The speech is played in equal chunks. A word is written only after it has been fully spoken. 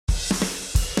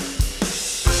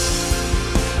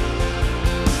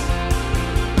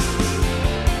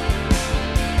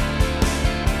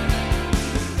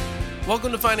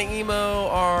Welcome to Finding Emo,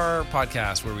 our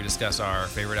podcast where we discuss our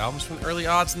favorite albums from the early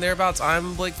aughts and thereabouts.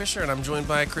 I'm Blake Fisher, and I'm joined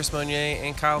by Chris Monier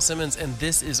and Kyle Simmons, and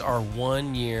this is our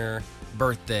 1-year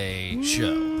birthday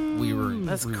show. We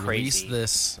released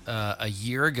this a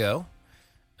year ago.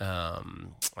 I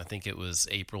think it was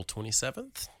April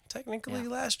 27th. Technically,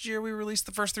 last year we released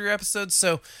the first 3 episodes,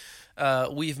 so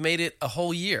we've made it a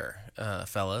whole year,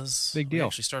 fellas. Big deal. We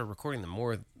actually started recording them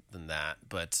more than that,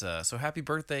 but so happy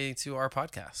birthday to our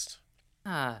podcast.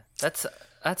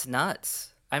 That's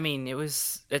nuts. I mean,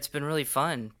 it's been really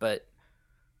fun, but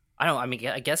I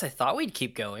guess I thought we'd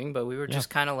keep going, but we were just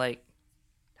kind of like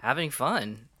having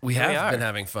fun. We have been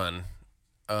having fun.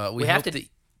 We have to do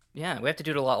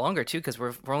it a lot longer too, because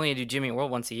we're only gonna do Jimmy World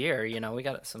once a year. You know, we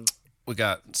got some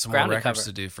more records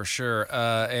to do for sure,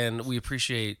 and we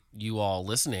appreciate you all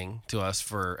listening to us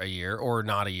for a year or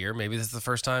not a year. Maybe this is the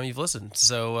first time you've listened,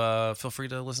 so feel free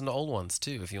to listen to old ones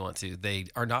too if you want to. They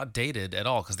are not dated at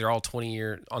all because they're all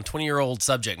 20-year-old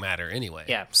subject matter anyway.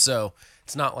 Yeah. So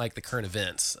it's not like the current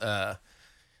events.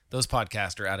 Those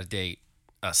podcasts are out of date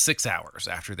 6 hours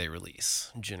after they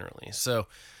release generally. So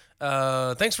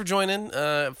thanks for joining.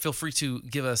 Feel free to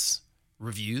give us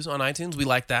reviews on iTunes. We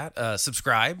like that.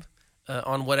 Subscribe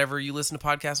on whatever you listen to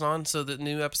podcasts on so that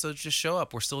new episodes just show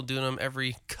up. We're still doing them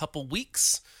every couple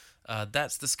weeks.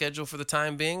 That's the schedule for the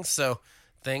time being. So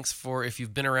thanks if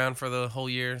you've been around for the whole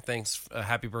year. Thanks.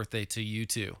 Happy birthday to you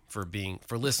too for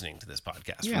listening to this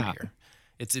podcast for a year.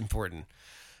 It's important.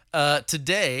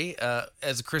 Today,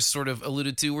 as Chris sort of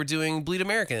alluded to, we're doing Bleed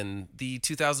American, the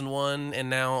 2001 and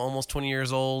now almost 20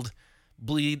 years old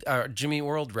Jimmy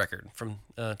World record from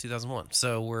 2001.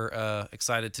 So we're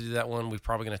excited to do that one. We're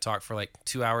probably going to talk for like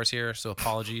 2 hours here, so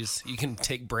apologies. You can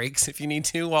take breaks if you need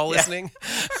to while listening,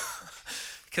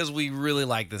 because we really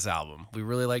like this album. We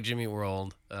really like Jimmy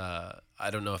World.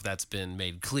 I don't know if that's been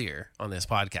made clear on this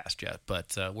podcast yet,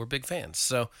 but we're big fans.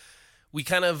 So we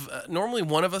kind of normally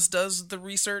one of us does the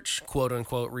research, quote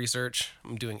unquote research.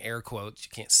 I'm doing air quotes.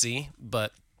 You can't see,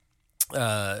 but we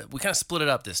kind of split it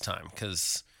up this time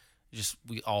because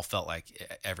we all felt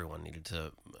like everyone needed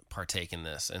to partake in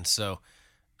this. And so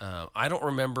I don't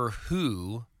remember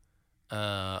who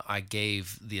I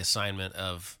gave the assignment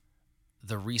of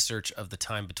the research of the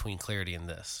time between Clarity and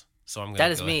this. So I'm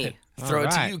going to go ahead and throw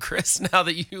it to you, Chris, now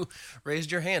that you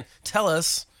raised your hand. Tell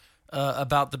us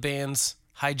about the band's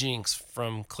hijinks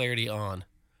from Clarity on.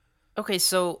 Okay,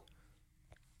 so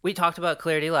we talked about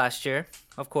Clarity last year,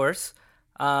 of course.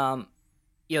 The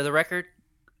record,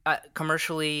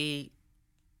 commercially,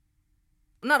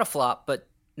 not a flop, but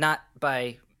not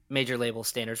by major label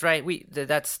standards, right?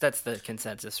 That's the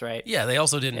consensus, right? Yeah, they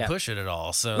also didn't push it at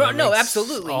all, so no,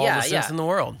 absolutely, all the sense in the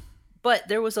world. But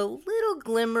there was a little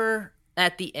glimmer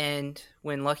at the end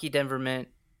when Lucky Denver Mint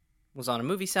was on a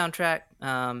movie soundtrack,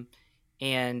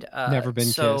 and Never Been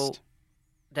Kissed.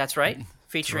 That's right,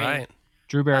 featuring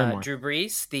Drew Barrymore, Drew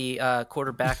Brees, the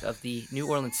quarterback of the New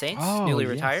Orleans Saints, newly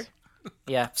retired.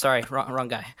 Yeah, sorry, wrong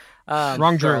guy.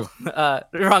 Wrong Drew.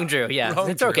 Wrong Drew, yeah.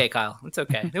 Wrong it's Drew. Okay, Kyle. It's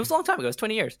okay. It was a long time ago. It was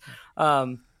 20 years.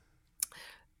 But,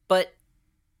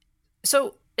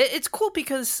 so, it's cool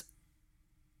because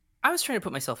I was trying to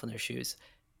put myself in their shoes.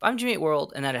 If I'm Jimmy Eat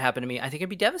World and that had happened to me, I think I'd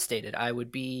be devastated. I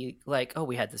would be like, oh,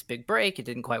 we had this big break. It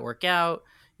didn't quite work out.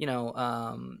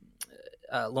 Lauren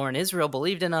Israel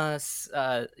believed in us.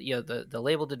 The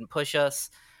label didn't push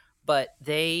us. But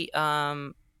they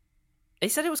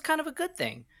said it was kind of a good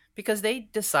thing because they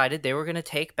decided they were going to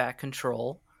take back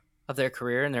control of their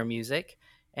career and their music.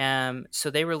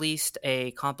 So they released a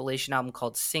compilation album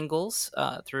called Singles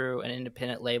through an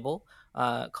independent label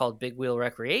called Big Wheel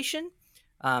Recreation.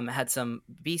 It had some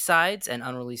B-sides and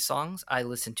unreleased songs. I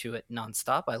listened to it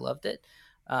nonstop. I loved it.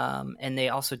 And they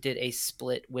also did a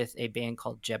split with a band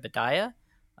called Jebediah,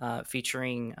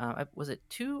 featuring, was it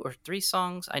 2 or 3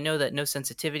 songs? I know that No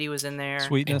Sensitivity was in there.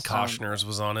 Sweetness. And Koshner's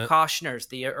was on it. Koshner's,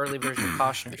 the early version of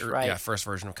Koshner's, right? Yeah, first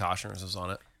version of Koshner's was on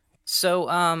it.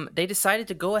 So they decided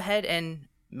to go ahead and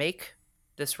make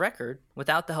this record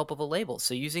without the help of a label.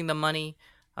 So using the money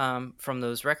from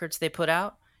those records they put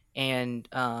out and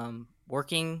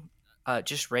working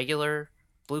just regular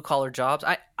blue-collar jobs.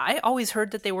 I always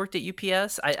heard that they worked at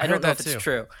UPS. I don't know if it's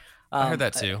true. I heard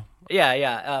that too.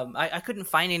 I couldn't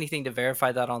find anything to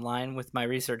verify that online with my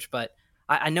research, but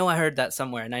I know I heard that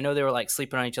somewhere, and I know they were like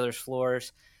sleeping on each other's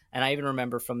floors. And I even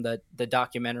remember from the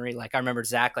documentary, like I remember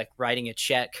Zach like writing a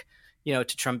check, to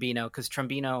Trombino, because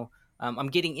Trombino, I'm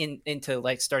getting into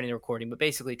like starting the recording, but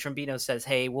basically Trombino says,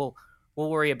 "Hey, we'll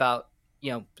worry about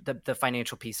the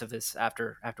financial piece of this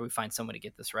after we find someone to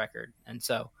get this record." And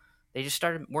so they just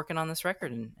started working on this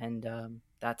record, and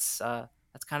that's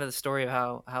kind of the story of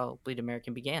how Bleed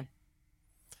American began.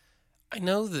 I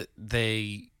know that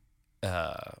they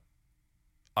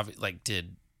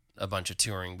did a bunch of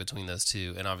touring between those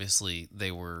two, and obviously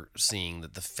they were seeing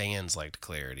that the fans liked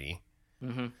Clarity.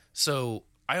 Mm-hmm. So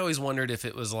I always wondered if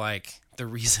it was like the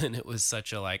reason it was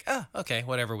such a like, okay,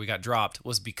 whatever, we got dropped,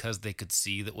 was because they could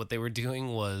see that what they were doing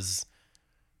was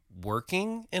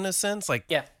working in a sense. Like,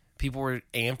 yeah, people were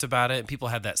amped about it. People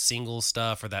had that single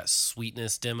stuff or that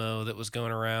Sweetness demo that was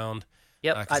going around.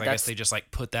 Yep, because I guess they just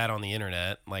like put that on the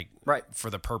internet, like right,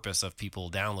 for the purpose of people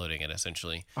downloading it.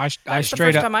 Essentially, I straight the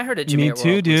first up. Time I heard it, Jimmy me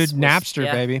too, dude. Napster,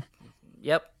 yeah. baby.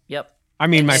 Yep. I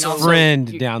mean, my friend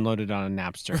downloaded on a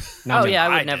Napster. I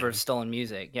would never have stolen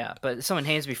music. Yeah, but if someone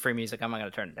hands me free music, I'm not going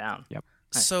to turn it down. Yep.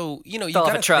 So you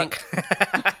got a truck.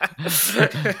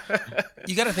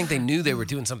 You got to think they knew they were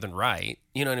doing something right.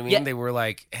 You know what I mean? Yeah. They were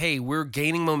like, "Hey, we're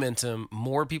gaining momentum.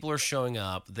 More people are showing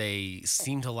up. They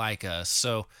seem to like us."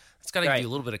 So it's got to give you a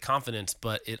little bit of confidence,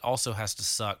 but it also has to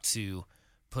suck to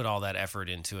put all that effort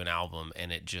into an album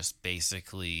and it just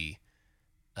basically.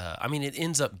 It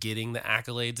ends up getting the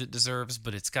accolades it deserves,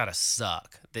 but it's got to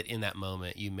suck that in that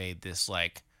moment you made this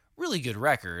like really good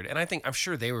record, and I'm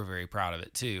sure they were very proud of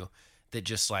it too. That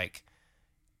just like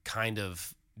kind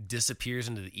of disappears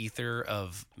into the ether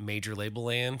of major label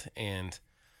land, and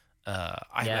I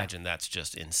imagine that's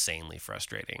just insanely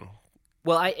frustrating.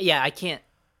 Well, I can't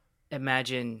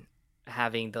imagine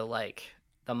having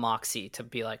the moxie to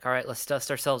be like, all right, let's dust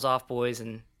ourselves off, boys,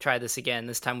 and try this again.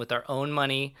 This time with our own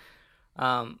money.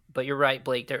 But you're right,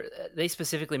 Blake. They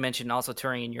specifically mentioned also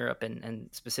touring in Europe and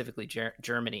specifically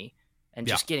Germany, and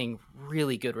just getting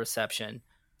really good reception.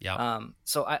 Yeah.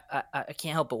 So I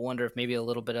can't help but wonder if maybe a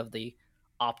little bit of the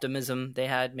optimism they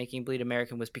had making Bleed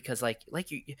American was because like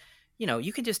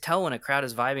you can just tell when a crowd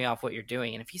is vibing off what you're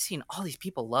doing, and if you've seen all these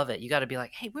people love it, you got to be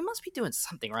like, hey, we must be doing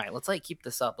something right. Let's keep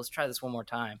this up. Let's try this one more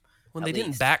time. Well, they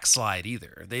didn't backslide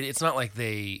either. It's not like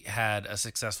they had a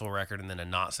successful record and then a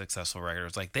not successful record.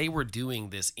 It's like they were doing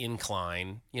this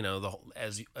incline,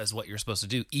 as what you're supposed to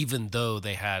do. Even though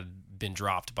they had been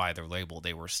dropped by their label,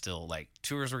 they were still like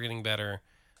tours were getting better.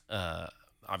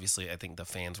 Obviously, I think the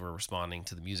fans were responding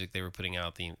to the music they were putting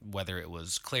out, whether it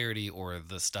was Clarity or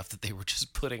the stuff that they were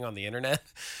just putting on the internet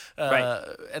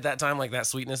at that time, like that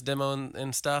Sweetness demo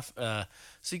and stuff.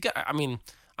 So you got,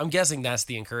 I'm guessing that's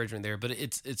the encouragement there, but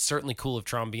it's certainly cool of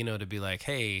Trombino to be like,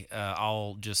 hey,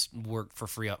 I'll just work for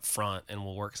free up front and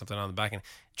we'll work something on the back end.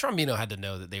 Trombino had to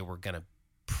know that they were going to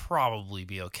probably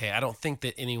be okay. I don't think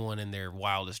that anyone in their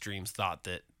wildest dreams thought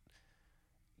that,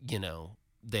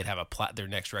 they'd have their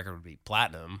next record would be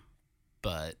platinum,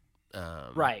 but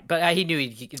right. But he knew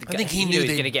he was going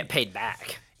to get paid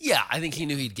back. Yeah, I think he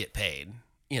knew he'd get paid.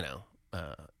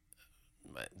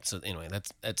 So anyway,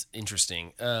 that's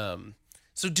interesting.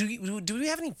 So do we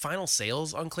have any final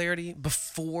sales on Clarity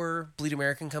before Bleed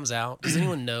American comes out? Does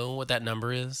anyone know what that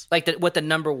number is? Like what the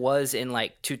number was in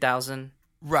 2000?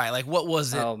 Right, like what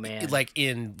was it? Oh man, like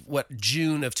in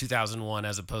June of 2001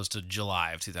 as opposed to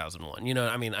July of 2001.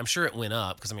 I'm sure it went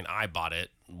up because I bought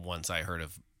it once I heard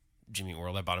of Jimmy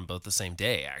World. I bought them both the same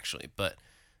day actually, but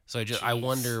so I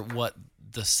wonder what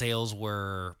the sales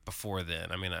were before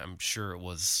then. I'm sure it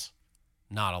was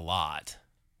not a lot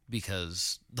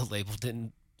because the label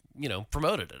didn't,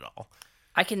 promote it at all.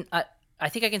 I think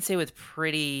I can say with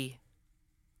pretty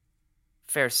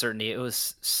fair certainty it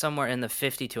was somewhere in the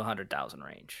 50 to 100,000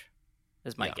 range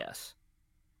is my guess.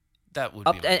 That would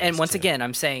be and once again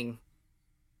I'm saying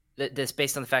that this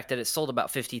based on the fact that it sold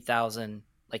about 50,000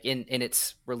 like in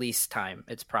its release time,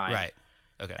 its prime. Right.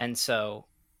 Okay. And so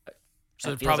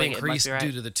it probably increased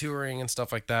due to the touring and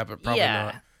stuff like that, but probably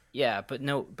not. Yeah, but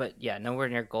nowhere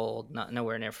near gold,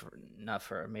 nowhere near enough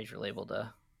for a major label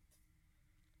to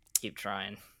keep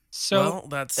trying. So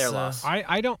that's their loss.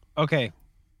 I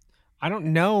don't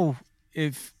know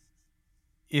if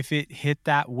it hit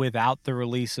that without the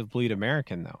release of Bleed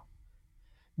American though,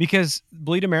 because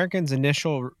Bleed American's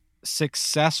initial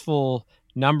successful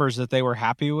numbers that they were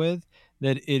happy with,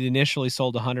 that it initially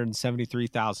sold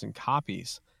 173,000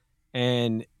 copies,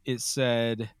 and it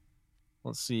said,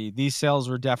 let's see, these sales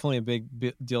were definitely a big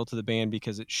deal to the band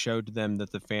because it showed them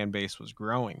that the fan base was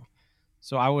growing.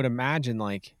 So I would imagine,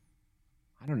 I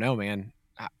don't know, man.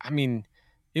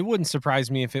 It wouldn't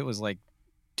surprise me if it was like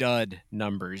dud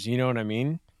numbers. You know what I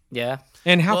mean? Yeah.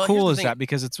 And how cool is that?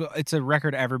 Because it's a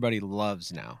record everybody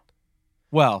loves now.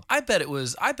 Well, I bet it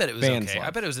was okay. Love. I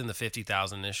bet it was in the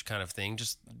 50,000-ish kind of thing.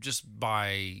 Just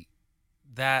by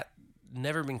that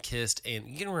Never Been Kissed, and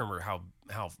you can remember how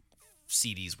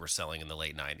CDs were selling in the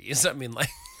late 90s.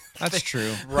 That's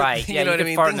true. Right. Yeah, you know what I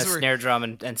mean? Fart in a snare drum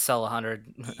and sell 100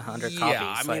 copies.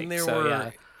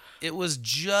 Yeah, it was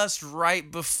just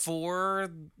right before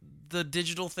the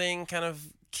digital thing kind of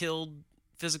killed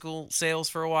physical sales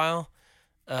for a while.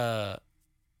 But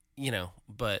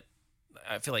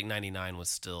I feel like 99 was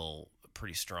still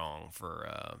pretty strong for,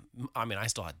 I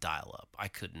still had dial-up. I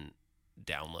couldn't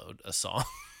download a song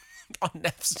on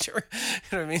Napster.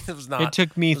 You know what I mean? It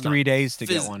took me 3 days to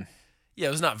get one. Yeah,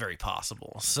 it was not very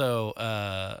possible. So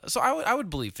I would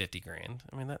believe 50 grand.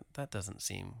 I mean, that doesn't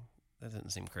seem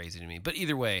crazy to me. But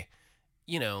either way,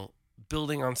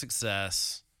 building on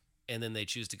success, and then they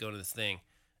choose to go into this thing,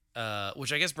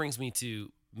 which I guess brings me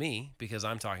to me, because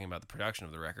I'm talking about the production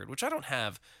of the record, which I don't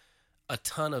have a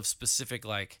ton of specific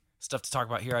stuff to talk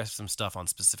about here. I have some stuff on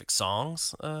specific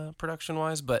songs, production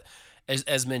wise, but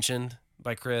as mentioned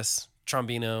by Chris,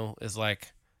 Trombino is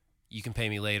like, you can pay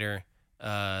me later.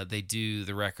 They do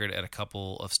the record at a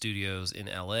couple of studios in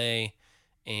LA,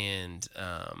 and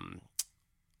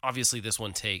obviously this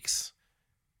one takes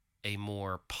a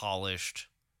more polished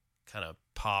kind of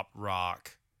pop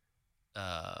rock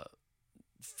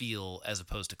feel as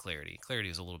opposed to Clarity. Clarity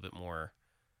is a little bit more,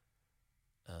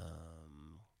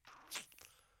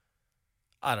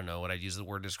 I don't know what I'd use the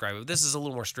word to describe it, but this is a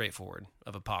little more straightforward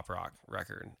of a pop rock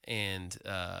record. And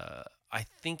I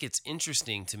think it's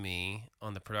interesting to me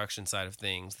on the production side of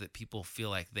things that people feel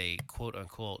like they, quote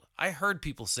unquote, I heard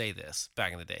people say this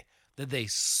back in the day, that they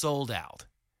sold out.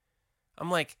 I'm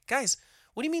like, guys,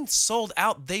 what do you mean sold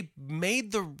out? They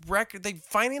made the record, they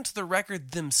financed the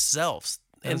record themselves.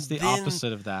 It's the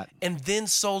opposite of that. And then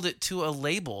sold it to a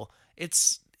label.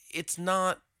 It's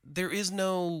not, there was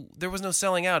no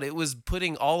selling out. It was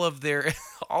putting all of their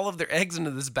eggs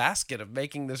into this basket of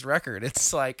making this record.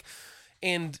 It's like,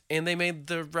 and they made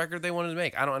the record they wanted to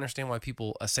make. I don't understand why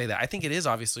people say that. I think it is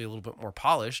obviously a little bit more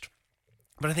polished,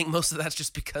 but I think most of that's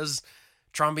just because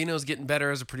Trombino's getting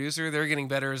better as a producer. They're getting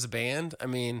better as a band. I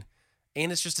mean,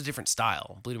 and it's just a different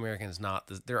style. Bleed American is not,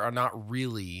 there are not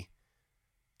really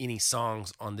any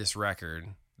songs on this record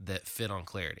that fit on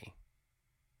Clarity.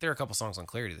 There are a couple songs on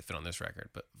Clarity that fit on this record,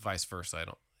 but vice versa. I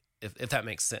don't, if that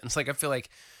makes sense. Like, I feel like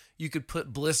you could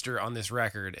put Blister on this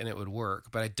record and it would work,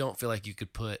 but I don't feel like you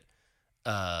could put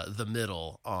The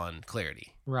Middle on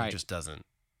Clarity. Right. It just doesn't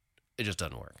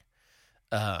work.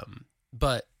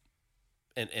 But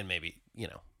maybe,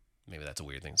 maybe that's a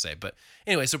weird thing to say, but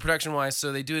anyway, so production wise,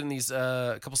 so they do it in these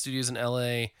couple studios in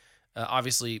LA.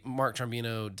 Obviously Mark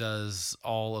Trombino does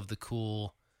all of the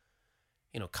cool,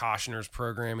 Cautioners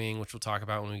programming, which we'll talk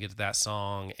about when we get to that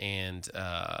song. And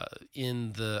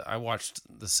I watched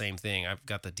the same thing. I've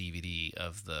got the DVD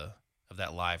of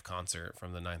that live concert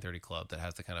from the 930 Club that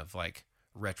has the kind of like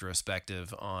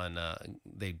retrospective on.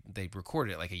 They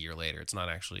recorded it like a year later. It's not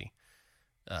actually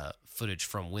footage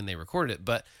from when they recorded it,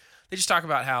 but they just talk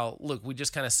about how, look, we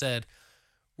just kind of said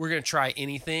we're going to try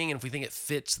anything, and if we think it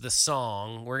fits the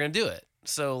song, we're going to do it.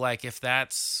 So, like, if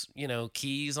that's,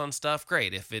 keys on stuff,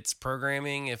 great. If it's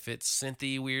programming, if it's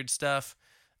synthy weird stuff,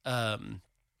 and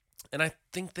I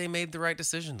think they made the right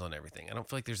decisions on everything. I don't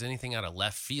feel like there's anything out of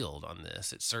left field on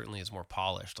this. It certainly is more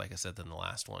polished, like I said, than the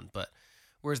last one. But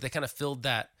whereas they kind of filled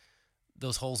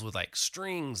those holes with like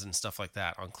strings and stuff like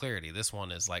that on Clarity, this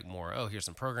one is like more, here's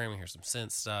some programming, here's some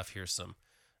synth stuff, here's some,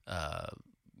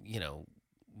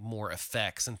 more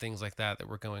effects and things like that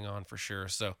were going on for sure.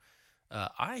 So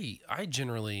I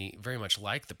generally very much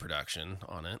like the production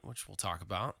on it, which we'll talk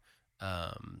about.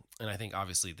 And I think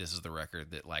obviously this is the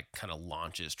record that like kind of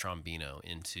launches Trombino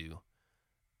into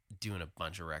doing a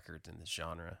bunch of records in this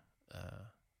genre.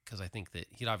 Because I think that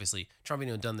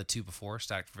Trombino had done the two before,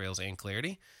 Static Prevails and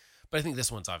Clarity, but I think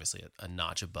this one's obviously a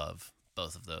notch above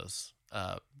both of those.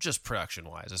 Just production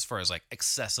wise, as far as like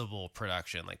accessible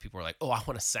production, like people are like, I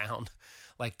want to sound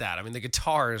like that. I mean, the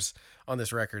guitars on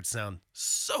this record sound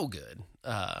so good,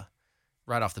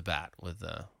 right off the bat with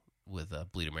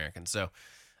Bleed American. So,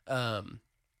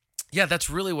 that's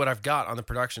really what I've got on the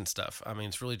production stuff. I mean,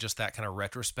 it's really just that kind of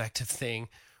retrospective thing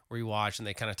where you watch and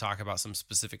they kind of talk about some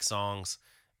specific songs.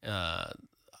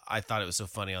 I thought it was so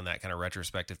funny on that kind of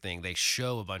retrospective thing. They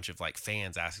show a bunch of like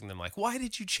fans asking them like, why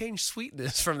did you change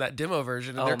Sweetness from that demo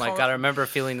version? And oh my God, I remember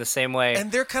feeling the same way.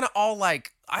 And they're kind of all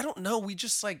like, I don't know. We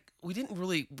just like, we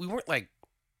weren't like,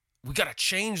 we got to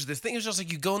change this thing. It was just like,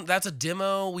 you go, that's a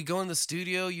demo. We go in the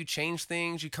studio, you change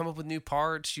things, you come up with new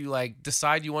parts, you like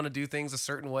decide you want to do things a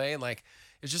certain way. And like,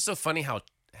 it's just so funny how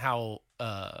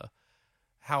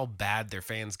bad their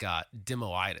fans got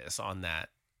demo-itis on that.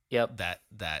 Yep.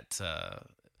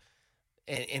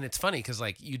 And it's funny because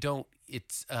like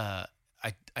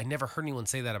I never heard anyone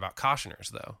say that about Cautioners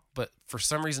though, but for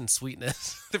some reason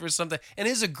Sweetness, there was something, and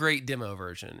it is a great demo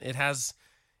version. It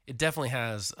definitely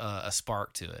has a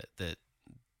spark to it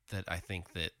that I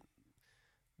think that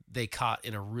they caught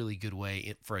in a really good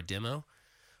way for a demo.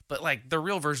 But like the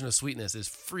real version of Sweetness is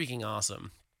freaking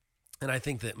awesome. And I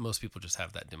think that most people just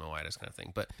have that demo-itis kind of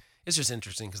thing. But it's just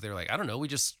interesting because they're like, I don't know, we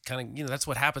just kind of, that's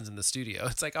what happens in the studio.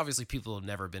 It's like, obviously people have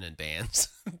never been in bands,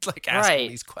 like asking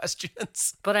these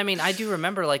questions. But I mean, I do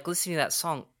remember like listening to that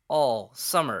song all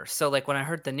summer. So like when I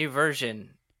heard the new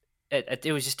version,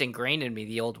 it was just ingrained in me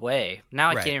the old way. Now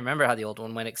I can't even remember how the old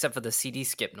one went, except for the CD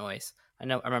skip noise. I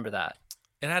remember that.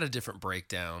 It had a different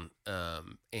breakdown,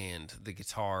 and the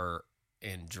guitar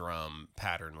and drum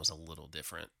pattern was a little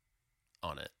different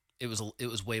on it. It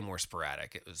was way more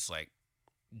sporadic. It was like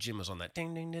Jim was on that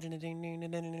ding ding ding ding ding ding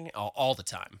ding ding all the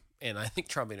time, and I think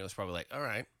Trombino was probably like, all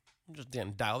right, I'm just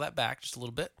gonna dial that back just a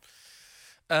little bit.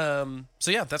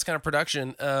 So yeah, that's kind of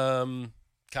production.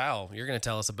 Kyle, you're gonna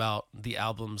tell us about the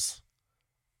album's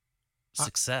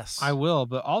success. I will,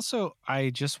 but also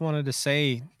I just wanted to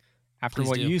say, after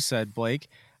what you said, Blake,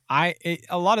 a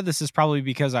lot of this is probably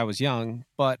because I was young,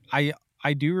 but I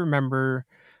do remember,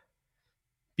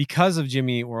 because of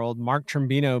Jimmy Eat World, Mark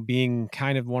Trombino being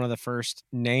kind of one of the first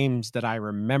names that I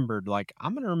remembered. Like,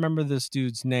 I'm going to remember this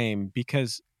dude's name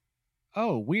because,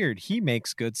 oh, weird, he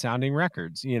makes good sounding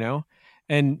records,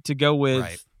 And to go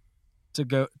with, to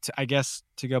go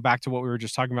back to what we were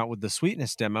just talking about with the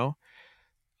Sweetness demo,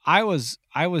 I was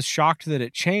shocked that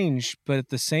it changed, but at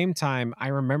the same time, I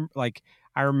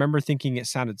remember thinking it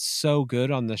sounded so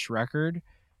good on this record.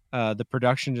 The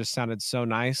production just sounded so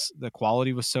nice. The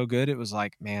quality was so good. It was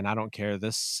like, man, I don't care.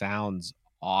 This sounds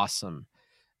awesome.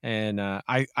 And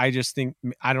I just think,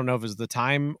 I don't know if it was the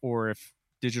time or if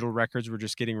digital records were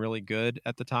just getting really good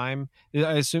at the time.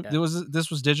 I assume this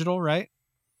was digital, right?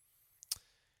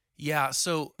 Yeah.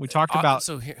 So we talked about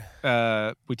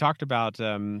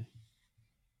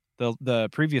the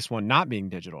previous one not being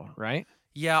digital, right?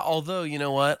 Yeah. Although, you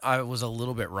know what? I was a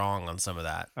little bit wrong on some of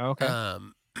that. Okay.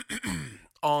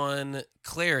 On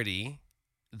Clarity,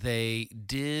 they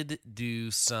did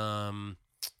do some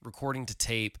recording to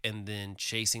tape and then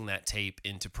chasing that tape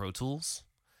into Pro Tools.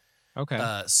 Okay.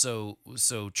 So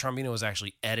Trombino was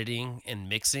actually editing and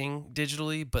mixing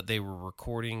digitally, but they were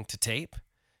recording to tape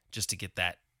just to get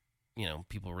that,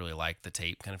 people really like the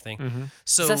tape kind of thing. Mm-hmm.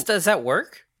 So does that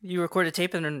work? You record a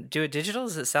tape and then do it digital?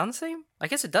 Does it sound the same? I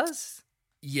guess it does.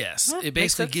 Yes, it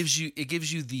basically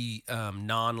gives you the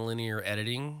non-linear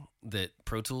editing that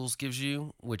Pro Tools gives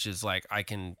you, which is like I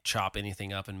can chop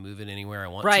anything up and move it anywhere I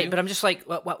want to. Right, but I'm just like,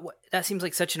 what? That seems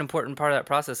like such an important part of that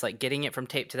process, like getting it from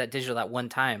tape to that digital that one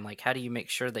time. Like, how do you make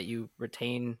sure that you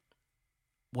retain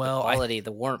the quality,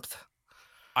 the warmth?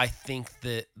 I think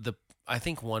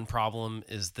one problem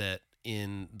is that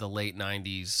in the late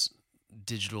 90s,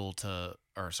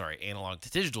 analog to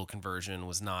digital conversion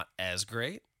was not as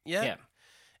great yet. Yeah.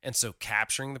 And so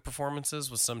capturing the performances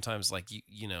was sometimes like,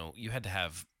 you had to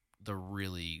have the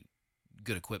really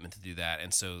good equipment to do that.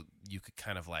 And so you could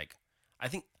kind of like, I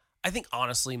think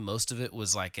honestly, most of it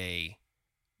was like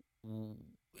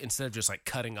instead of just like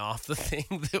cutting off the thing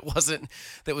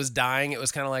that was dying, it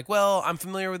was kind of like, well, I'm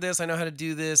familiar with this. I know how to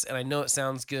do this and I know it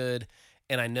sounds good.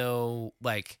 And I know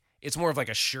like, it's more of like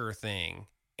a sure thing.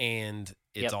 And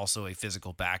it's also a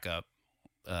physical backup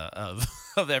of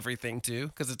everything too,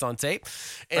 because it's on tape.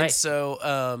 And so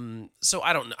I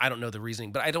don't know the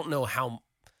reasoning, but I don't know how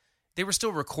they were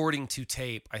still recording to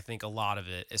tape. I think a lot of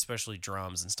it, especially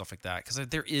drums and stuff like that, because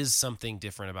there is something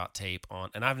different about tape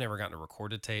and I've never gotten to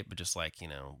record a tape, but just like,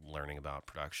 learning about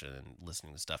production and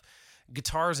listening to stuff,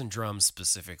 guitars and drums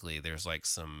specifically, there's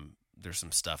some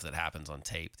stuff that happens on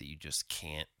tape that you just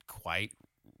can't quite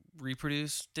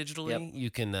reproduce digitally.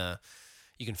 Yep.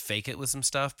 You can fake it with some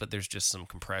stuff, but there's just some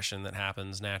compression that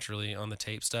happens naturally on the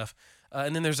tape stuff.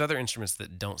 And then there's other instruments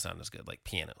that don't sound as good, like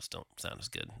pianos don't sound as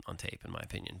good on tape, in my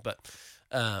opinion. But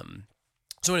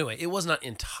so anyway, it was not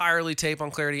entirely tape on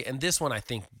Clarity, and this one I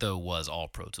think though was all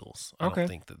Pro Tools. I don't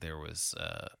think that there was.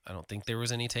 I don't think there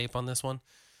was any tape on this one.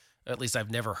 At least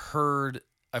I've never heard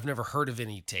of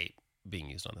any tape being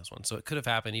used on this one. So it could have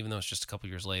happened, even though it's just a couple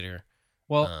years later.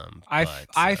 Well,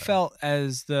 I felt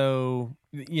as though,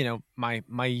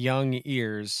 my young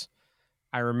ears,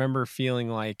 I remember feeling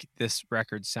like this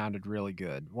record sounded really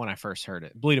good when I first heard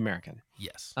it. Bleed American.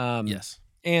 Yes. Yes.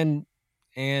 And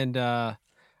I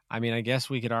mean, I guess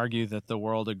we could argue that the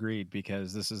world agreed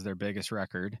because this is their biggest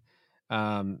record.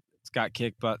 It's got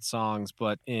kick butt songs,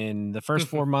 but in the first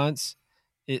 4 months,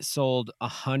 it sold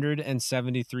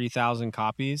 173,000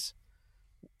 copies.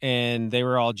 And they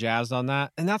were all jazzed on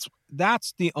that. And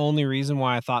that's the only reason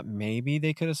why I thought maybe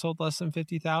they could have sold less than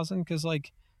 50,000. Cause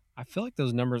like, I feel like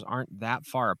those numbers aren't that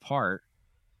far apart,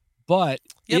 but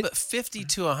but 50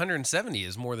 to 170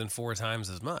 is more than 4 times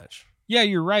as much. Yeah,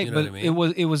 you're right, You know but what I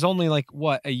mean? it was only like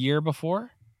what, a year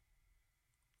before?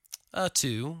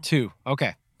 2. 2.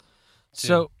 Okay.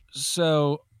 2.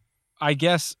 So I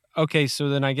guess okay, so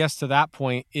then I guess to that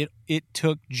point it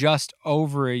took just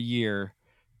over a year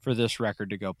for this record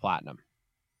to go platinum.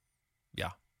 Yeah.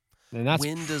 And that's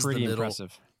When does the pretty middle-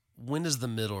 impressive. When does the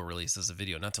middle release as a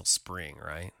video? Not till spring,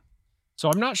 right? So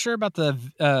I'm not sure about the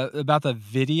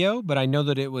video, but I know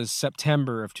that it was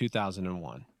September of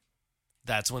 2001.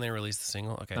 That's when they released the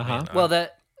single. Okay. Uh-huh. Man, Well,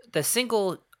 the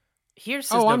single here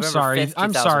says Oh, I'm November sorry. 5th,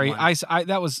 I'm sorry. 2001. I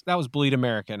that was Bleed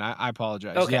American. I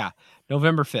apologize. Okay. Yeah,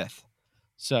 November 5th.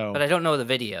 So But I don't know the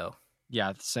video.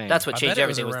 yeah, the same. That's what I changed bet it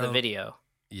was everything was the around- video.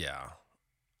 yeah.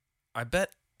 I bet.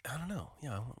 I don't know.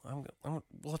 Yeah,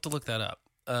 we'll have to look that up.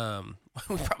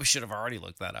 We probably should have already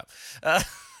looked that up.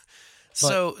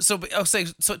 So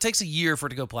it takes a year for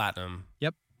it to go platinum.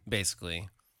 Yep. Basically.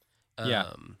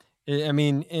 Yeah. I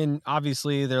mean, and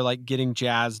obviously they're like getting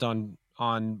jazzed on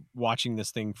watching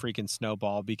this thing freaking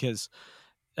snowball because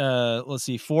let's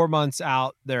see, 4 months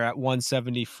out they're at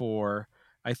 174.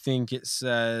 I think it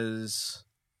says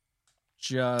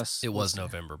just It was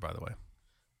November, by the way.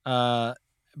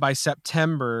 by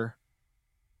September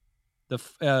the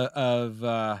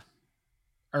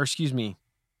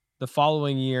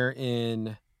following year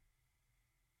in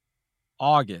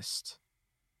August,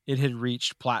 it had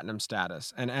reached platinum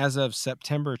status. And as of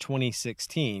September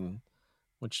 2016,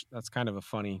 which that's kind of a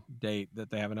funny date that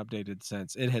they haven't updated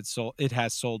since, it has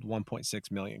sold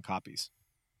 1.6 million copies.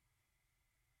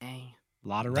 Dang. A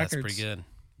lot of That's records. pretty good.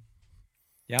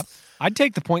 Yep. I'd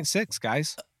take the 0.6,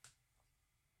 guys.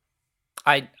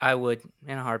 I would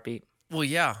in a heartbeat. Well,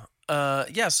 yeah.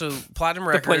 So platinum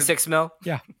The record, 0.6 mil.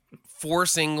 4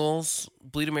 singles,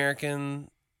 Bleed American,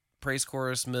 Praise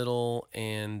Chorus, Middle,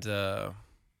 and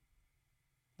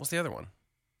what's the other one?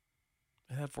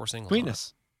 It had 4 singles. on it.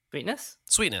 Sweetness. Sweetness?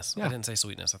 Sweetness. Yeah. I didn't say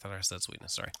Sweetness. I thought I said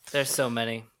Sweetness. Sorry. There's so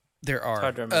many. There are. It's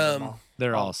hard to remember them all.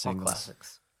 They're all singles.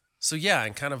 classics. So yeah,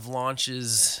 and kind of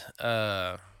launches.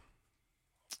 I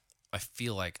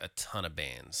feel like a ton of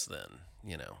bands then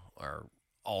are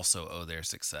also owe their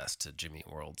success to Jimmy Eat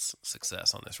World's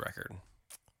success on this record.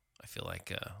 I feel like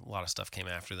a lot of stuff came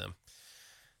after them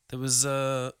that was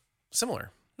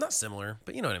similar. Not similar,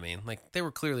 but you know what I mean. Like they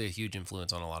were clearly a huge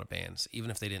influence on a lot of bands, even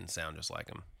if they didn't sound just like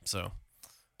them. So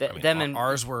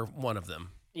ours were one of them.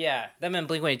 Yeah, them and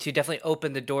Blink-182 definitely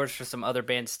opened the doors for some other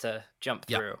bands to jump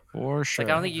Yeah. through. For sure.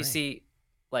 Like I don't think you agree. see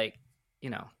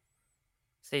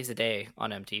Saves the Day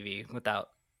on MTV without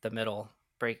the middle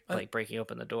breaking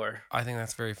open the door. I think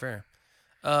that's very fair.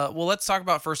 Well, let's talk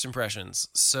about first impressions.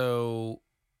 So,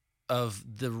 of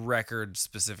the record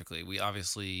specifically, we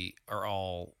obviously are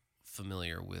all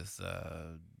familiar with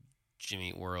Jimmy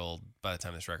Eat World by the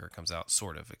time this record comes out,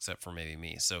 sort of, except for maybe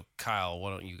me. So, Kyle,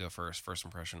 why don't you go first? First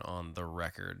impression on the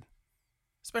record,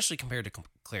 especially compared to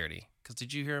Clarity. Because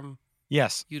did you hear him?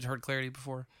 Yes. You'd heard Clarity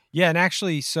before? Yeah, and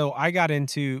actually, so I got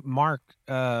into Mark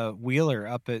Wheeler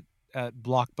up at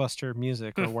Blockbuster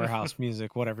Music or Warehouse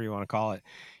Music, whatever you want to call it.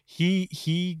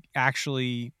 He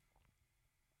actually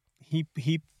he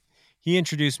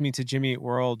introduced me to Jimmy Eat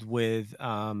World with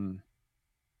I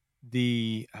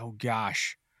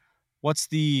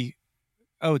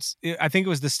think it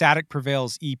was the Static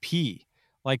Prevails EP.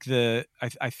 Like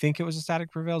I think it was a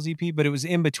Static Prevails EP, but it was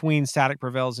in between Static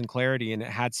Prevails and Clarity, and it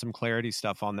had some Clarity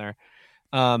stuff on there.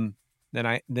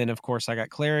 Then of course I got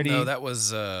Clarity. No, that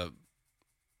was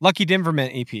Lucky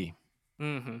Denverment EP.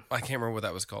 Mm-hmm. I can't remember what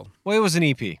that was called. Well, it was an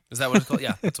EP. Is that what it's called?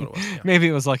 Yeah, that's what it was. Yeah. Maybe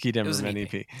it was Lucky was an Denverment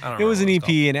EP. EP. I don't It was an remember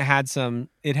what EP, and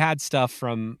it had stuff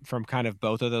from kind of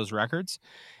both of those records,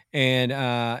 and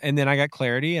then I got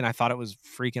Clarity, and I thought it was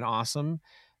freaking awesome.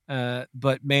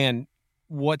 But man,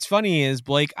 what's funny is,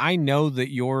 Blake, I know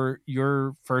that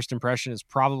your first impression is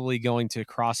probably going to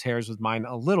cross hairs with mine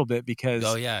a little bit because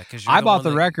Oh yeah, because I bought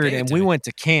the record and we went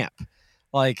to camp.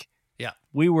 Like, yeah,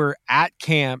 we were at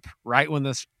camp right when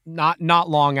this not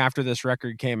long after this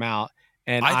record came out,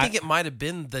 and I think it might have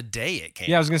been the day it came.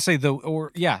 Yeah, I was gonna say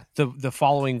the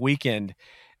following weekend,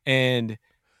 and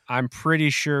I'm pretty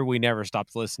sure we never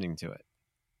stopped listening to it.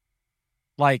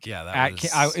 Like, Yeah,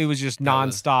 it was just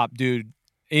nonstop, dude.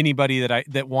 Anybody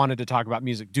that wanted to talk about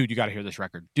music, dude, you got to hear this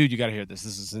record. Dude, you got to hear this.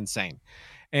 This is insane.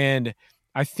 And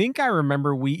I think I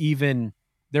remember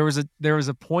there was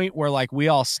a point where like we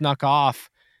all snuck off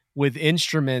with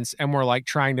instruments and we're like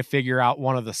trying to figure out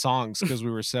one of the songs because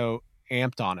we were so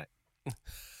amped on it.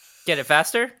 Get it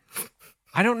faster?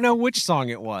 I don't know which song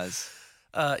it was.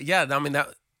 Yeah, I mean that.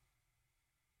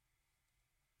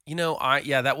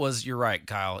 That was, you're right,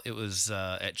 Kyle. It was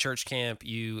at church camp.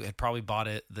 You had probably bought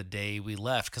it the day we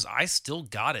left because I still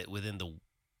got it within the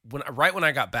when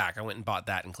I got back, I went and bought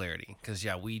that and Clarity because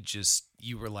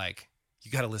you were like,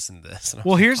 you got to listen to this. And I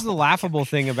Well, was like, here's the laughable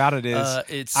thing about it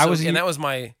is that was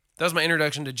my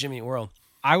introduction to Jimmy Eat World.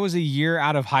 I was a year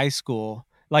out of high school.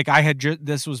 Like I had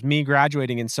this was me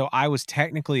graduating, and so I was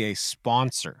technically a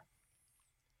sponsor.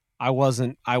 I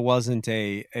wasn't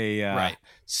a Right.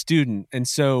 student, and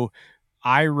so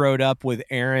I rode up with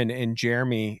Aaron and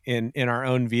Jeremy in our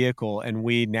own vehicle, and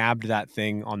we nabbed that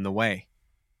thing on the way.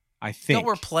 I think Y'all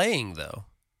were playing though.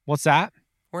 What's that?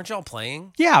 Weren't y'all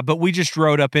playing? Yeah, but we just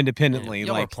rode up independently.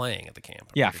 Y'all were like playing at the camp.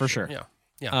 I'm Yeah, pretty for sure.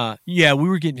 Yeah. We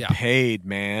were getting Yeah. paid,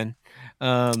 man.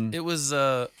 It was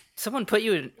Someone put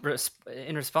you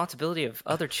in responsibility of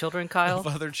other children, Kyle. of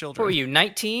other What children. were you,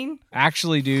 19?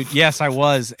 Actually, dude, yes, I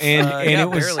was, and yeah, it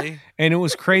was barely. and it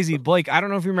was crazy. Blake, I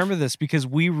don't know if you remember this because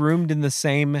we roomed in the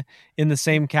same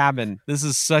cabin. This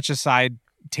is such a side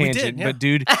tangent, yeah. but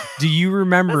dude, do you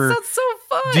remember? That sounds so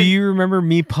fun. Do you remember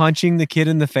me punching the kid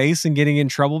in the face and getting in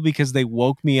trouble because they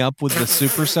woke me up with the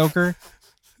super soaker?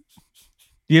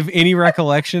 Do you have any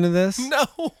recollection of this?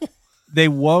 No. They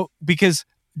woke because.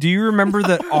 Do you remember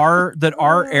that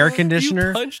our air conditioner?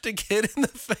 You punched a kid in the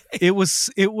face.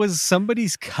 It was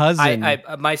somebody's cousin.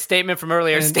 My statement from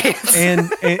earlier stands.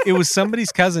 and it was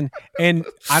somebody's cousin. And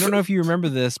I don't know if you remember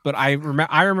this, but I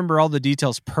remember all the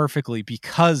details perfectly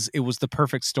because it was the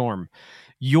perfect storm.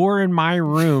 You're in my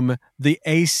room, the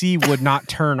AC would not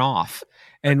turn off,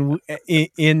 and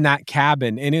in that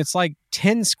cabin, and it's like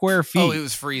 10 square feet. Oh, it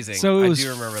was freezing. So it was I do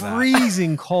remember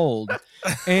freezing cold,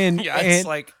 and yeah, it's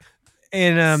like.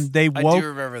 And they woke. I do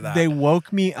remember that. They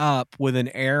woke me up with an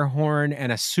air horn and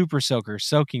a super soaker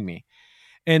soaking me,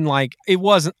 and like it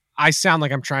wasn't. I sound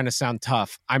like I'm trying to sound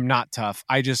tough. I'm not tough.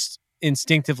 I just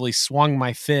instinctively swung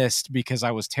my fist because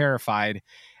I was terrified,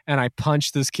 and I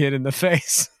punched this kid in the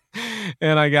face,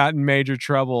 and I got in major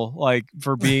trouble, like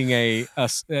for being a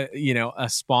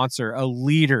sponsor, a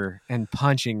leader, and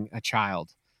punching a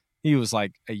child. He was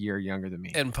like a year younger than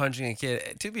me. And punching a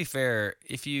kid. To be fair,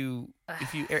 if you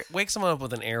wake someone up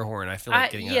with an air horn, I feel like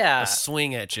getting a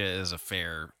swing at you is a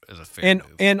fair move.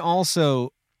 And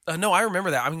also, no, I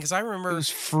remember that. I mean, because I remember it was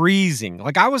freezing.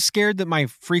 Like I was scared that my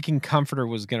freaking comforter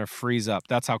was gonna freeze up.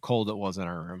 That's how cold it was in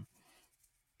our room.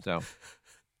 So.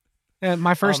 And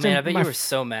my first I bet you were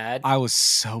so mad. I was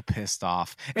so pissed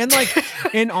off. And like,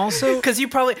 and also because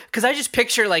I just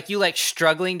picture like you like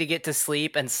struggling to get to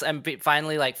sleep and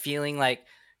finally like feeling like,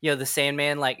 the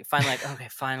Sandman, like finally like, okay,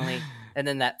 finally. And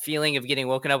then that feeling of getting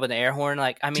woken up with an air horn.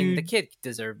 Like, I mean, dude, the kid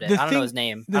deserved it. I don't know his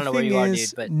name. I don't know where you are, dude,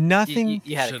 but nothing.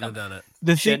 You had shouldn't have done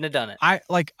it. Shouldn't have done it.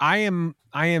 I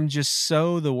am just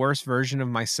so the worst version of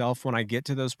myself when I get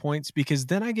to those points because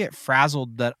then I get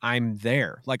frazzled that I'm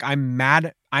there. Like I'm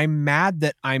mad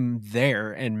that I'm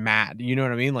there and mad. You know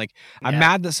what I mean? Like I'm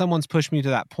mad that someone's pushed me to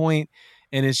that point,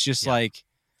 and it's just like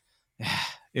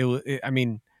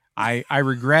I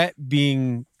regret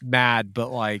being mad,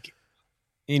 but like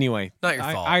anyway, not your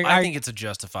fault. I think it's a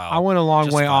justifiable. I went a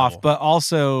long way off, but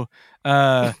also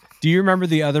do you remember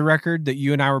the other record that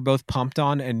you and I were both pumped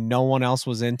on and no one else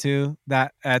was into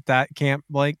that at that camp,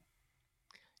 Blake?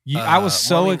 I was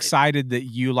so excited that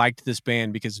you liked this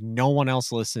band because no one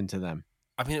else listened to them.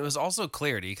 I mean, it was also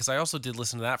Clarity because I also did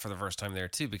listen to that for the first time there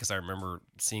too because I remember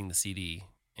seeing the CD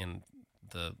and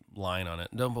the line on it.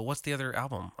 No, but what's the other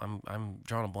album? I'm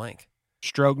drawing a blank.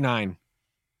 Stroke 9.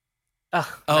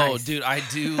 Oh, nice. Dude, I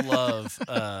do love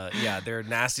their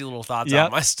Nasty Little Thoughts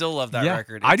album. I still love that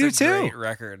record. I do too. Great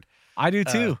record. I do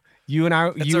too. You and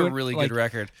I, it's a really good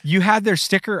record. You had their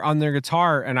sticker on their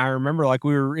guitar, and I remember like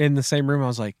we were in the same room. I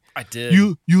was like, I did.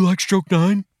 You like Stroke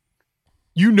 9?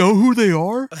 You know who they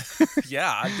are?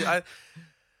 Yeah,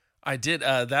 I did.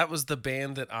 That was the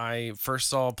band that I first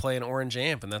saw play an Orange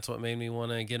Amp, and that's what made me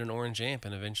want to get an Orange Amp,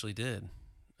 and eventually did.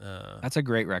 That's a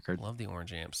great record. Love the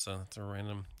Orange Amps. So it's a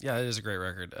random. Yeah, it is a great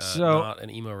record. So not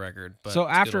an emo record. But so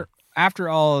after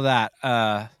all of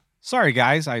that, sorry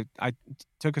guys, I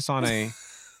took us on a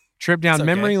trip down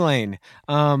memory lane.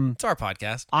 It's our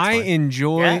podcast. It's I fine.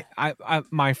 enjoy. I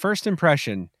my first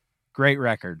impression, great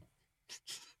record,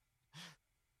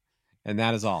 and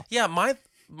that is all. Yeah,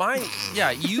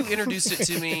 you introduced it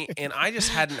to me, and I just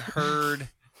hadn't heard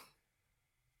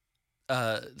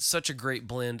such a great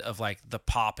blend of like the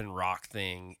pop and rock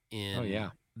thing in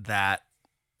that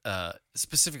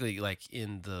specifically like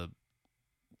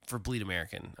for Bleed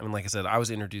American. I mean, like I said, I was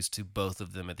introduced to both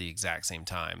of them at the exact same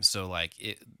time. So like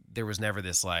there was never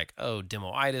this like, oh,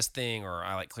 Demo-itis thing, or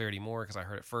I like Clarity more because I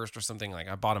heard it first or something. Like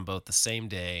I bought them both the same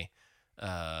day.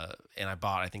 And I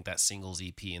bought, I think, that singles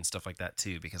EP and stuff like that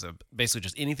too, because of basically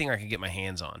just anything I could get my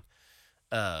hands on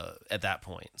at that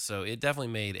point. So it definitely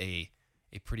made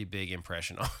a pretty big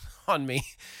impression on me.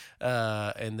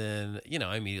 And then,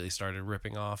 I immediately started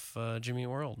ripping off Jimmy Eat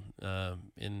World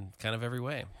in kind of every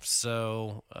way.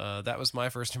 So that was my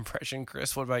first impression.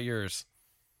 Chris, what about yours?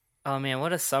 Oh man,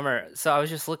 what a summer! So I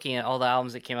was just looking at all the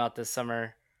albums that came out this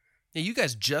summer. Yeah, you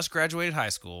guys just graduated high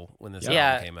school when this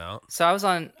Yeah. album came out. So I was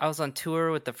on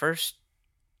tour with the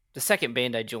second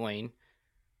band I joined,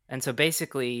 and so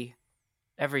basically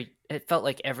it felt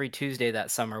like every Tuesday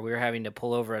that summer we were having to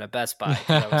pull over at a Best Buy.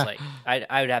 'Cause I was like,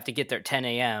 I would have to get there at 10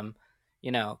 a.m.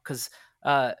 Because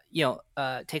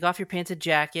Take Off Your Pants and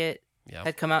Jacket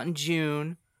had come out in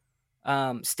June.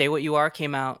 Stay What You Are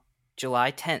came out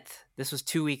July 10th. This was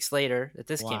 2 weeks later that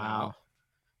this came out,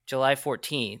 July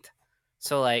 14th.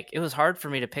 So like it was hard for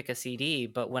me to pick a CD,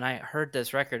 but when I heard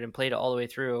this record and played it all the way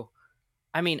through,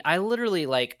 I mean, I literally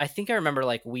I think I remember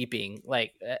weeping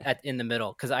in the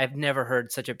middle because I've never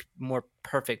heard such a more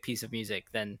perfect piece of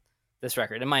music than this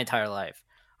record in my entire life.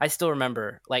 I still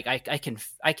remember I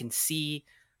can see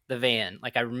the van.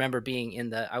 I remember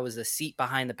being I was the seat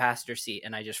behind the passenger seat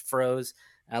and I just froze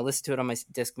and I listened to it on my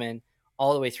Discman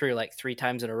all the way through 3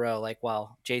 times in a row,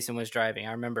 while Jason was driving.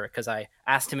 I remember because I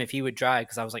asked him if he would drive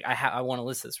because I was like, I want to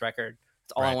listen to this record.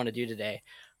 It's all I want to do today.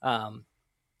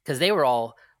 Because they were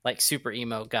all super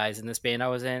emo guys in this band I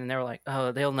was in, and they were like,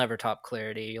 oh, they'll never top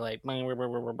Clarity. And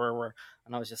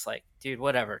I was just like, dude,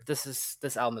 whatever.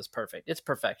 This album is perfect. It's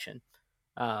perfection.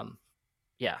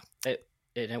 Yeah, it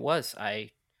was.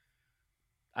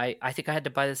 I think I had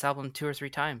to buy this album 2 or 3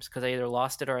 times because I either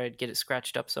lost it or I'd get it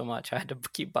scratched up so much I had to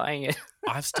keep buying it.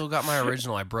 I've still got my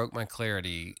original. I broke my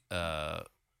Clarity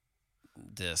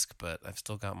disc, but I've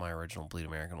still got my original Bleed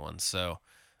American one. So,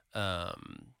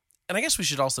 and I guess we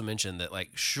should also mention that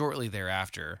shortly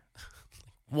thereafter,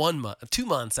 2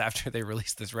 months after they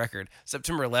released this record,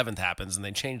 September 11th happens and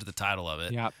they changed the title of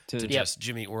it to just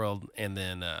Jimmy Eat World, and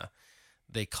then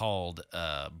they called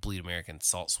Bleed American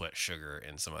Salt, Sweat, Sugar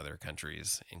in some other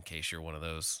countries, in case you're one of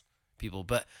those people.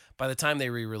 But by the time they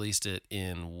re-released it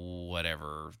in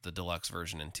the deluxe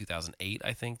version in 2008,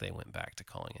 I think they went back to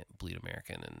calling it Bleed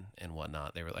American and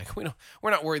whatnot. They were like, we're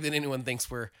not worried that anyone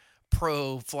thinks we're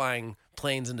pro flying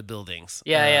planes into buildings.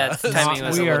 Yeah. Timing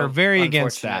was we are very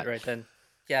against that right then.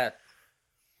 Yeah,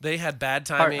 they had bad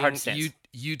timing. Hard stance.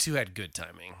 You two had good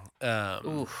timing.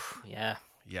 Oof, yeah.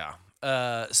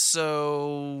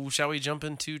 So shall we jump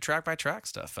into track by track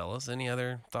stuff, fellas? Any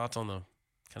other thoughts on the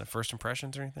kind of first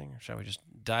impressions or anything, or shall we just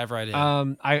dive right in?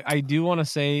 I do want to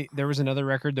say there was another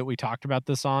record that we talked about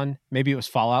this on. Maybe it was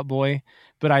Fall Out Boy,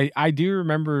 but I do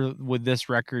remember with this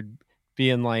record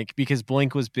being because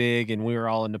Blink was big and we were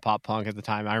all into pop punk at the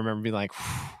time. I remember being like,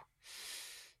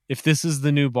 if this is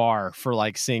the new bar for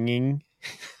singing.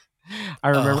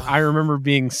 I remember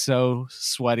being so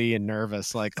sweaty and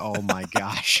nervous, oh my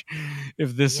gosh,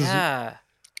 if this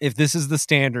is the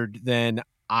standard, then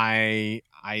I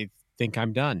think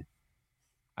I'm done.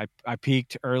 I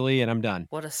peaked early and I'm done.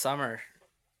 What a summer.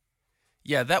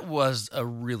 Yeah, that was a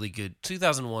really good.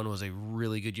 2001 was a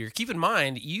really good year. Keep in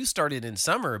mind, you started in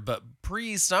summer, but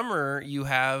pre-summer you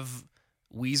have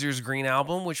Weezer's Green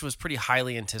Album, which was pretty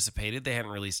highly anticipated. They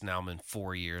hadn't released an album in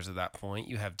 4 years at that point.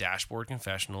 You have Dashboard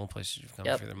Confessional, Places You've Come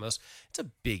to Fear the Most. It's a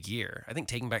big year. I think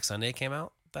Taking Back Sunday came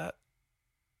out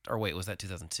or wait, was that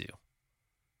 2002?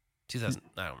 2000,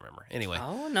 I don't remember. Anyway.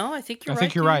 Oh, no, I think you're right. I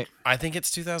think you're right. I think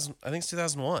it's 2000. I think it's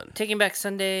 2001. Taking Back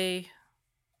Sunday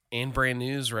and Brand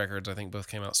New's Records, I think both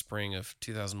came out spring of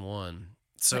 2001.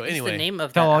 So what anyway, is the name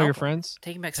of Tell that All album? Your Friends.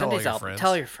 Taking Back Tell All Sunday's Your album. Friends.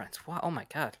 Tell All Your Friends. Wow, oh my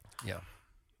god. Yeah.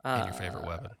 And Your Favorite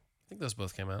Weapon. I think those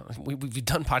both came out. We've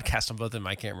done podcasts on both of them.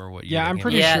 I can't remember what year. Yeah, I'm they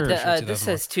pretty came sure. out. This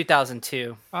says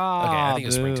 2002. Oh, Okay, I think it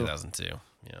was spring boo. 2002.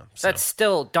 Yeah. So. That's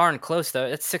still darn close though.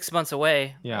 It's 6 months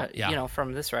away. Yeah.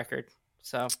 From this record.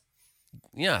 So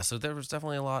so there was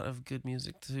definitely a lot of good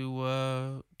music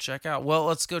to check out. Well,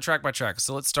 let's go track by track.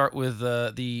 So let's start with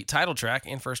the title track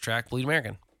and first track, Bleed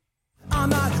American. I'm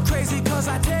not crazy 'cause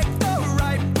I take the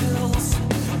right pills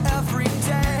every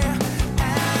day.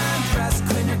 And rest,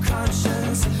 clean your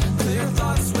conscience, clear your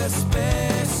thoughts with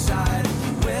space side.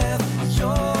 With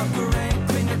your brain,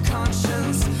 clean your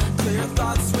conscience, clear your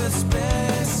thoughts with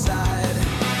space side.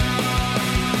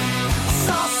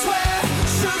 Salt, sweat,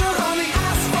 sugar on the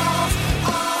asphalt.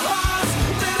 Our hearts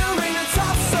glittering on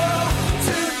top, so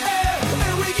to air,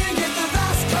 and we can get the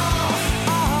last call.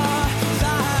 Our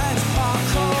lives are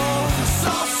cold.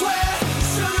 Salt, sweat,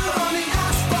 sugar on the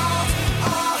asphalt.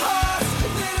 Our hearts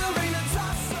glittering on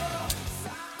top, so.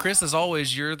 Chris, as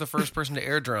always, you're the first person to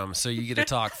air drum, so you get to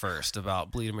talk first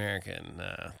about Bleed American.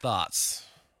 Thoughts?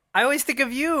 I always think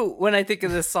of you when I think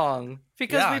of this song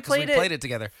because we played it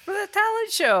together. for the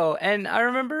talent show, and I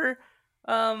remember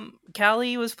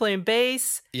Callie was playing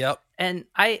bass. Yep. And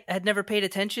I had never paid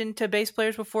attention to bass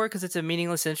players before because it's a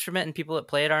meaningless instrument and people that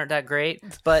play it aren't that great.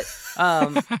 But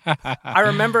I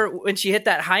remember when she hit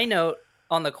that high note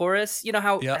on the chorus, you know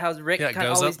how Rick Yeah, it kind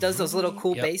of goes always up. does those little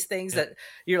cool Yep. bass things that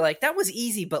you're like, that was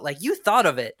easy, but like you thought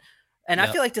of it. And I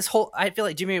Yep. feel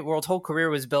like Jimmy Eat World's whole career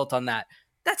was built on that.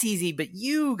 That's easy, but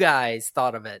you guys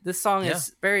thought of it. This song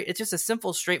is it's just a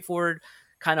simple, straightforward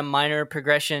kind of minor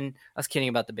progression. I was kidding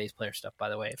about the bass player stuff, by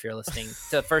the way, if you're listening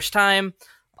to the first time.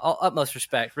 All utmost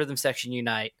respect, rhythm section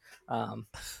unite.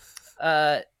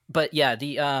 But yeah,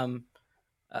 the and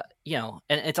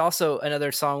it's also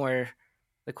another song where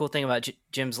the cool thing about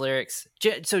Jim's lyrics.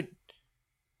 So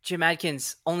Jim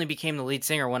Adkins only became the lead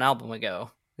singer one album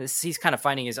ago. He's kind of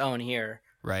finding his own here.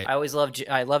 Right. I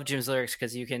love Jim's lyrics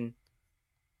because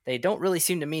they don't really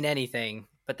seem to mean anything,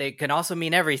 but they can also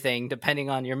mean everything depending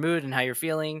on your mood and how you're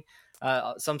feeling.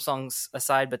 Some songs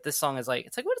aside, but this song is like,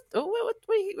 it's like, what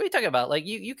are you talking about? Like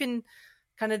you can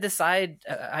kind of decide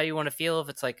how you want to feel. If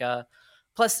it's like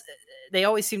plus they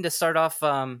always seem to start off,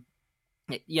 I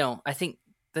think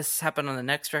this happened on the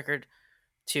next record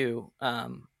too,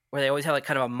 where they always have like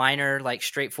kind of a minor, like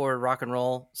straightforward rock and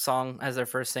roll song as their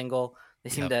first single. They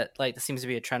seem to like, this seems to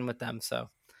be a trend with them. So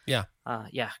Yeah.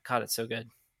 God, it's so good.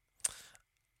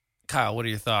 Kyle, what are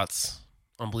your thoughts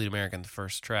on Bleed American, the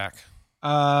first track?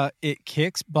 It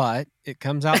kicks butt. It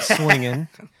comes out swinging.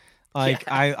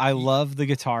 I love the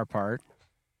guitar part.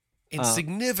 It's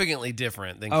significantly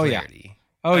different than oh, yeah. Clarity.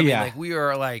 Oh, I mean, yeah. like we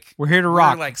are like We're here to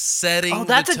rock. like setting. Oh,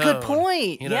 that's the a good tone.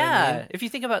 point. You know what I mean? If you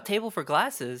think about Table for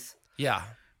Glasses. Yeah.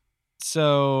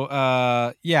 So,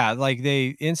 like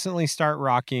they instantly start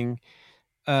rocking.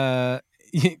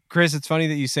 Chris, it's funny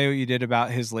that you say what you did about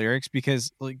his lyrics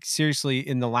because, like, seriously,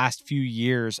 in the last few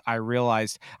years, I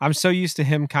realized I'm so used to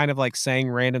him kind of like saying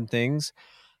random things.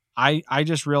 I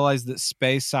just realized that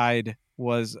Speyside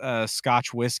was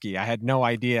Scotch whiskey. I had no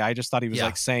idea. I just thought he was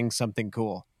like saying something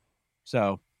cool.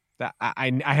 So that I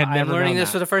had never. I'm learning known this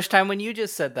that. for the first time when you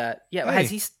just said that. Yeah,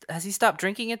 Hey. has he stopped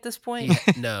drinking at this point?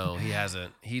 No, he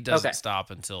hasn't. He doesn't Okay.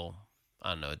 stop until I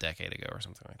don't know, a decade ago or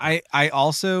something like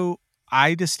that.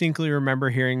 I distinctly remember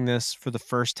hearing this for the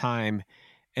first time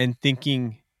and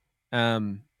thinking,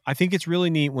 I think it's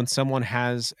really neat when someone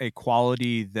has a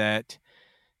quality that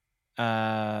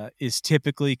is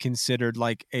typically considered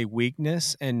like a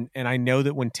weakness. And I know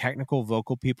that when technical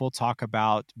vocal people talk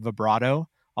about vibrato,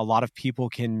 a lot of people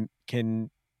can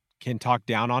talk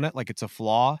down on it like it's a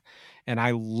flaw. And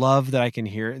I love that I can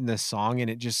hear it in this song, and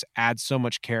it just adds so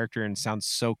much character and sounds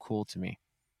so cool to me.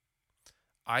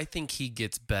 I think he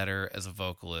gets better as a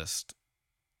vocalist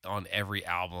on every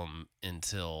album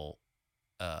until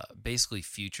basically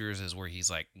Futures is where he's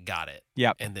like got it.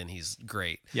 Yep. And then he's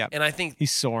great. Yep. And I think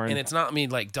He's soaring. and it's not, I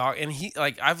mean, like dog, and he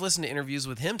like I've listened to interviews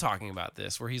with him talking about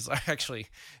this where he's like, actually,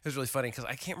 it was really funny because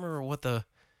I can't remember what the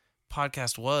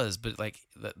podcast was, but like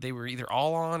they were either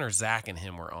all on or Zach and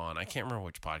him were on. I can't remember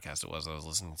which podcast it was I was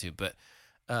listening to, but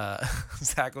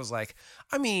Zach was like,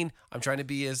 I mean, I'm trying to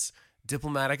be as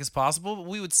diplomatic as possible, but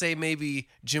we would say maybe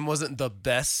Jim wasn't the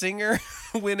best singer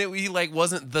when he like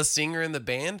wasn't the singer in the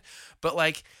band, but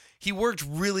like he worked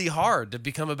really hard to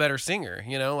become a better singer,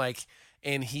 you know, like,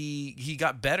 and he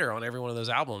got better on every one of those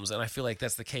albums. And I feel like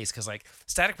that's the case because like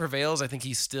Static Prevails, I think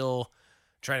he's still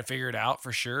trying to figure it out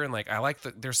for sure. And like, I like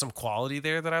there's some quality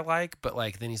there that I like, but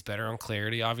like then he's better on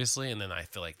Clarity, obviously. And then I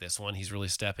feel like this one, he's really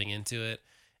stepping into it.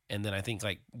 And then I think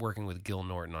like working with Gil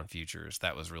Norton on Futures,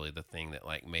 that was really the thing that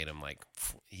like made him like,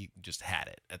 he just had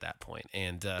it at that point.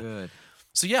 And Good.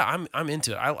 so yeah, I'm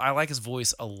into it. I like his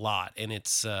voice a lot, and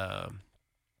it's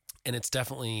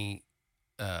definitely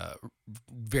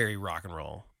very rock and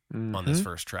roll on this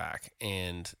first track.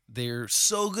 And they're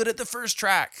so good at the first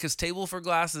track because Table for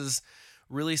Glasses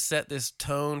really set this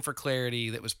tone for Clarity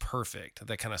that was perfect.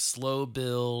 That kind of slow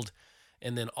build,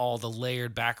 and then all the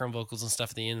layered background vocals and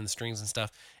stuff at the end and the strings and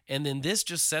stuff. And then this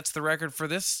just sets the record for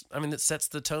this. I mean, it sets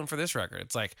the tone for this record.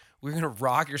 It's like, we're going to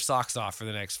rock your socks off for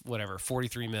the next,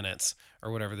 43 minutes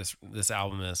or whatever this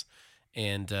album is.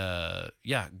 And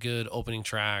good opening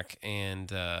track.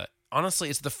 And honestly,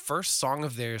 it's the first song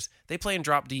of theirs. They play in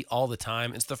drop D all the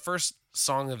time. It's the first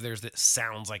song of theirs that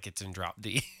sounds like it's in drop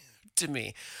D to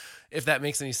me. If that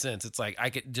makes any sense. It's like I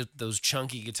get just those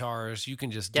chunky guitars. You can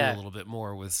just do a little bit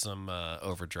more with some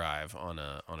overdrive on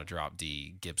a drop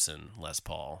D Gibson Les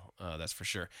Paul. That's for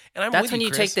sure. And I'm That's with when you,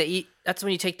 you Chris. take the E. That's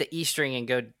when you take the E string and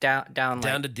go down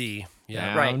down to D.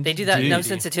 Yeah, right. They do that. D. No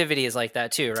Sensitivity is like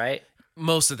that too, right?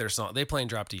 most of their songs they play in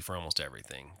drop D for almost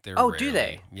everything. They're do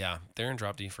they? Yeah, they're in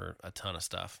drop D for a ton of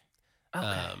stuff.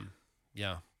 Okay.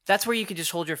 Yeah. That's where you could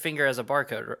just hold your finger as a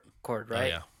barcode chord,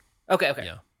 right? Oh, Okay.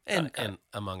 Yeah, and Got it. and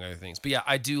among other things. But yeah,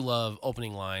 I do love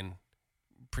opening line.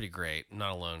 Pretty great.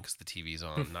 Not alone because the TV's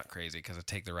on. Not crazy because I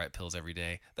take the right pills every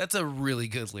day. That's a really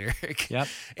good lyric. Yep.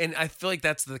 And I feel like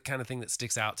that's the kind of thing that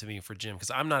sticks out to me for Jim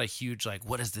because I'm not a huge like,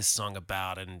 what is this song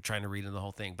about? And trying to read into the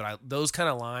whole thing. But those kind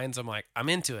of lines, I'm like, I'm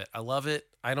into it. I love it.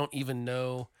 I don't even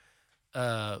know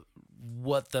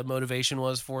what the motivation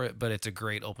was for it, but it's a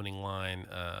great opening line.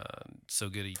 So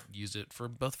good he used it for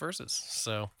both verses.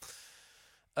 So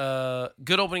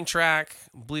good opening track.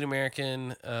 Bleed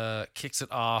American kicks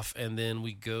it off, and then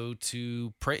we go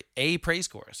to praise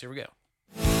chorus. Here we go.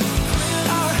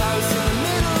 Our house in the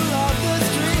middle of the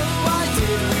street. Why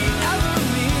did we ever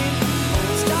meet?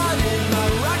 Started my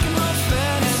rock and roll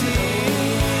fantasy.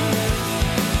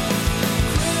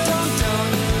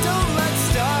 Don't let's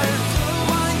start.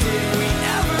 Why did we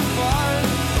ever part?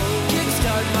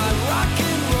 Kickstart my rock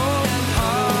and roll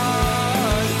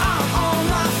heart. I'm on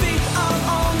my feet, I'm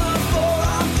on the floor,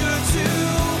 I'm good to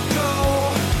go.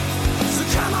 So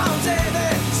come on,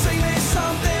 David, sing me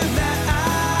something that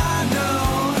I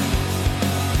know.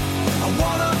 I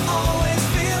wanna always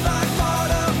feel like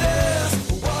part of this.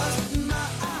 Was my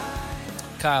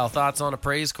Kyle, thoughts on a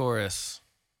praise chorus?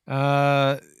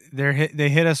 They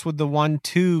hit us with the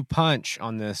 1-2 punch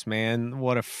on this, man.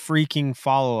 What a freaking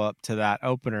follow up to that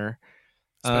opener.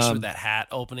 Especially with that hat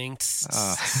opening.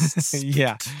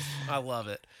 Yeah. I love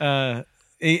it. I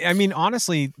mean,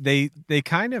 honestly, they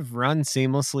kind of run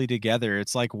seamlessly together.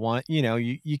 It's like one,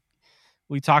 we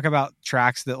talk about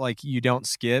tracks that like you don't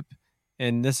skip,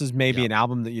 and this is maybe an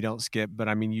album that you don't skip, but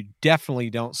I mean, you definitely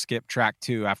don't skip track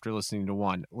 2 after listening to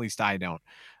 1. At least I don't.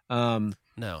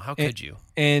 No, how could you?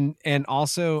 And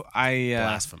also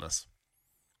Blasphemous.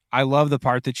 I love the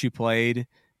part that you played.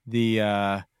 Is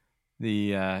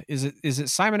it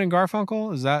Simon and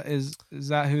Garfunkel? Is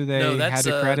that who they No, that's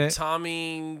had to credit?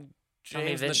 Tommy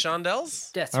James and the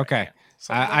Shondells. That's Okay. Right,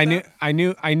 Something I like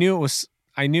knew it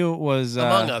was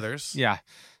among others. Yeah,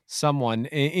 someone.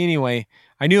 Anyway,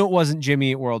 I knew it wasn't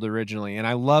Jimmy Eat World originally, and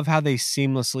I love how they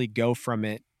seamlessly go from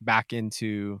it back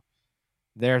into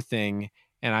their thing.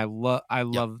 And I love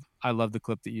the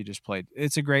clip that you just played.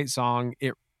 It's a great song.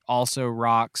 It also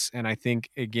rocks, and I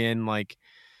think again, like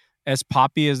as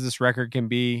poppy as this record can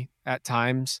be at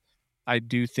times, I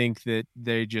do think that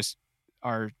they just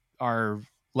are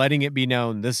letting it be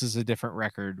known this is a different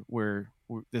record where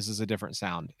this is a different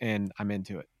sound, and I'm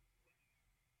into it.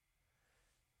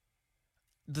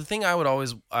 The thing I would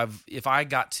always, if I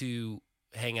got to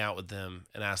hang out with them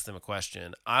and ask them a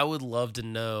question, I would love to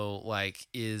know, like,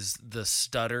 is the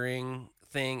stuttering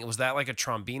thing, was that like a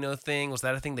Trombino thing? Was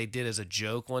that a thing they did as a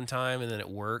joke one time and then it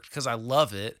worked? Because I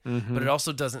love it, but it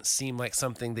also doesn't seem like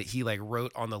something that he like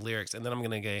wrote on the lyrics. And then I'm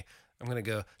gonna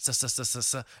go sa sa sa sa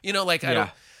sa. Like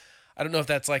I don't know if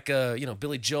that's like a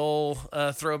Billy Joel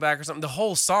throwback or something. The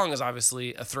whole song is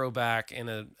obviously a throwback and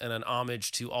an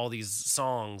homage to all these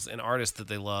songs and artists that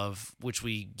they love, which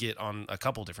we get on a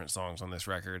couple different songs on this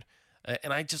record.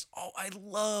 And I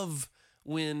love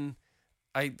when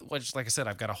like I said,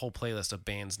 I've got a whole playlist of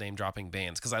bands name dropping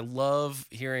bands because I love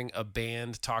hearing a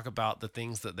band talk about the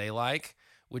things that they like,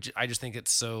 which I just think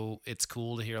it's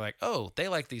cool to hear like, oh, they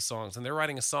like these songs and they're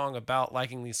writing a song about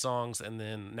liking these songs. And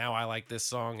then now I like this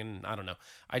song. And I don't know.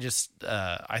 I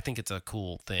think it's a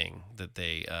cool thing that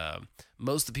they,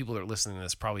 most of the people that are listening to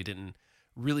this probably didn't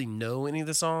really know any of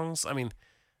the songs. I mean,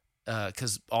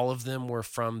 cause all of them were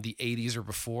from the 80s or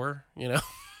before,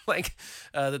 like,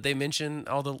 that they mention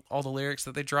all the lyrics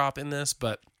that they drop in this,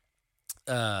 but,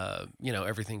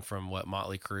 everything from what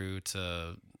Motley Crue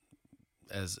to,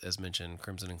 as mentioned,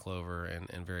 Crimson and Clover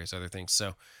and various other things.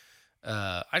 So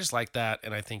I just like that,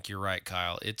 and I think you're right,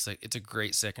 Kyle. It's a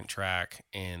great second track,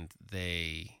 and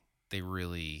they've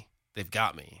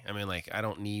got me. I mean, like, I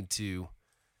don't need to.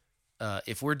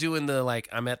 If we're doing the like,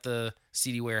 I'm at the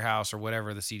CD warehouse or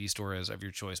whatever the CD store is of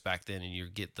your choice back then, and you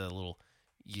get the little,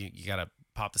 you gotta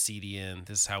pop the CD in.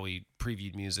 This is how we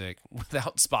previewed music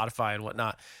without Spotify and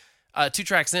whatnot. 2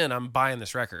 tracks in, I'm buying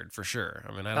this record for sure.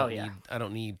 I mean, I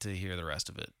don't need to hear the rest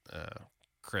of it.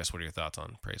 Chris, what are your thoughts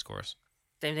on praise chorus?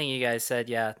 Same thing you guys said.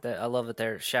 Yeah, I love that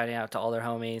they're shouting out to all their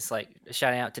homies, like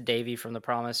shouting out to Davey from the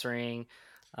Promise Ring.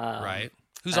 Right.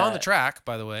 Who's on the track,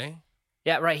 by the way?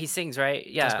 Yeah, right. He sings, right?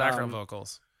 Yeah. Does background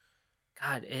vocals.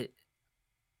 God,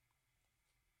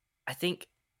 I think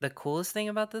the coolest thing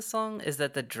about this song is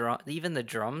that even the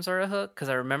drums are a hook. Because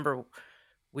I remember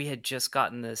we had just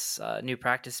gotten this new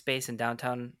practice space in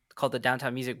downtown called the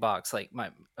Downtown Music Box, like my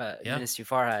Minutes Too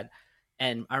Far had.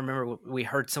 And I remember we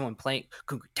heard someone playing,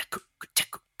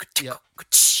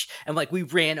 and like we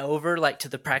ran over like to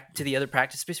the other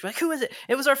practice space. We're like, who is it?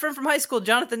 It was our friend from high school,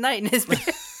 Jonathan Knight, and his band.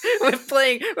 with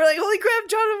playing. We're like, holy crap,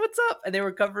 Jonathan, what's up? And they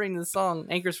were covering the song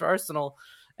Anchors for Arsenal.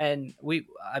 And we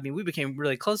became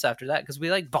really close after that because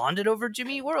we like bonded over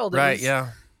Jimmy Eat World. Right,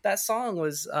 yeah. That song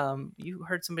was, you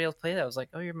heard somebody else play that. I was like,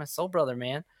 oh, you're my soul brother,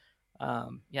 man.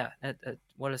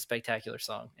 What a spectacular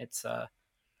song. It's,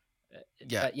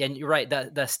 Yeah. and you're right.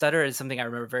 The stutter is something I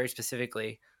remember very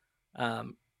specifically.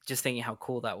 Just thinking how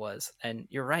cool that was. And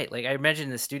you're right. Like I imagine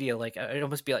in the studio, like I'd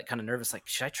almost be like kind of nervous. Like,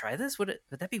 should I try this? Would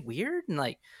that be weird? And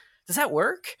like, does that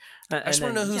work? I just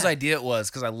want to know whose idea it was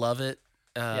because I love it.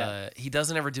 Yeah. He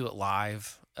doesn't ever do it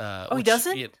live. He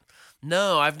doesn't?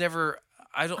 No, I've never.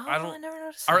 I don't. I never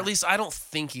noticed Or that. at least I don't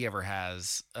think he ever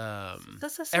has.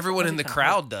 That's Everyone in the kinda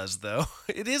crowd does though.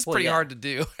 It is Well, pretty yeah. hard to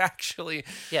do actually.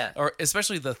 Yeah. Or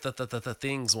especially the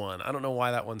things one. I don't know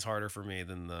why that one's harder for me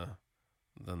than the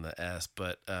S,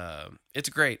 but it's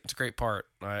great. It's a great part.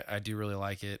 I do really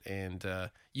like it, and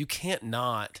you can't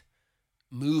not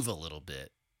move a little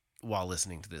bit while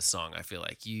listening to this song. I feel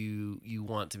like you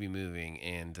want to be moving,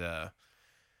 and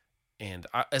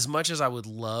as much as I would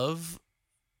love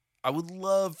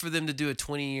for them to do a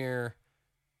 20-year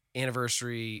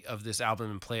anniversary of this album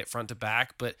and play it front to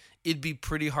back, but it'd be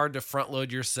pretty hard to front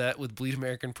load your set with Bleed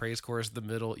American Praise Chorus, The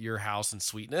Middle, Your House, and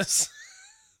Sweetness.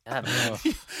 Yeah, man.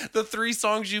 The 3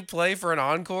 songs you play for an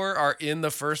encore are in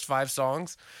the first 5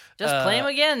 songs. Just play them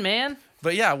again, man.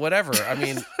 But yeah, whatever. I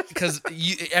mean, because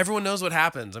everyone knows what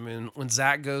happens. I mean, when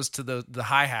Zach goes to the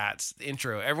hi-hats, the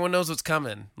intro, everyone knows what's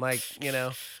coming, like,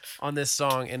 on this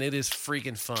song, and it is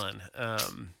freaking fun.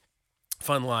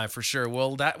 Fun live for sure.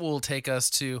 Well, that will take us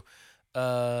to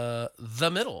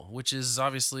The Middle, which is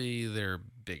obviously their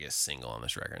biggest single on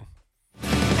this record.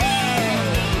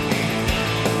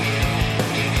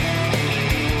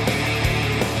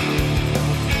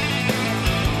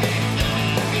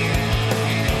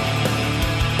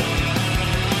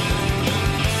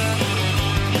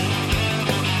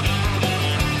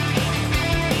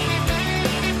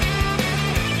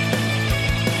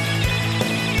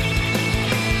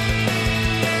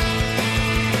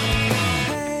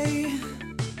 Hey,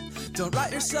 don't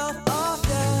write yourself off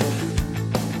yet.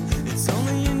 It's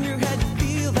only in your head you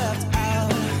feel left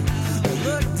out or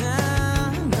looked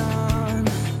down on.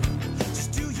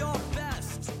 Just do your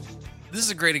best. This is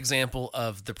a great example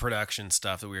of the production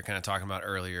stuff that we were kind of talking about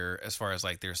earlier, as far as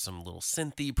like there's some little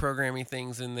synthy programming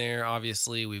things in there.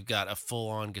 Obviously, we've got a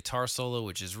full-on guitar solo,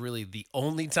 which is really the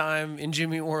only time in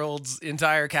Jimmy World's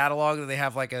entire catalog that they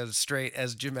have like a straight,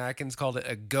 as Jim Atkins called it,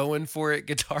 a going for it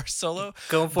guitar solo.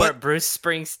 Going for But- it, Bruce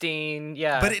Springsteen.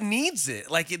 Yeah. But it needs it.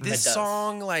 Like this does.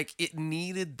 song, like it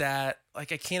needed that.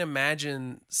 Like I can't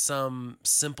imagine some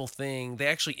simple thing. They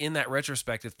actually in that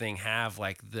retrospective thing have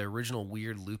like the original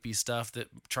weird loopy stuff that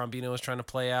Trombino was trying to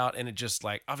play out, and it just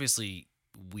like obviously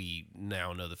we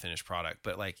now know the finished product,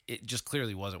 but like it just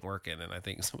clearly wasn't working. And I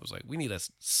think it was like we need a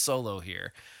solo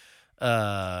here,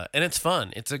 and it's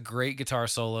fun. It's a great guitar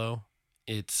solo.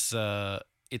 It's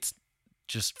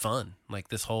just fun. Like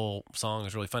this whole song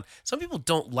is really fun. Some people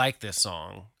don't like this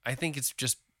song. I think it's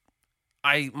just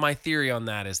my theory on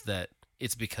that is that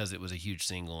it's because it was a huge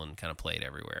single and kind of played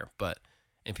everywhere,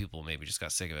 and people maybe just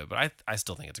got sick of it. But I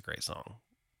still think it's a great song.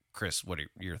 Chris, what are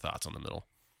your thoughts on The Middle?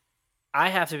 I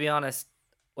have to be honest.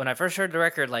 When I first heard the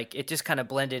record, like it just kind of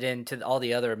blended into all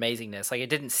the other amazingness. Like it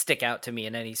didn't stick out to me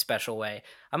in any special way.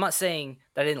 I'm not saying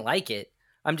that I didn't like it.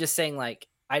 I'm just saying like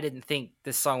I didn't think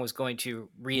this song was going to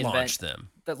Launch them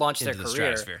launch their into the career.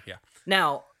 stratosphere. Yeah.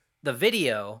 Now the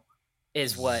video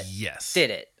is what Yes.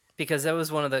 did it, because that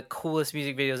was one of the coolest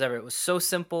music videos ever. It was so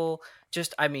simple.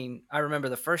 Just, I mean, I remember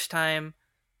the first time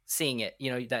seeing it,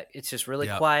 that it's just really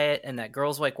Yep. quiet, and that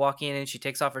girl's like walking in and she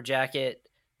takes off her jacket.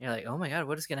 And you're like, oh my God,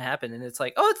 what is going to happen? And it's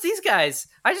like, oh, it's these guys.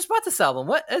 I just bought this album.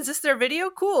 What is this, their video?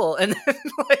 Cool. And then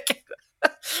like,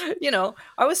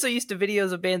 I was so used to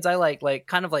videos of bands I like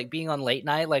kind of like being on late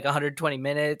night, like 120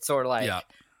 minutes or like,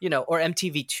 Yeah. or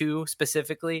MTV2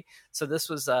 specifically. So this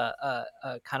was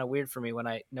kind of weird for me when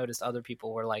I noticed other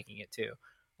people were liking it too.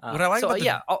 What I like about the-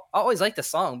 I always liked the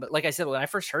song, but like I said, when I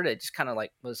first heard it, just kind of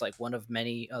like was like one of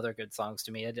many other good songs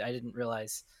to me. I didn't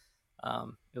realize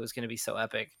it was going to be so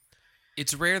epic.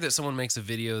 It's rare that someone makes a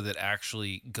video that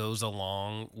actually goes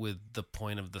along with the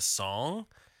point of the song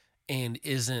and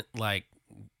isn't like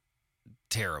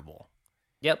terrible.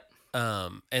 Yep.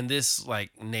 And this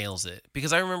like nails it,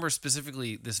 because I remember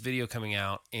specifically this video coming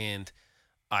out and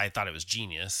I thought it was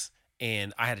genius.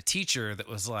 And I had a teacher that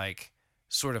was like,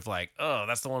 sort of like, oh,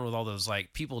 that's the one with all those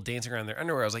like people dancing around their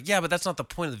underwear. I was like, yeah, but that's not the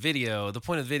point of the video. The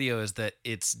point of the video is that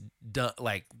it's done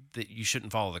like that. You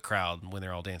shouldn't follow the crowd when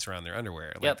they're all dancing around their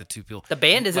underwear. Like Yep. the two people, The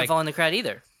band isn't like, following the crowd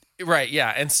either. right.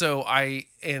 Yeah. And so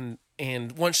and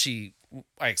once she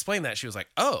I explained that, she was like,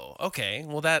 "Oh, okay.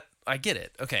 Well, that I get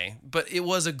it. Okay." But it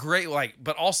was a great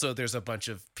but also there's a bunch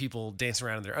of people dancing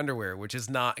around in their underwear, which is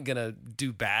not gonna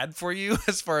do bad for you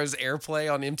as far as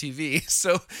airplay on MTV.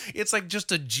 So it's like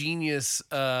just a genius.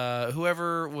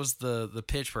 Whoever was the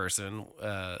pitch person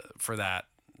for that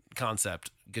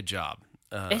concept, good job.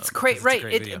 It's great, it's a right?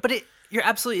 great video. You're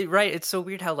absolutely right. It's so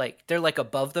weird how like they're like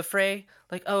above the fray.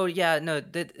 Like, oh yeah, no,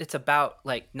 it's about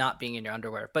like not being in your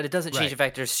underwear, but it doesn't change Right. the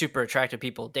fact there's super attractive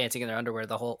people dancing in their underwear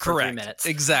for 3 Correct. minutes.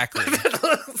 Exactly.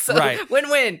 So, Right.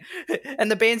 Win-win.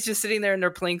 And the band's just sitting there in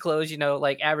their plain clothes,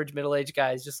 like average middle-aged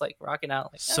guys, just like rocking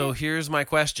out. Like, So here's my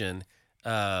question.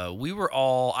 We were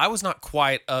all, I was not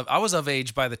quite I was of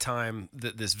age by the time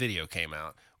that this video came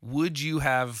out. Would you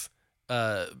have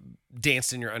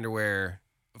danced in your underwear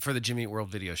for the Jimmy Eat World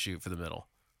video shoot for the middle?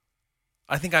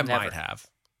 I think I Never. might have.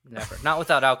 never, not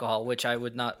without alcohol, which I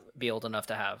would not be old enough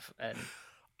to have. And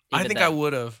I even think then- I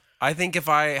would have. I think if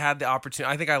I had the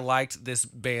opportunity, I think I liked this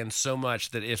band so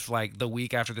much that if like the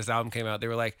week after this album came out, they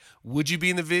were like, "Would you be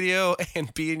in the video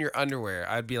and be in your underwear?"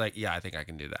 I'd be like, "Yeah, I think I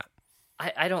can do that."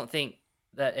 I don't think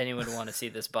that anyone would want to see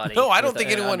this body. No, I don't with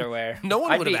think an anyone- Underwear. no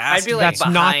one I'd would have be- asked I'd be you. like That's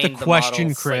not the behind the question,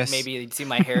 models, like, Chris. maybe you'd see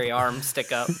my hairy arm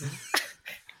stick up.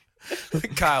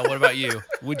 Kyle, what about you?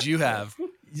 Would you have?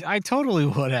 I totally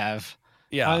would have.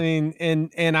 Yeah. I mean,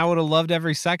 and I would have loved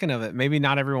every second of it. Maybe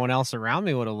not everyone else around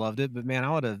me would have loved it, but man,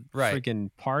 I would have Right. freaking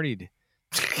partied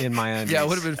in my undies. Yeah, it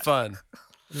would have been fun.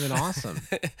 been awesome.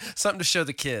 Something to show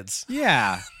the kids.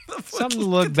 Yeah, something to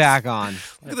look back on.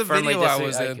 Look at the Firmly video I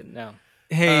disagree- was in. No.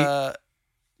 Hey,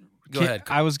 Go Ki- ahead.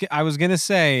 I was gonna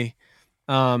say,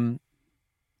 I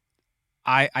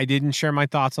didn't share my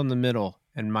thoughts on the middle,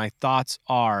 and my thoughts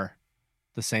are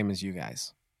the same as you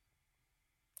guys.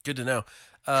 Good to know.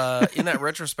 In that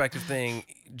retrospective thing,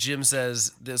 Jim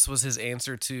says this was his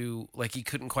answer to, like, he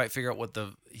couldn't quite figure out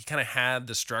he kind of had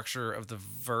the structure of the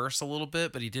verse a little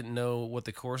bit, but he didn't know what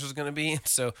the chorus was going to be. And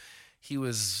so he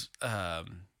was, I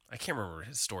can't remember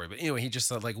his story, but anyway, he just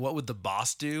thought, like, what would the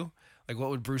boss do? Like, what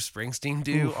would Bruce Springsteen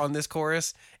do on this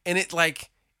chorus? And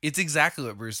it's exactly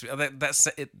what Bruce,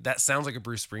 that sounds like a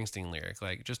Bruce Springsteen lyric.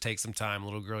 Like, just take some time,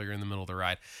 little girl, you're in the middle of the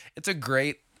ride. It's a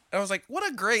great, I was like, what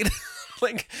a great,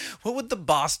 like, what would the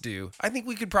boss do? I think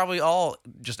we could probably all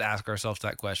just ask ourselves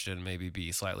that question, maybe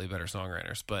be slightly better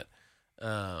songwriters. But,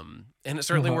 and it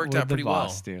certainly What worked would out the pretty well.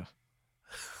 boss do?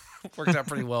 Worked out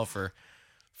pretty well for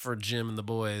Jim and the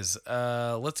boys.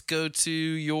 Let's go to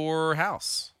your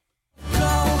house. Go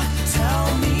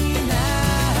tell me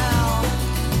now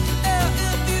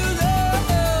if you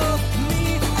love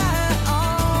me at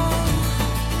all.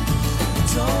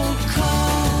 Don't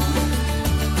call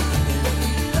if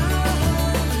you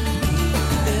love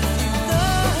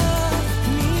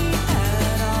me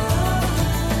at all.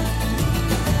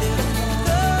 If you love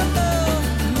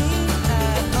me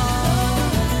at all.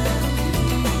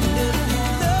 If you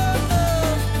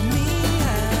love me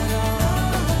at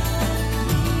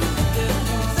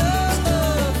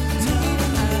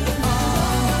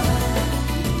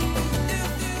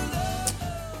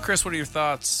all. Chris, what are your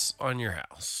thoughts on your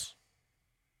house?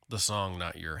 The song,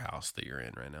 not your house, that you're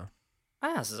in right now.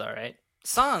 My house is all right.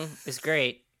 Song is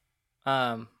great.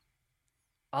 All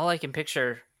I can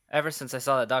picture ever since I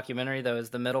saw that documentary though is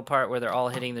the middle part where they're all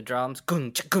hitting the drums.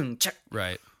 Gung, cha, gung, cha.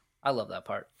 Right. I love that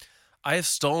part. I have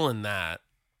stolen that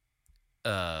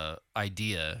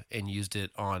idea and used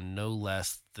it on no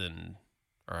less than,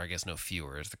 or I guess no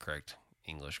fewer is the correct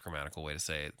English grammatical way to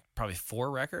say it, probably 4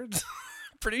 records.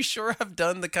 Pretty sure I've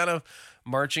done the kind of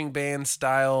marching band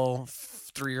style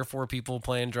 3 or 4 people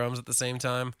playing drums at the same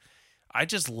time. I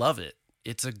just love it.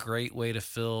 It's a great way to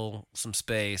fill some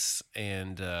space,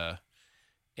 and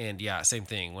yeah, same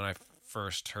thing. When I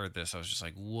first heard this, I was just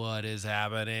like, what is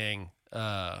happening?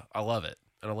 I love it.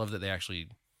 And I love that they actually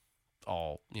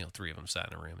all, 3 of them sat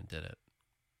in a room and did it.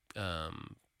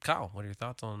 Kyle, what are your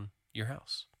thoughts on your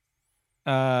house?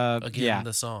 Again, Yeah,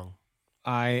 the song.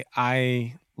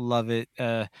 I love it.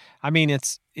 I mean,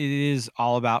 it is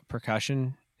all about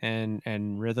percussion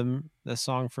and rhythm. This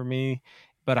song for me,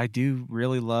 but I do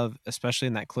really love, especially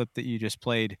in that clip that you just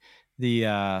played,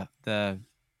 the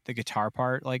guitar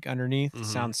part like underneath. Mhm.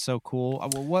 Sounds so cool.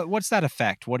 What's that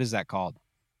effect? What is that called?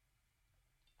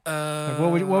 Like,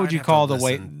 what would you call the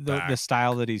way the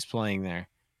style that he's playing there?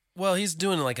 Well, he's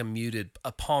doing like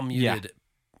a palm muted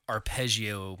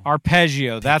arpeggio,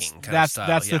 Arpeggio. That's Picking kind of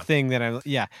style, the thing that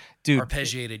dude.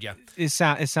 arpeggiated. Yeah,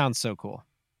 It sounds so cool.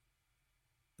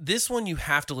 This one you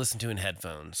have to listen to in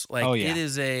headphones. Like Oh, yeah.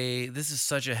 this is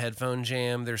such a headphone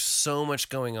jam. There's so much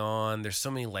going on. There's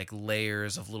so many like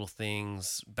layers of little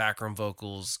things, background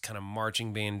vocals, kind of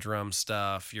marching band drum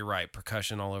stuff. You're right,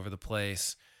 percussion all over the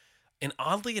place. And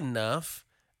oddly enough,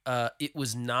 it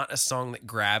was not a song that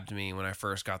grabbed me when I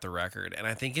first got the record. And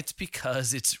I think it's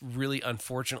because it's really,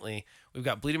 unfortunately, we've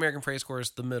got Bleed American Praise Chorus,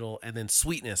 the middle, and then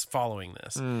Sweetness following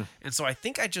this. And so I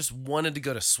think I just wanted to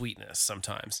go to Sweetness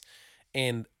sometimes.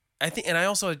 And I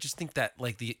also just think that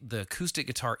like the acoustic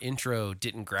guitar intro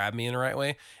didn't grab me in the right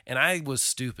way. And I was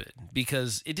stupid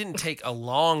because it didn't take a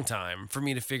long time for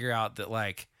me to figure out that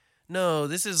like, no,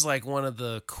 this is like one of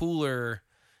the cooler,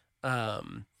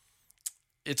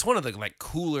 it's one of the like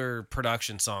cooler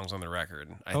production songs on the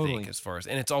record, I think, as far as,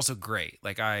 and it's also great.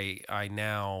 Like I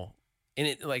now, and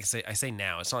it, like I say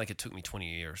now, it's not like it took me 20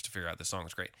 years to figure out this song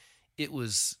is great.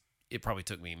 It probably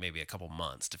took me maybe a couple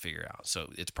months to figure out. So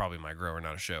it's probably my grower,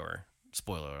 not a shower.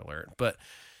 Spoiler alert. But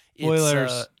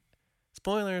it's,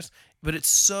 spoilers. But it's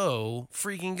so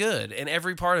freaking good. And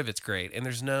every part of it's great. And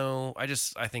there's no, I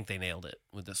think they nailed it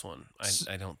with this one.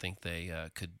 I don't think they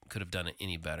could have done it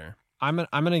any better. I'm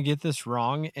gonna get this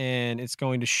wrong, and it's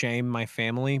going to shame my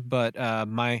family. But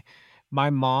my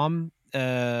mom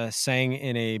sang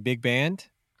in a big band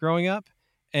growing up,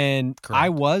 and Correct. I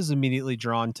was immediately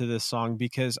drawn to this song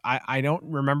because I don't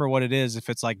remember what it is, if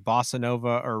it's like bossa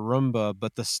nova or rumba,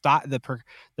 but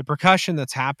the percussion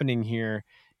that's happening here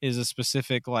is a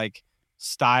specific like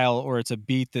style, or it's a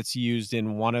beat that's used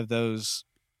in one of those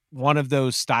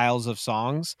styles of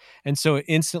songs. And so it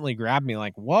instantly grabbed me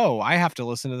like, whoa, I have to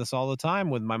listen to this all the time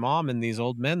with my mom and these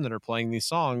old men that are playing these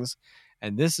songs.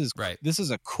 And this is Right. This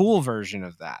is a cool version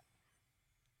of that.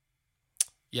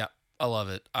 Yeah, I love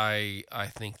it. I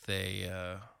think they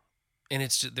and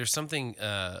it's just, there's something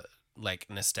like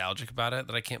nostalgic about it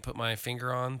that I can't put my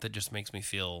finger on that just makes me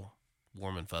feel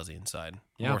warm and fuzzy inside.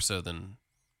 Yeah. More so than,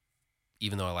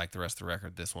 even though I like the rest of the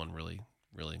record, this one really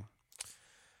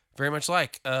very much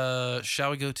like.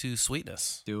 Shall we go to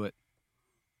Sweetness? Do it.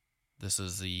 This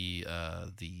is the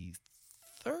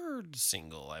third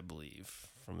single, I believe,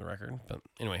 from the record. But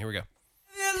anyway, here we go.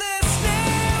 You're listening.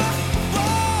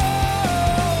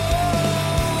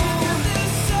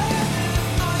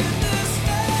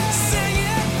 Sing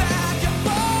it back and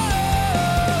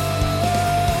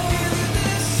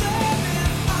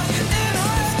and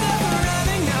I'm still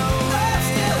running away.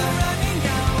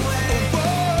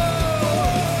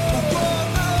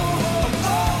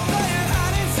 Play your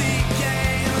hide and seek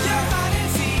game.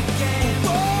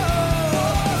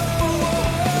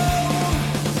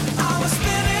 I was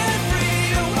spinning free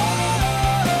to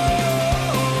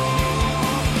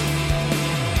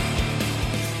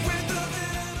with the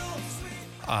little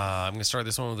sweet. I'm going to start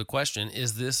this one with a question.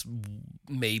 Is this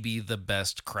maybe the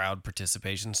best crowd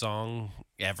participation song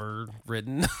ever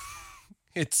written?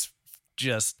 It's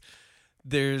just,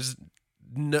 there's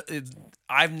no,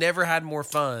 I've never had more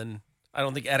fun, I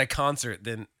don't think, at a concert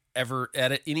than ever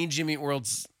at any Jimmy Eat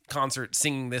World's concert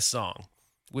singing this song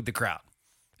with the crowd.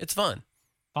 It's fun.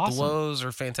 Awesome. The lows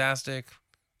are fantastic.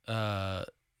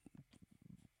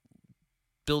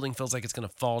 Building feels like it's going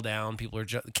to fall down. People are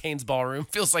Kane's Ballroom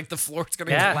feels like the floor's going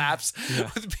to Yeah. collapse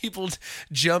with people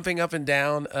jumping up and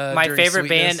down. My during favorite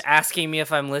Sweetness. band asking me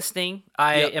if I'm listening.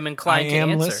 I Yep. am I inclined to am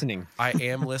answer. listening. I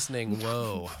am listening.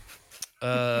 Whoa.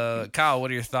 Kyle,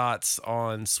 what are your thoughts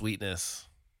on Sweetness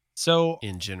So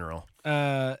in general?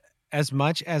 as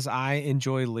much as I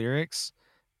enjoy lyrics,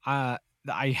 I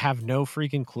have no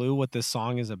freaking clue what this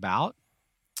song is about.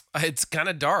 It's kind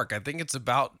of dark. I think it's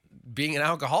about being an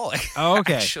alcoholic. Oh,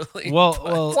 okay. Actually. Well,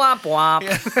 Womp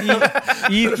womp.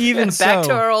 even Back so,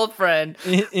 to our old friend.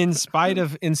 in spite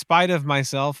of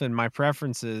myself and my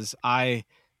preferences,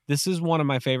 this is one of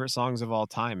my favorite songs of all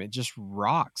time. It just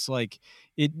rocks. Like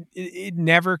it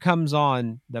never comes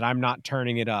on that I'm not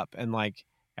turning it up and like,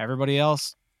 everybody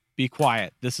else, be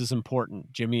quiet. This is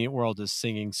important. Jimmy Eat World is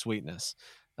singing Sweetness.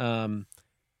 So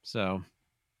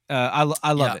I love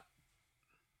Yeah. it.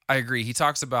 I agree. He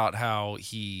talks about how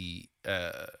he,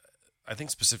 I think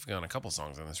specifically on a couple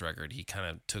songs on this record, he kind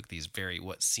of took these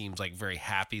what seems like very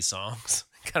happy songs,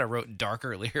 kind of wrote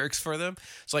darker lyrics for them.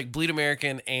 So like Bleed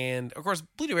American, and of course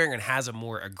Bleed American has a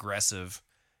more aggressive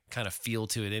kind of feel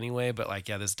to it anyway. But like,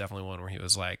 yeah, this is definitely one where he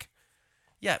was like,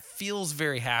 yeah, it feels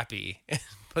very happy,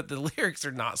 but the lyrics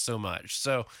are not so much.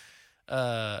 So,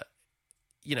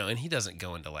 you know, and he doesn't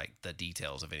go into like the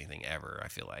details of anything ever, I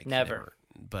feel like. Never.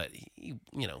 But he,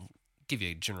 you know, give you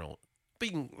a general, but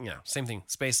you can, you know, same thing,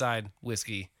 Speyside,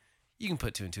 whiskey. You can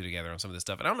put two and two together on some of this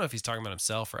stuff. And I don't know if he's talking about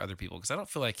himself or other people, because I don't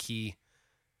feel like he,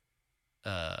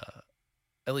 at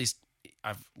least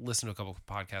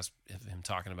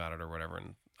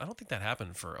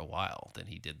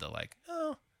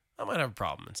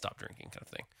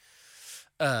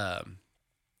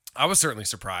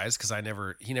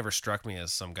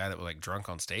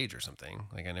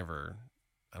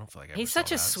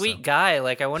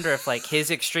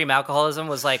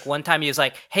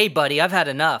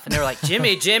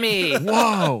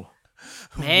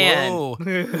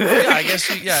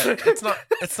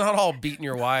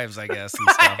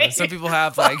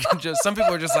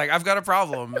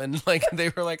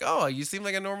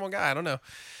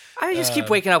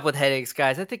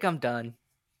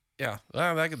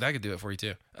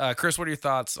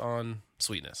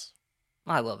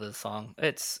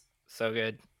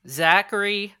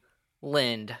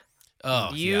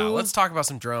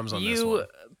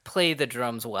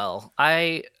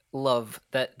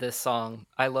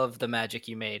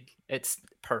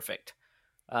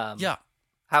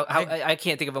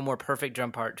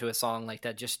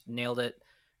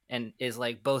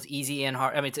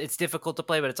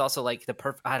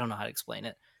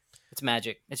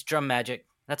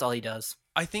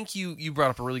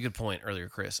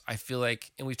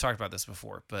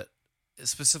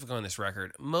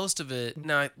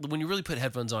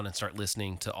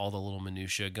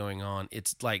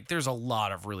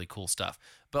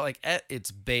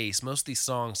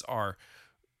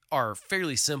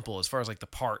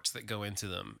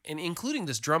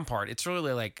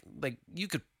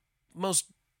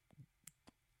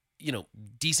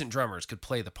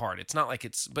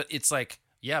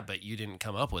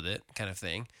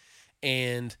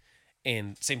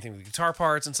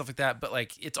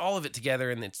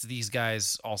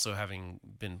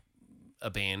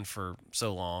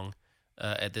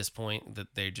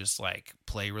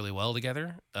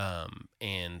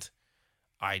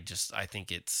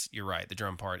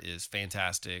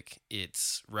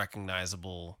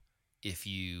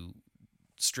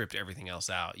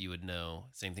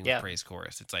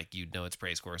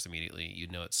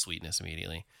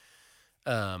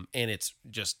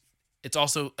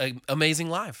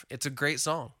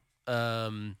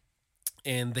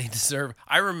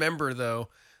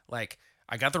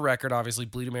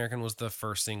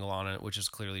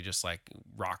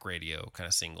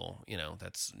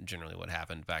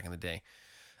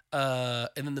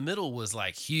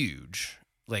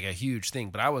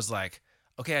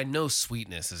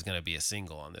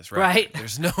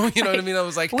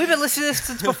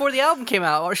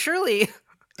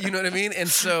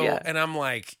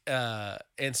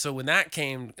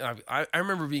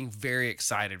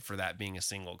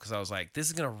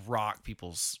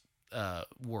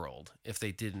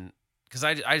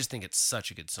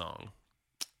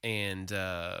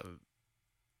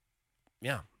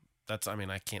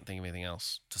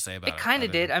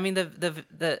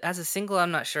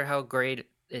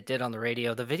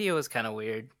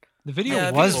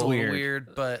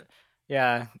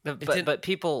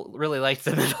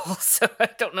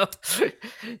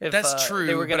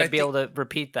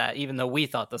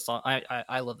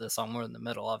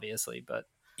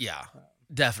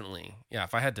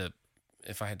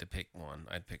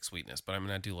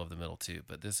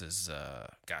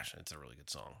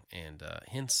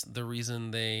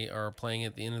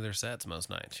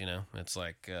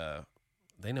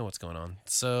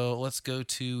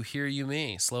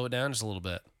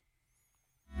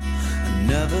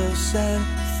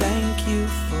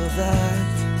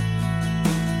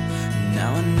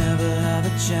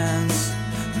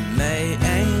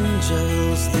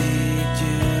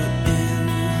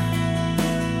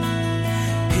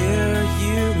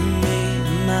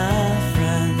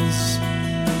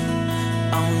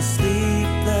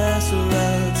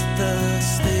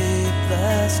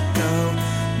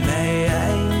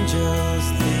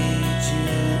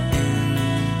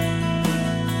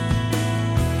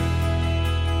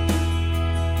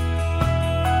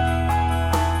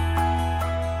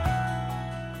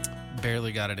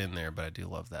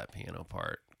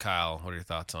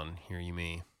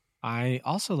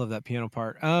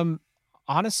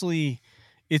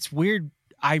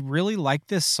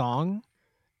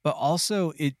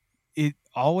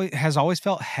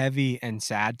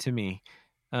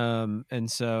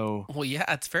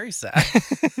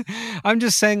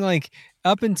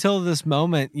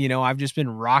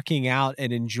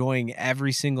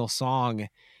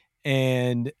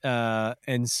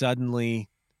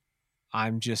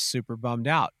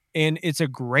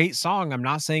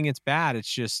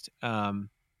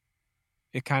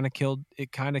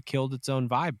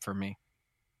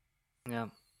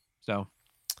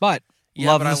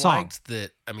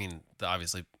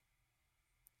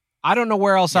I don't know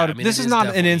where else Yeah, I I would. mean, this it is is not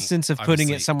an definitely, instance of putting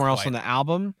obviously, it somewhere else quite- on the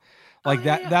album. Oh, Like yeah,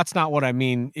 that. yeah. That's not what I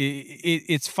mean.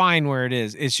 It's fine where it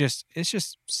is. It's just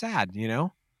sad, you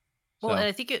know. Well, So, and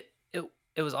I think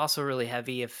it was also really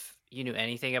heavy if you knew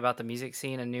anything about the music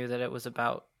scene and knew that it was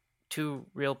about two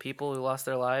real people who lost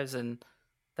their lives and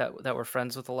that were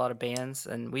friends with a lot of bands.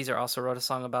 And Weezer also wrote a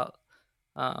song about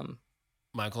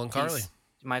Michael and Carly.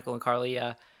 Michael and Carly,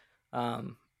 yeah.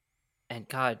 And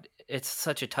God, it's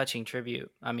such a touching tribute.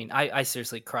 I mean, I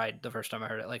seriously cried the first time I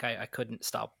heard it. Like I couldn't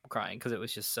stop crying because it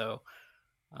was just so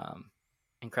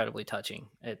incredibly touching.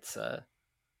 It's a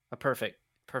perfect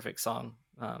song.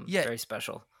 Yeah, Very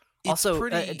special. it's Also,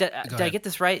 pretty- did Go I ahead. get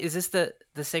this right? Is this the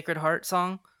Sacred Heart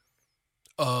song?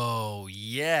 Oh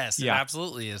yes, Yeah. it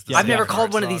absolutely is. the Yeah, I've never Sacred called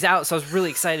Heart one of song. these out, so I was really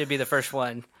excited to be the first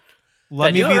one.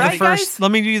 let Did me I be do it the right, first. guys?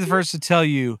 Let me be the first to tell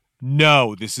you.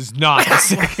 No, this is not. The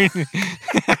second.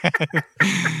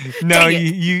 No, Dang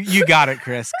it. you got it,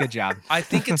 Chris. Good job. I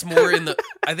think it's more in the.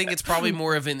 I think it's probably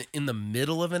more of in the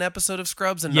middle of an episode of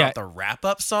Scrubs and Yeah. not the wrap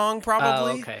up song. Oh,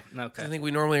 Probably. okay. I think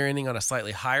we normally are ending on a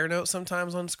slightly higher note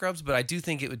sometimes on Scrubs, but I do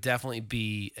think it would definitely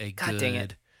be a God good. dang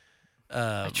it.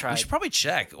 We tried. should probably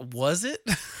check. Was it?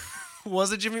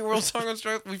 Was it Jimmy World song on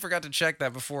Scrubs? We forgot to check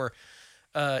that before.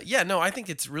 Yeah, no, I think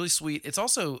it's really sweet. It's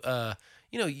also,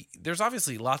 there's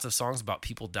obviously lots of songs about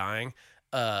people dying.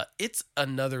 It's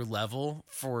another level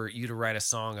for you to write a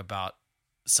song about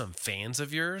some fans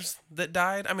of yours that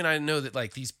died. I mean, I know that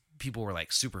like these people were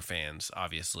like super fans,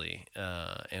 obviously,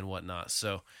 and whatnot.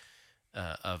 So,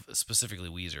 of specifically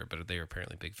Weezer, but they were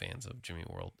apparently big fans of Jimmy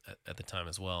World at the time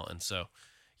as well. And so,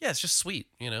 yeah, it's just sweet,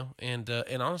 And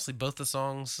honestly, both the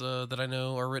songs that I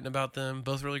know are written about them,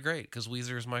 both really great. Because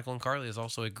Weezer's "Michael and Carly" is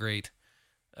also a great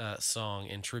song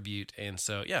and tribute. And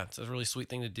so, yeah, it's a really sweet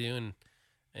thing to do,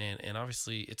 and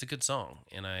obviously, it's a good song,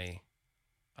 and I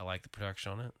like the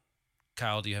production on it.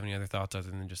 Kyle, do you have any other thoughts other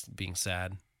than just being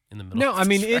sad in the middle? No, of I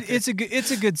mean this record?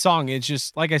 it's a good song. It's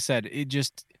just like I said,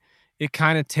 it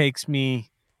kind of takes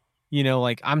me,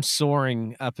 like I'm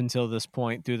soaring up until this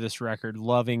point through this record,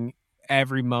 loving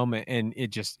every moment, and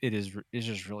it's just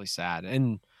really sad,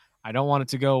 and I don't want it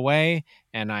to go away.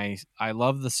 And I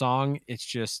love the song. It's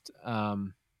just I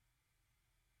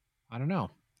don't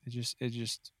know.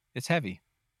 It's heavy.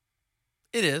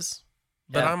 It is,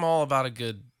 but Yeah. I'm all about a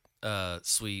good,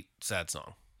 sweet, sad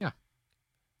song. Yeah.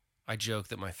 I joke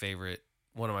that one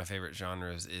of my favorite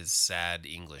genres is sad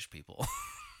English people.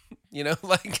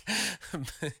 Like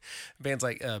bands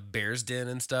like Bears Den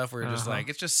and stuff, where just Uh-huh. like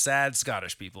it's just sad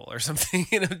Scottish people or something.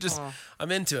 Oh,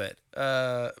 I'm into it.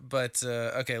 But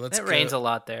okay, let's. it go. rains a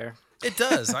lot there. It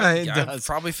does. I It does.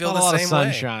 probably feel Not the a lot same of way.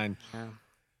 sunshine. Yeah.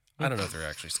 I don't know if they're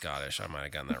actually Scottish. I might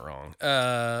have gotten that wrong.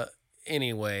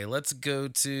 Anyway, let's go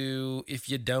to "If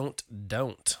You Don't,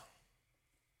 Don't."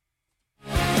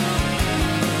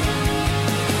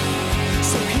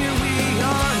 So here we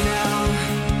are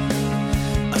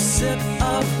now, a sip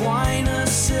of wine, a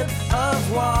sip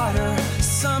of water.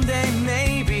 Someday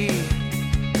maybe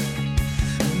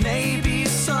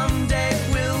someday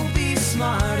we'll be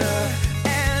smarter.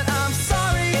 And I'm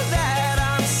sorry that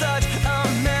I'm such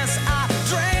a mess. I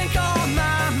drank all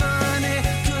my money,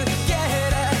 could get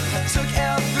it. I took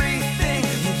everything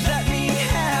you let me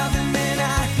have, and then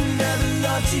I never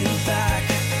loved you back.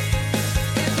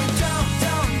 If you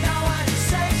don't know what to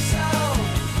say, so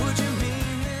would you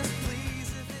mean this, please,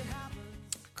 if it happened?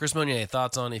 Chris Monnier,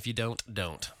 thoughts on "If You Don't,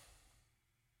 Don't"?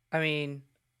 I mean,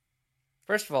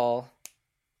 first of all,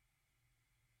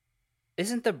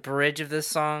 isn't the bridge of this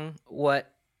song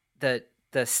what the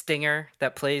stinger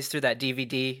that plays through that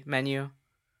DVD menu?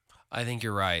 I think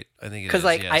you're right. I think it is. Because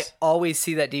like yes. I always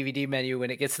see that DVD menu when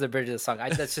it gets to the bridge of the song.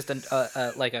 That's just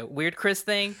like a weird Chris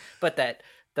thing, but that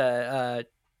the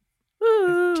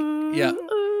Yeah.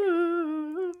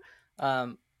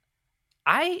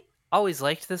 I always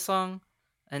liked this song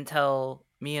until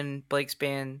me and Blake's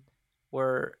band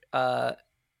were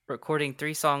recording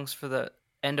 3 songs for the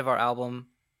end of our album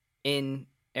in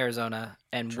Arizona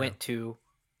and True. went to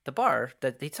the bar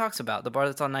that he talks about, the bar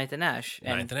that's on 9th and Ash.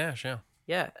 And Ninth and Ash, yeah.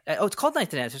 yeah. Oh, it's called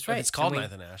 9th and Ash. That's right. It's called And we-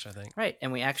 Ninth and Ash, I think. Right,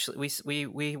 and we actually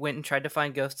we went and tried to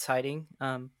find ghosts hiding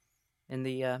in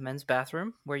the men's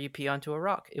bathroom where you pee onto a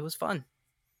rock. It was fun.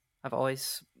 I've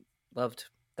always loved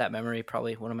that memory.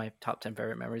 Probably one of my top 10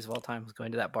 favorite memories of all time was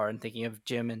going to that bar and thinking of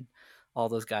Jim and all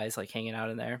those guys like hanging out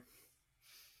in there.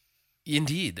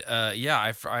 Indeed. Yeah,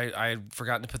 I'd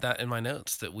forgotten to put that in my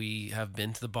notes that we have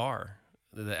been to the bar,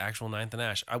 the actual Ninth and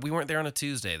Ash. We weren't there on a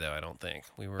Tuesday, though, I don't think.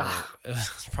 We were. It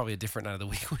was probably a different night of the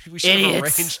week. We should have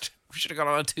Idiots. arranged. We should have gone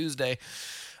on a Tuesday.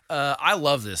 I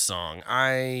love this song.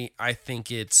 I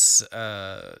think it's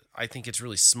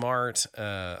really smart.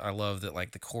 I love that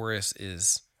like the chorus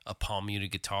is a palm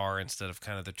muted guitar instead of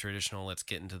kind of the traditional let's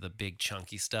get into the big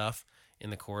chunky stuff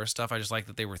in the chorus stuff. I just like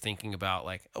that they were thinking about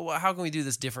like, oh, well, how can we do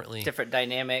this differently? Different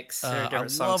dynamics or different I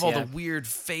songs. love all yeah. the weird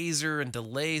phaser and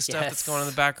delay stuff that's Yes. going on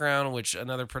in the background, which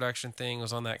another production thing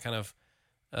was on that kind of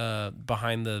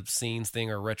behind the scenes thing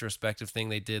or retrospective thing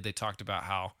they did. They talked about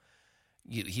how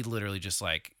he literally just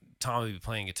like Tom would be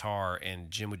playing guitar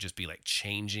and Jim would just be like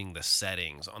changing the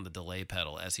settings on the delay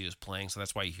pedal as he was playing. So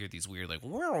that's why you hear these weird like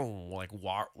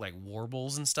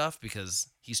warbles and stuff,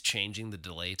 because he's changing the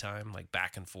delay time like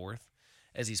back and forth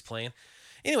as he's playing.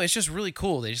 Anyway, it's just really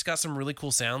cool. They just got some really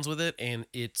cool sounds with it, and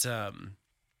it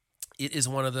is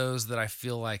one of those that I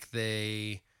feel like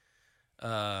they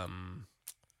I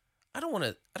don't want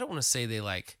to say they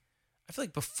like. I feel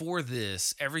like before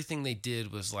this, everything they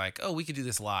did was like, oh, we could do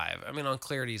this live. I mean, on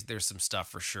Clarity's, there's some stuff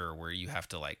for sure where you have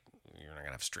to like, you're not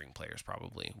gonna have string players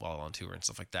probably while on tour and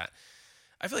stuff like that.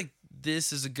 I feel like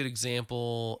this is a good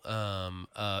example,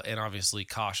 and obviously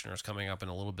Koshner's coming up in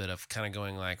a little bit of kind of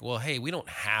going like, well, hey, we don't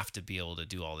have to be able to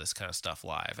do all this kind of stuff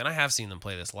live. And I have seen them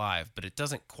play this live, but it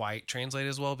doesn't quite translate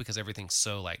as well because everything's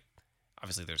so like,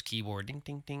 obviously there's keyboard, ding,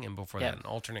 ding, ding, and before that, an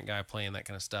alternate guy playing that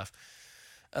kind of stuff.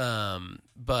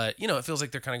 But you know, it feels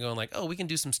like they're kind of going like, oh, we can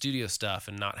do some studio stuff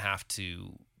and not have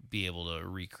to be able to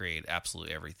recreate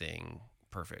absolutely everything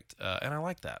perfect. And I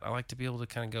like that. I like to be able to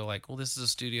kind of go like, well, this is a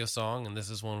studio song and this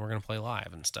is one we're going to play live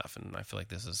and stuff. And I feel like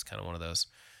this is kind of one of those.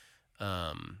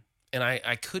 And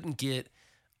I couldn't fit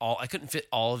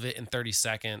all of it in 30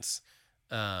 seconds.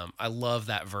 I love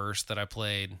that verse that I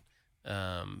played.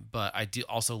 But I do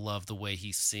also love the way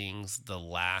he sings the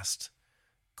last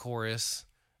chorus.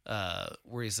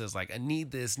 Where he says like, I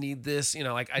need this, you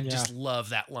know, like I just love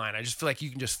that line. I just feel like you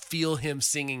can just feel him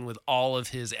singing with all of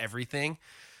his everything.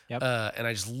 Yep. And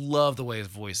I just love the way his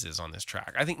voice is on this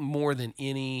track. I think more than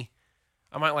any,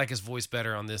 I might like his voice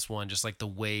better on this one, just like the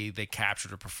way they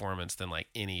captured a performance than like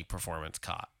any performance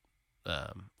caught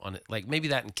on it. Like maybe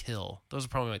that and Kill. Those are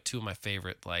probably like two of my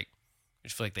favorite, like I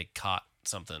just feel like they caught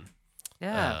something.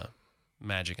 Yeah.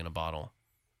 Magic in a bottle.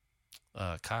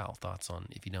 Kyle, thoughts on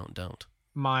If You Don't?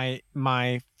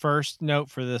 My first note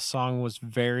for this song was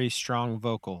very strong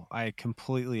vocal. I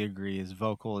completely agree. His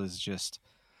vocal is just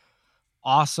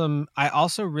awesome. I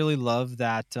also really love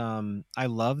that I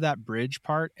love that bridge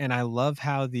part, and I love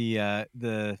how the I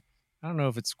don't know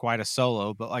if it's quite a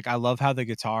solo, but like I love how the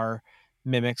guitar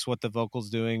mimics what the vocal's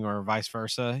doing or vice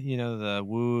versa, you know, the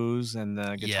woos and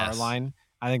the guitar Yes. line.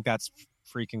 I think that's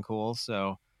freaking cool.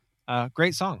 So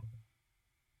great song.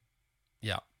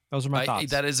 Yeah. Those are my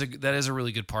thoughts. That is a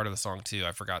really good part of the song too.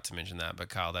 I forgot to mention that, but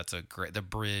Kyle, that's a great, the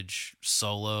bridge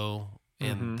solo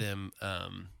and them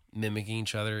mimicking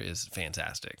each other is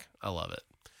fantastic. I love it.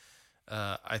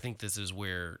 I think this is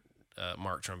where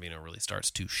Mark Trombino really starts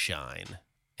to shine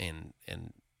and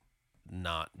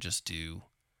not just do,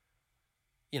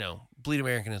 you know, Bleed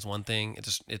American is one thing.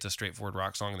 It's a straightforward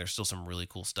rock song. And there's still some really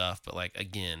cool stuff, but like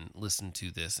again, listen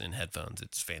to this in headphones.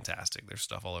 It's fantastic. There's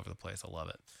stuff all over the place. I love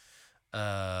it.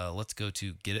 Let's go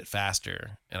to Get It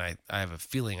Faster. And I have a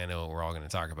feeling I know what we're all going to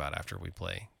talk about after we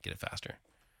play Get It Faster.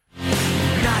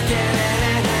 Not getting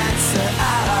an answer.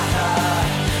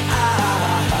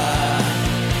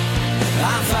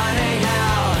 I'm finding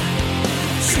out.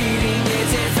 Cheating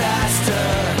gets it faster.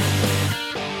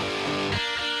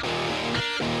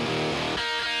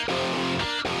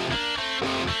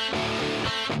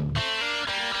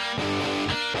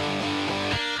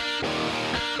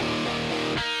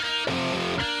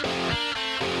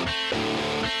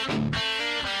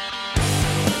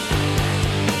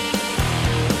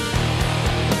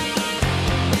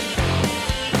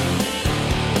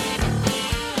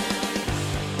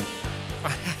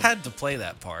 Had to play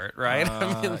that part, right?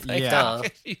 I mean, like, yeah. how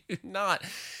could you not?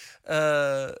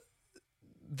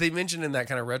 They mentioned in that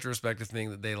kind of retrospective thing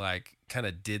that they like kind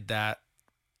of did that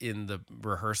in the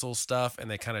rehearsal stuff,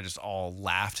 and they kind of just all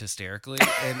laughed hysterically.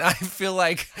 And I feel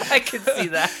like I can see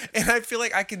that. and I feel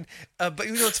like I can. But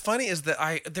you know what's funny is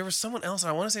that there was someone else.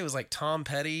 I want to say it was like Tom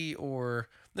Petty or.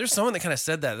 There's someone that kind of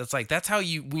said that. That's like, that's how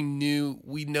we know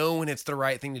when it's the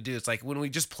right thing to do. It's like when we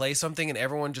just play something and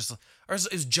everyone just, or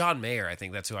it's John Mayer. I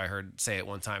think that's who I heard say it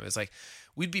one time. It's like,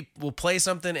 we'll play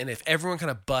something. And if everyone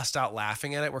kind of bust out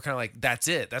laughing at it, we're kind of like, that's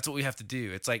it. That's what we have to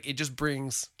do. It's like, it just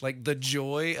brings like the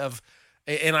joy of,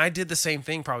 and I did the same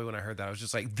thing probably when I heard that. I was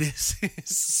just like, this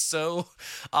is so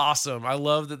awesome. I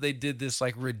love that they did this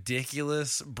like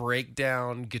ridiculous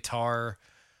breakdown guitar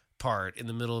part in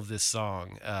the middle of this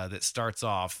song that starts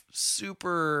off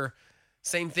super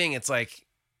same thing. It's like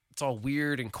it's all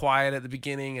weird and quiet at the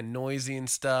beginning and noisy and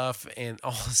stuff, and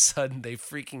all of a sudden they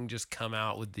freaking just come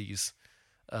out with these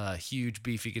huge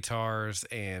beefy guitars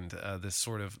and this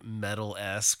sort of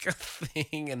metal-esque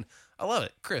thing, and I love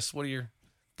it. Chris, what are your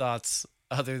thoughts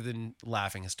other than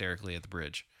laughing hysterically at the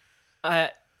bridge? All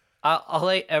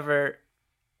I ever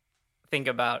think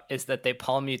about is that they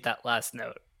palm mute that last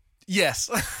note. Yes.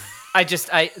 I just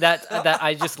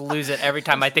lose it every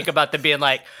time I think about them being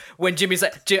like, when Jimmy's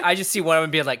like, I just see one of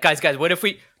them being like, guys, what if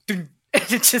we? And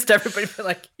it's just everybody be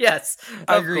like, yes,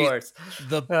 I of agree. course.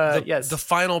 Yes. The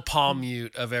final palm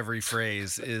mute of every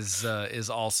phrase is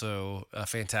also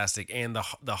fantastic, and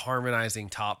the harmonizing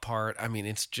top part. I mean,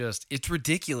 it's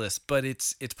ridiculous, but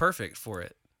it's perfect for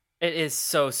it. It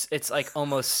is it's like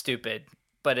almost stupid,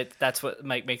 but that's what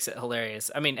makes it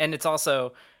hilarious. I mean, and it's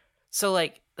also so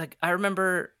like I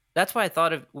remember, that's why I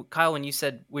thought of Kyle when you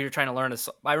said we were trying to learn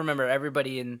I remember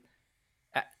everybody in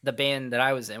the band that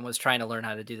I was in was trying to learn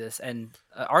how to do this, and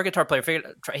our guitar player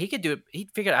he could do it. He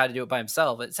figured out how to do it by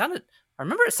himself. I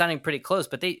remember it sounding pretty close,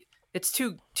 but it's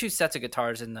two sets of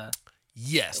guitars in the.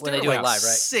 Yes, when they do like it live,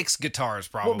 right? 6 guitars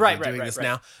probably doing this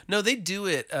now. No, they do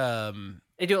it.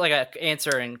 They do it like a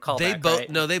answer and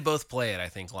callback. They both play it, I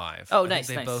think, live. Oh, I nice.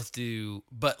 think they both do,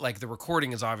 but like the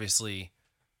recording is obviously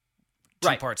two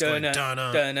Right. parts going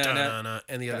Dun-na, dun-na,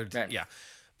 and the other Right. yeah.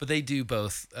 But they do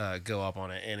both go up on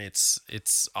it, and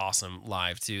it's awesome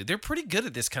live too. They're pretty good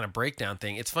at this kind of breakdown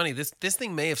thing. It's funny, this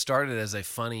thing may have started as a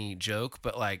funny joke,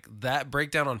 but like that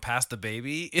breakdown on "Pass the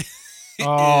Baby" is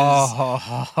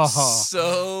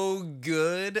so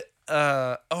good.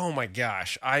 Oh my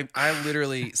gosh, I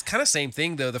literally, it's kind of same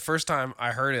thing though. The first time I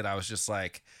heard it, I was just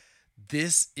like,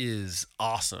 this is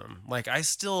awesome. Like I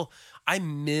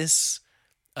miss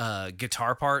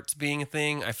guitar parts being a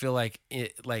thing. I feel like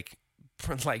it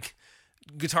like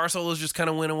guitar solos just kind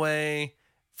of went away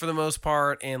for the most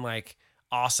part, and like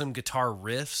awesome guitar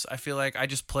riffs. I feel like I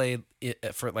just played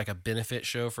it for like a benefit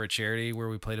show for a charity where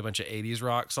we played a bunch of 80s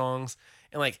rock songs,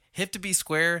 and like Hip to Be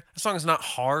Square, that song is not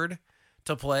hard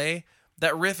to play.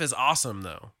 That riff is awesome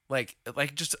though. I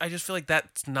just feel like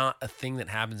that's not a thing that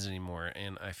happens anymore,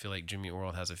 and I feel like Jimmy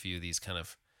World has a few of these kind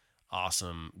of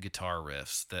awesome guitar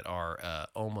riffs that are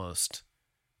almost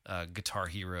Guitar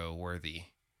Hero worthy.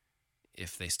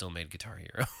 If they still made Guitar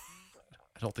Hero.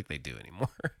 I don't think they do anymore.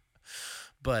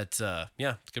 But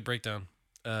yeah, it's a good breakdown.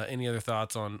 Any other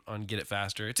thoughts on Get It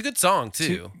Faster? It's a good song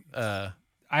too. I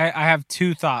have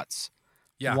 2 thoughts.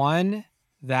 Yeah. One,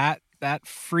 that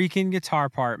freaking guitar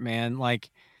part, man, like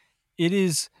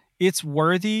it's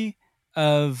worthy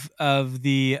of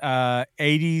the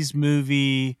 80s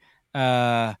movie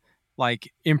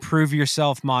like Improve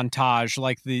Yourself montage,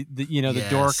 like the the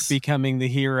dork becoming the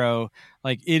hero.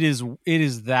 Like it is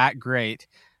that great.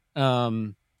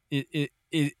 It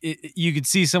you could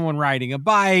see someone riding a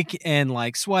bike and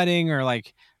like sweating, or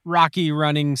like Rocky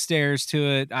running stairs to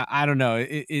it. I don't know.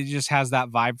 It just has that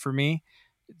vibe for me.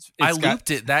 I looped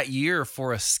it that year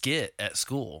for a skit at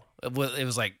school. It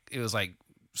was like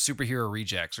Superhero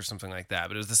Rejects or something like that,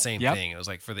 but it was the same thing. It was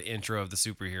like for the intro of the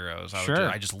superheroes.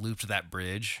 I just looped that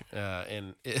bridge,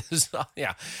 and it was,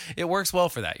 it works well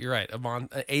for that. You're right. An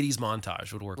 80s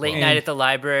montage would work. Late night at the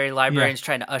library. Librarian's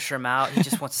trying to usher him out. He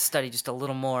just wants to study just a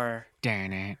little more.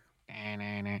 The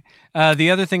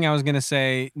other thing I was gonna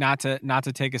say, not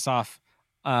to take us off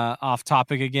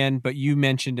topic again, but you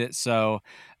mentioned it. So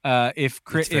if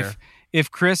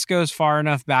Chris goes far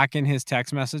enough back in his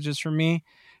text messages from me,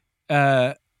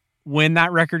 when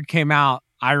that record came out,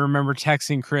 I remember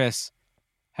texting Chris,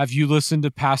 "Have you listened to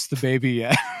Pass the Baby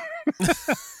yet?"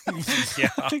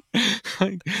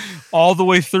 like, all the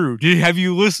way through. Have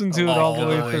you listened to it all the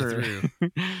way through?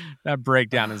 That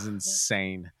breakdown is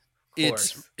insane.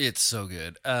 It's so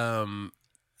good.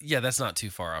 Yeah, that's not too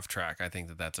far off track. I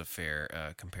think that's a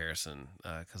fair comparison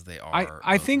because they are.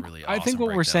 I think really I awesome think what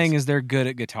we're breakdowns. saying is they're good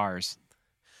at guitars.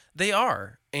 They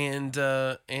are, and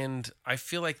I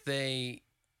feel like they,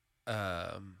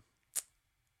 and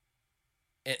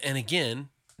again,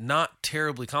 not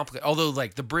terribly complicated. Although,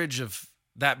 like the bridge of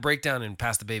that breakdown in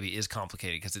Pass the Baby is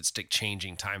complicated because it's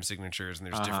changing time signatures and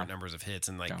there's different numbers of hits,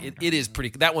 and like it is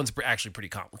pretty. That one's actually pretty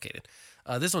complicated.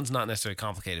 This one's not necessarily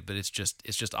complicated, but it's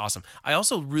just awesome. I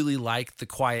also really like the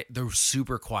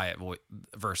super quiet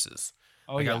verses.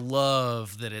 I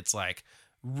love that it's like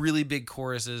really big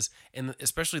choruses, and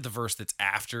especially the verse that's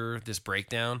after this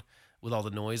breakdown with all the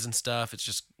noise and stuff. It's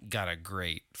just got a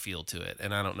great feel to it.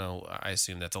 And I don't know, I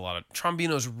assume that's a lot of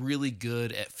Trombino's really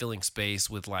good at filling space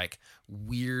with like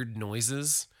weird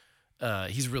noises.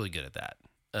 He's really good at that.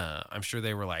 I'm sure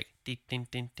they were like, it's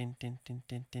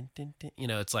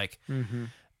like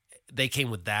they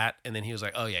came with that, and then he was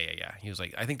like, oh yeah. He was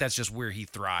like, I think that's just where he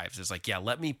thrives. It's like, yeah,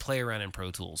 let me play around in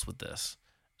Pro Tools with this.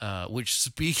 Which,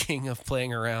 speaking of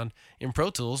playing around in Pro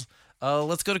Tools,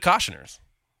 let's go to Cautioners.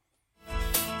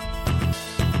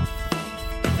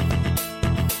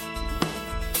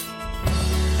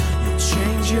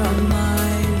 Change your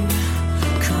mind,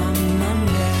 come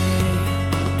Monday,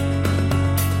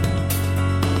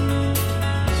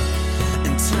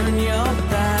 and turn your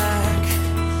back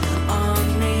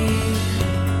on me.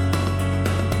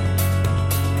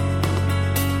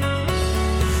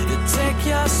 You take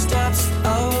your steps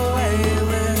away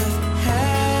with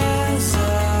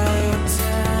hesitance.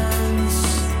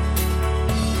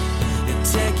 You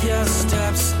take your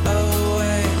steps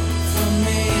away from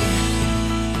me.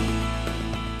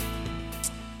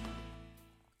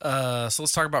 So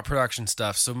let's talk about production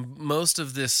stuff. So most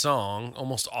of this song,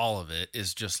 almost all of it,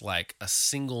 is just like a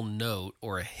single note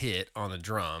or a hit on the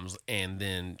drums, and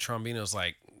then Trombino's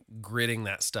like gritting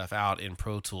that stuff out in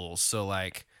Pro Tools. So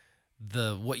like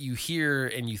what you hear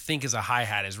and you think is a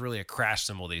hi-hat is really a crash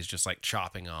cymbal that he's just like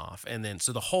chopping off. And then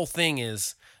so the whole thing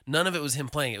is, none of it was him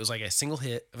playing. It was like a single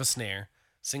hit of a snare,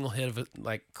 single hit of a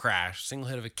like crash, single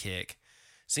hit of a kick,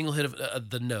 single hit of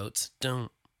the notes,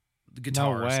 don't, the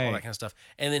guitars, way. all that kind of stuff,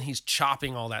 and then he's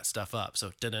chopping all that stuff up.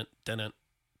 So dun dun.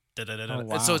 wow.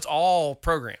 And so it's all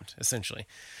programmed essentially,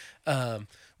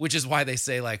 which is why they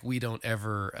say like we don't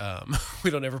ever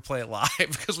play it live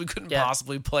because we couldn't Yeah.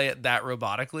 possibly play it that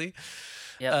robotically.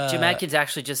 Yeah, Jim Adkins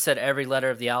actually just said every letter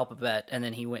of the alphabet, and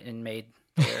then he went and made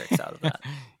the lyrics out of that.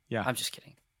 Yeah. I'm just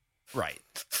kidding. Right.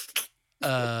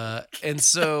 And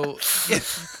so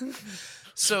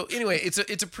so anyway, it's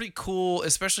a pretty cool,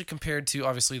 especially compared to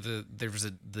obviously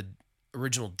the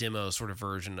original demo sort of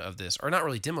version of this, or not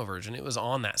really demo version. It was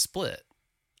on that split,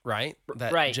 right?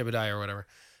 That Right. Jebediah or whatever.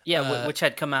 Yeah, which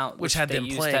had come out, which had they them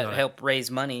used playing to on it. help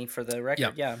raise money for the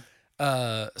record. Yeah.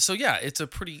 So yeah, it's a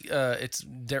pretty, it's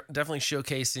definitely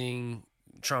showcasing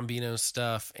Trombino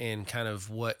stuff and kind of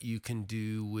what you can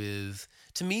do with.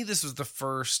 To me, this was the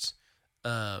first,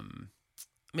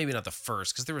 maybe not the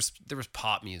first, because there was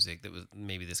pop music that was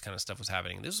maybe this kind of stuff was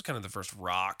happening. This was kind of the first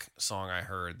rock song I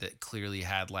heard that clearly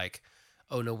had like,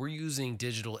 oh no, we're using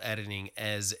digital editing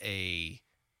as a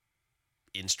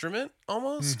instrument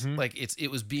almost. Mhm. Like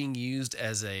it was being used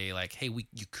as a like, hey,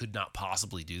 you could not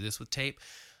possibly do this with tape.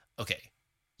 Okay,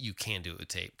 you can do it with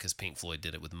tape because Pink Floyd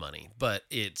did it with money, but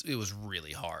it was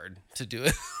really hard to do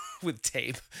it with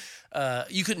tape.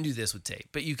 You couldn't do this with tape,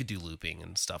 but you could do looping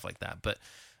and stuff like that. But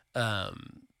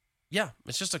yeah,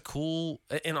 it's just a cool,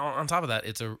 and on top of that,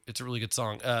 it's a really good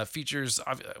song. Features,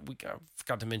 I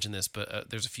forgot to mention this, but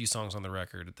there's a few songs on the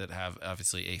record that have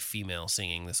obviously a female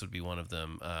singing. This would be one of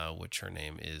them, which her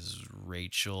name is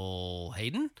Rachel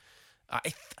Hayden.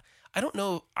 I don't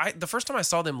know. The first time I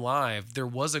saw them live, there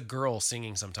was a girl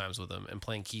singing sometimes with them and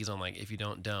playing keys on like If You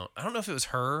Don't, Don't. I don't know if it was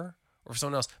her or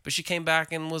someone else, but she came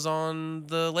back and was on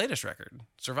the latest record,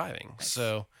 Surviving. Nice.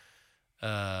 So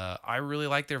I really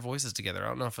like their voices together. I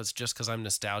don't know if it's just because I'm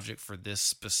nostalgic for this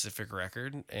specific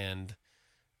record and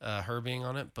her being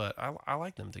on it, but I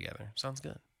like them together. Sounds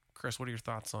good. Chris, what are your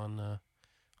thoughts on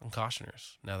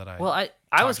Cautioners? Now that I was talked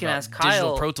going to about ask digital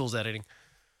Kyle. Pro Tools editing.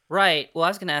 Right. Well, I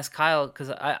was going to ask Kyle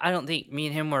because I don't think me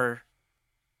and him were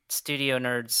studio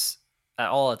nerds at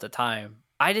all at the time.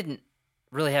 I didn't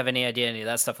really have any idea any of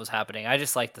that stuff was happening. I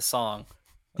just liked the song.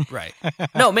 Right.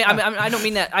 No, I don't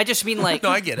mean that. I just mean like, No,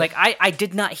 I get it. like I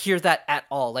did not hear that at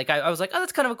all. Like I was like, oh,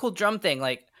 that's kind of a cool drum thing.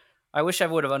 Like I wish I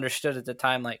would have understood at the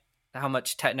time, like how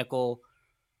much technical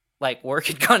like work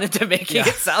had gone into making Yeah.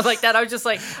 it sound like that. I was just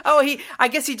like, oh, I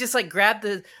guess he just like grabbed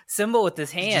the cymbal with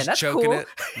his hand. Just That's choking cool. it.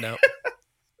 No.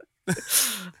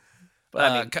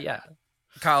 But I mean, Ka- yeah.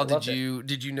 Kyle, Loved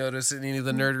did you notice any of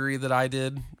the nerdery that I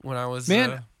did when I was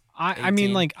Man, I mean,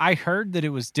 18? like I heard that it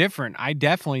was different. I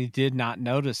definitely did not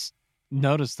notice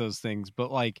those things,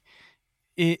 but like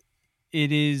it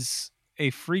is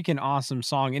a freaking awesome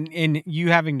song. And you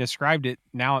having described it,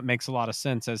 now it makes a lot of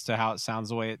sense as to how it sounds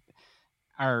the way it,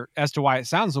 or as to why it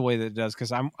sounds the way that it does.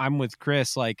 Cause I'm with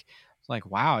Chris, like, it's like,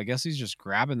 wow, I guess he's just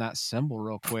grabbing that cymbal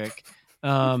real quick.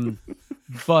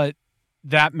 But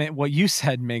that meant what you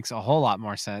said makes a whole lot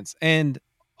more sense. And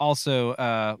also,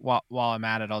 while I'm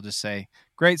at it, I'll just say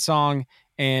great song.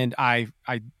 And I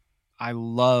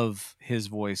love his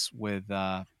voice with,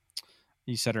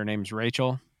 you said her name's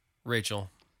Rachel. Rachel.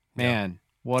 Man,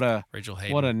 what a Rachel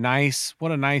Hayden. what a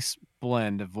nice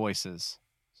blend of voices.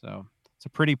 So it's a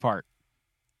pretty part.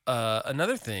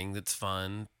 Another thing that's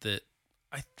fun that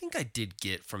I think I did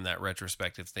get from that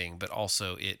retrospective thing, but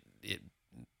also it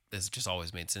has just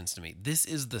always made sense to me. This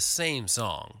is the same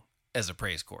song as a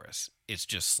praise chorus. It's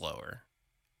just slower.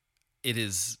 It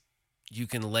is. You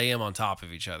can lay them on top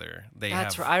of each other.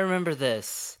 That's right. I remember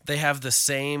this. They have the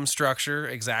same structure,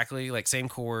 exactly, like same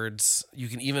chords. You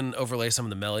can even overlay some of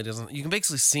the melodies. You can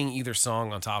basically sing either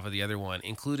song on top of the other one,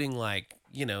 including like,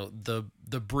 you know, the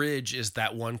bridge is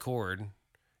that one chord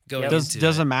going into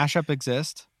Does it. a mashup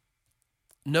exist?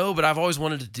 No, but I've always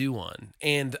wanted to do one.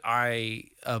 And a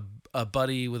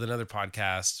buddy with another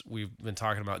podcast, we've been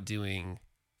talking about doing,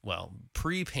 well,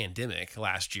 pre-pandemic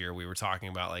last year, we were talking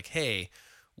about like, hey,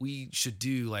 we should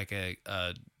do like a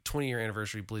 20-year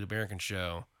anniversary Bleed American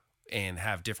show and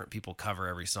have different people cover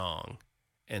every song.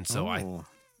 And so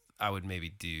I would maybe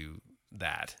do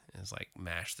that, is like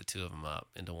mash the two of them up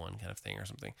into one kind of thing or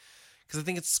something. Because I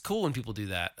think it's cool when people do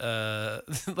that.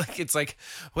 Like it's like,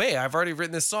 wait, I've already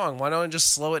written this song. Why don't I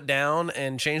just slow it down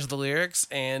and change the lyrics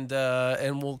and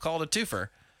we'll call it a twofer?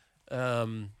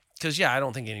 Because yeah, I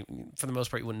don't think for the most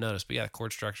part you wouldn't notice. But yeah, the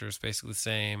chord structure is basically the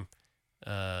same.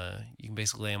 You can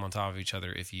basically lay them on top of each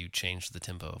other if you change the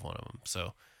tempo of one of them.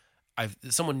 So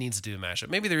someone needs to do a mashup.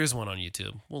 Maybe there is one on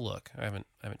YouTube. We'll look. I haven't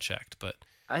checked, but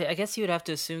I guess you would have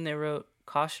to assume they wrote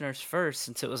Cautioners first,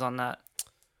 since it was on that.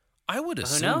 I would Who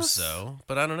assume knows? so,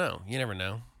 but I don't know. You never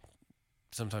know.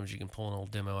 Sometimes you can pull an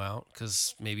old demo out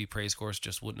because maybe Praise Chorus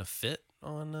just wouldn't have fit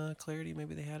on Clarity.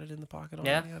 Maybe they had it in the pocket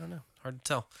already. Yeah. I don't know. Hard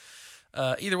to tell.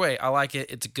 Either way, I like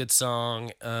it. It's a good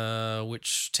song,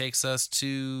 which takes us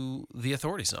to the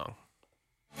Authority song.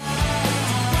 Put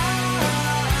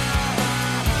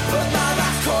my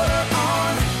last quarter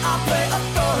on, I'll play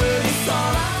Authority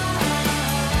song.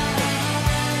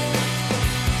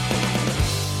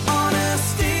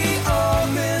 Honesty or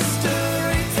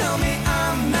mystery, tell me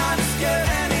I'm not scared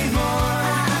anymore.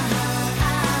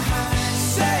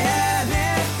 Say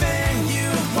anything you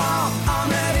want, I'm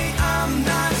ready, I'm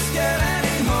not scared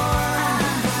anymore.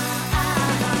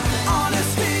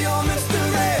 Honesty or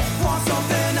mystery, want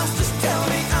something else, just tell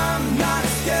me I'm not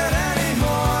scared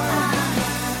anymore.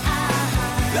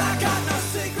 I got no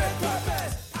secret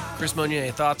purpose. Chris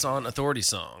Monier, thoughts on Authority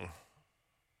song?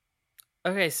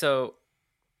 Okay, so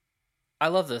I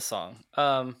love this song.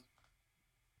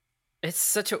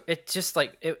 It just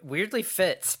like, it weirdly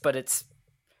fits, but it's,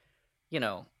 you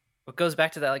know, it goes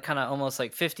back to that like kind of almost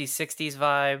like 50s, 60s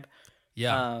vibe.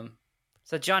 Yeah.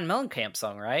 It's a John Mellencamp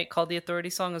song, right? Called the Authority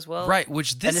song as well. Right,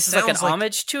 which And this is like an sounds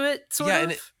homage to it, sort of.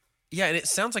 and it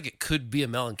sounds like it could be a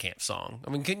Mellencamp song. I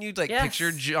mean, can you like Yes.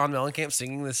 picture John Mellencamp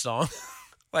singing this song?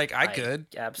 Like I could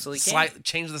absolutely can.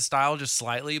 change the style just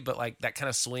slightly, but like that kind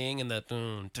of swing and the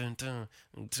dun, dun, dun,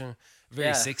 dun, very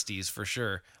Yeah. 60s for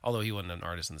sure. Although he wasn't an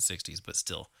artist in the 60s, but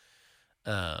still,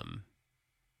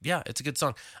 yeah, it's a good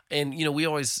song. And you know, we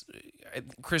always,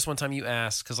 Chris, one time you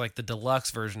asked, because like the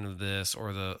deluxe version of this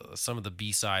or some of the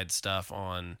B-side stuff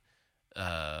on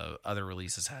other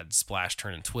releases had Splash,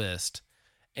 Turn, and Twist.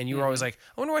 And you were always like,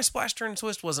 I wonder why Splash, Turn, and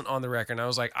Twist wasn't on the record. And I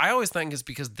was like, I always think it's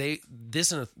because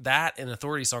that and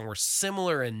Authority song were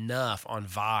similar enough on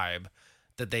vibe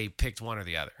that they picked one or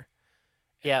the other.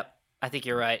 Yep, I think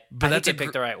you're right. But I that's think they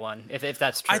picked the right one, if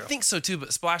that's true. I think so too,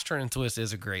 but Splash, Turn, and Twist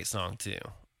is a great song too.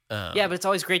 Yeah, but it's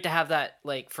always great to have that,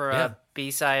 like, for Yeah. a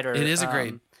B-side or... It is a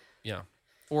great, yeah.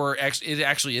 Or it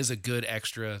actually is a good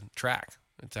extra track.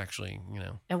 It's actually, you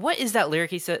know. And what is that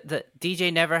lyric he said? That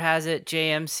DJ never has it,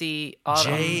 JMC auto.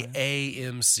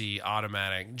 JAMC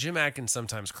automatic. Jim Atkins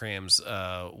sometimes crams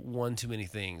one too many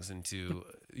things into,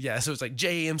 yeah, so it's like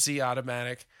JAMC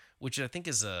automatic, which I think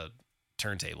is a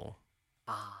turntable.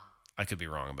 I could be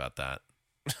wrong about that.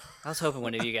 I was hoping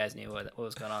one of you guys knew what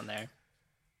was going on there.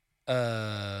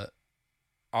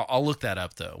 I'll look that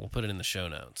up though. We'll put it in the show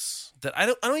notes. I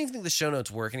don't even think the show notes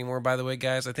work anymore. By the way,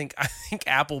 guys, I think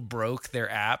Apple broke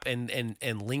their app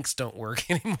and links don't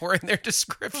work anymore in their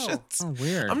descriptions. Oh,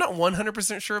 weird. I'm not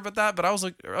 100% sure about that, but I was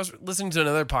listening to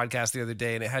another podcast the other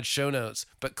day and it had show notes,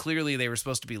 but clearly they were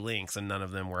supposed to be links and none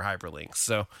of them were hyperlinks.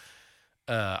 So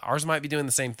ours might be doing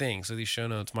the same thing. So these show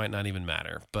notes might not even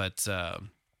matter. But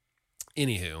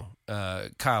anywho,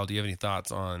 Kyle, do you have any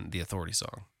thoughts on the Authority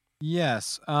song?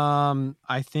 Yes.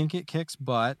 I think it kicks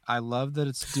butt. I love that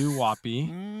it's doo-woppy.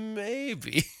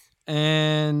 Maybe.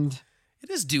 And It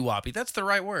is doo-woppy. That's the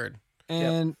right word. I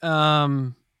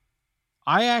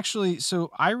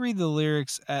read the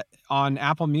lyrics on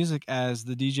Apple Music as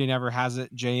the DJ Never Has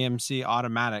It JMC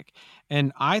Automatic.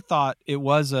 And I thought it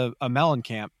was a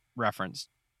Mellencamp reference.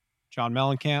 John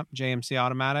Mellencamp, JMC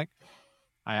Automatic.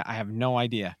 I have no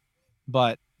idea.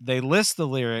 But they list the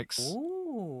lyrics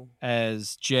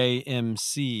as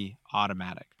JMC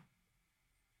Automatic.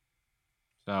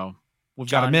 So we've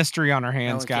got a John mystery on our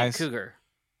hands, Mellencamp guys. Cougar.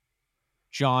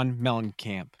 John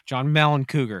Mellencamp. John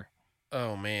Mellencougar.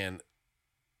 Oh man.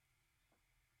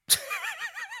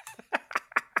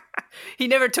 He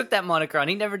never took that monocron.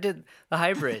 He never did the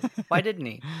hybrid. Why didn't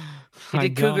he? He I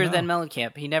did don't Cougar, know. then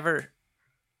Mellencamp.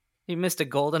 He missed a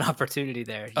golden opportunity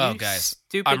there. Oh, You guys,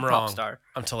 stupid I'm pop wrong. star.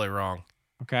 I'm totally wrong.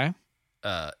 Okay.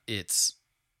 It's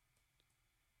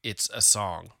a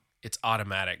song. It's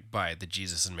Automatic by the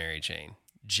Jesus and Mary Chain.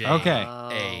 Okay.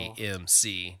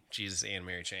 JAMC, Jesus and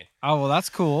Mary Chain. Oh, well, that's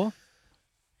cool.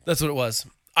 That's what it was.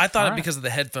 I thought All it right. because of the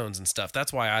headphones and stuff.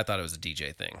 That's why I thought it was a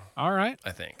DJ thing, All right.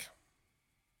 I think.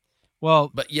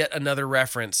 Well, But yet another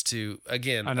reference to,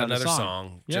 again, Another another song.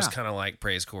 song, just Yeah. kind of like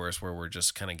Praise Chorus, where we're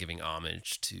just kind of giving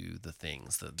homage to the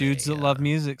things that dudes they, that love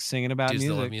music singing about dudes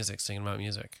music. that love music, singing about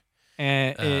music.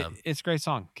 And Um, it's a great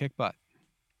song. Kick butt.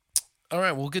 All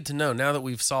right, well, good to know. Now that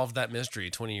we've solved that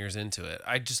mystery 20 years into it,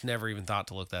 I just never even thought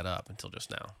to look that up until just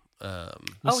now. We Oh,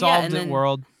 yeah, solved and it, then-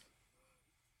 world.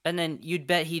 And then you'd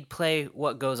bet he'd play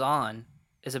What Goes On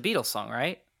is a Beatles song,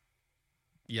 right?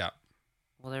 Yeah.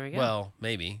 Well, there we go. Well,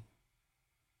 maybe.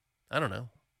 I don't know.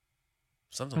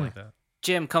 Something like that.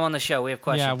 Jim, come on the show. We have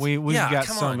questions. Yeah, we've Yeah, got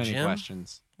come so on, many Jim.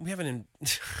 questions. We haven't.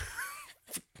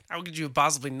 How could you have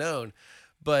possibly known?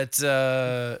 But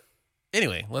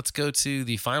anyway, let's go to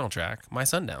the final track, My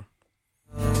Sundown.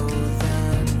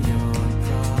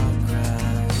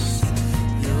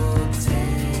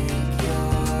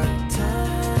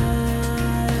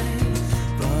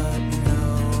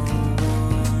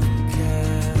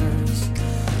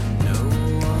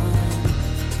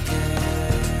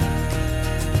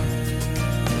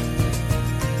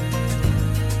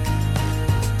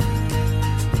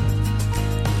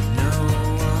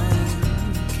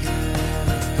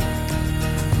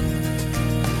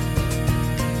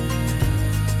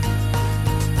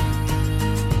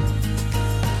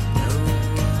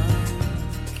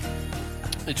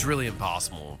 It's really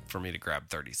impossible for me to grab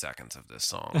 30 seconds of this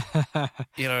song.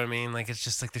 You know what I mean? Like, it's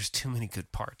just like there's too many good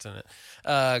parts in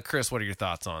it. Chris, what are your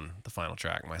thoughts on the final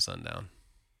track, My Sundown?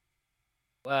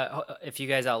 If you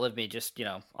guys outlive me, just,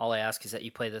 all I ask is that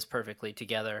you play this perfectly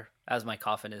together as my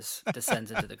coffin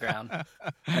descends into the ground.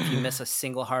 If you miss a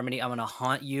single harmony, I'm going to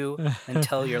haunt you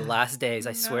until your last days.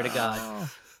 I swear to God.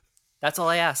 That's all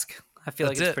I ask. I feel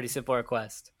like That's it's it. a pretty simple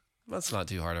request. That's not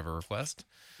too hard of a request.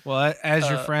 Well, as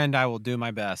your friend, I will do my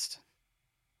best,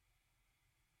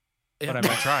 Yeah, But I I'm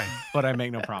might- try. but I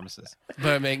make no promises.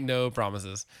 But I make no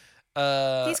promises.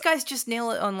 These guys just nail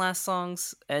it on last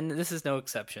songs, and this is no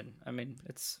exception. I mean,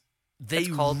 They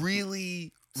it's called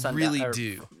really, Sundown, really or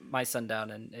do. My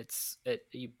Sundown, and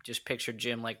you just picture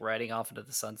Jim like riding off into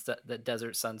the sunset, the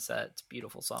desert sunset. It's a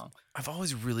beautiful song. I've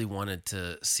always really wanted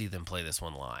to see them play this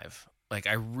one live. Like,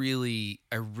 I really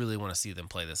want to see them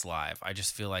play this live. I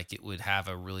just feel like it could have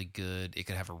a really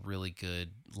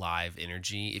good live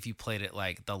energy. If you played it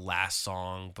like the last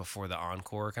song before the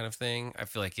encore kind of thing, I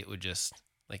feel like it would just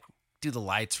like do the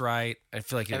lights right. I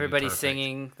feel like it would be Everybody's perfect.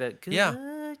 singing the good,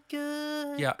 Yeah.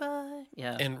 goodbye.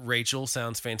 Yeah. And Rachel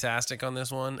sounds fantastic on this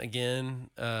one again.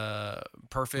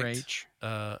 Perfect.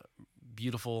 Rach.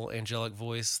 Beautiful angelic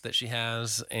voice that she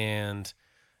has, and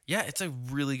yeah, it's a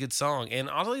really good song. And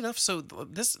oddly enough, so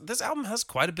this album has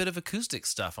quite a bit of acoustic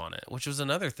stuff on it, which was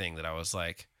another thing that I was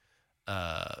like,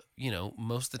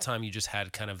 most of the time you just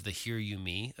had kind of the "Hear You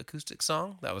Me" acoustic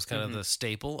song. That was kind of the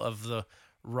staple of the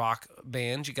rock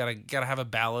band. You gotta have a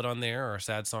ballad on there or a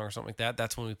sad song or something like that.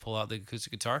 That's when we pull out the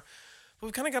acoustic guitar. But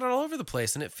we've kind of got it all over the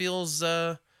place, and it feels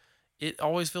it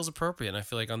always feels appropriate. And I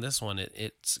feel like on this one,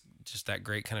 it's just that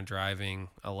great kind of driving.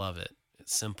 I love it.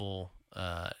 It's simple,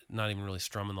 not even really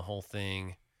strumming the whole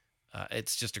thing.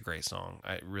 It's just a great song.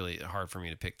 Really hard for me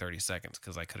to pick 30 seconds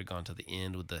because I could have gone to the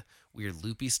end with the weird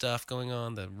loopy stuff going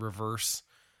on, the reverse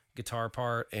guitar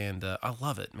part, and I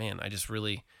love it, man.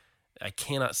 I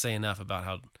cannot say enough about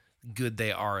how good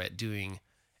they are at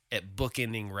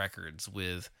bookending records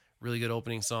with really good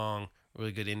opening song,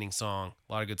 really good ending song,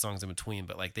 a lot of good songs in between,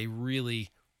 but like they really,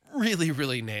 really,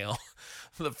 really nail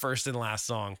the first and last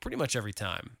song pretty much every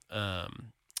time.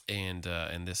 And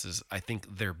this is, I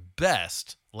think, their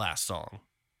best last song.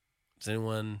 Does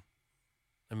anyone?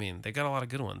 I mean, they got a lot of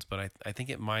good ones, but I think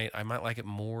I might like it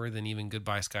more than even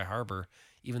Goodbye Sky Harbor,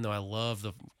 even though I love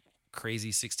the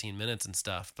crazy 16 minutes and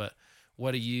stuff. But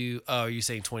what are you? Oh, are you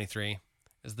saying 23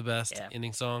 is the best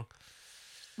ending song?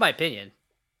 My opinion.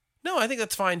 No, I think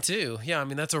that's fine too. Yeah, I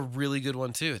mean, that's a really good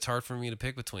one too. It's hard for me to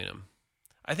pick between them.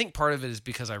 I think part of it is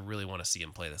because I really want to see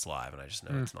him play this live, and I just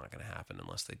know it's not going to happen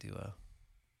unless they do a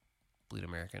Bleed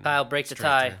American. Kyle, break the straight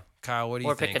tie. through. Kyle, what do you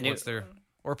Or pick think? a new- What's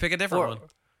or pick a different Or- one.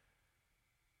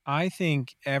 I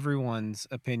think everyone's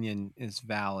opinion is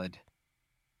valid.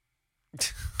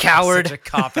 Coward. Such a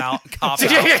cop out.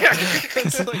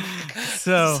 It's like-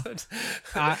 So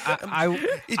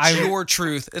it's your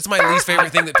truth. It's my least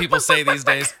favorite thing that people say these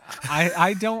days.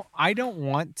 I don't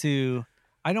want to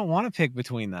pick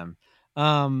between them.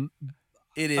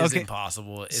 It is Okay.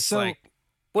 impossible. It's So- like,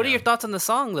 What are Yeah. your thoughts on the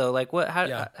song though? Like, what? How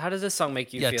Yeah. how does this song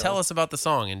make you yeah. feel? Tell us about the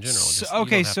song in general. So- Just, you don't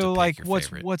okay, have to so, pick like, your what's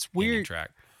favorite weird- Indian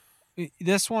track.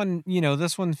 This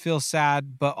one feels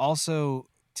sad, but also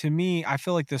to me, I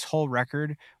feel like this whole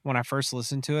record, when I first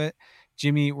listened to it,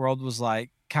 Jimmy Eat World was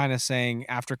like kind of saying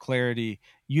after Clarity,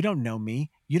 you don't know me,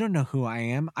 you don't know who I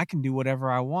am, I can do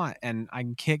whatever I want and I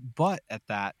can kick butt at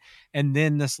that. And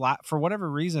then for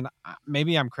whatever reason,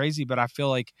 maybe I'm crazy, but I feel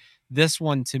like this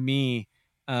one to me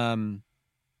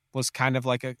was kind of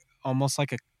like almost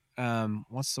like a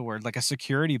what's the word, like a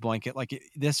security blanket. Like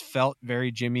this felt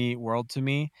very Jimmy Eat World to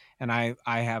me, and I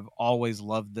have always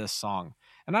loved this song.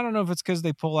 And I don't know if it's because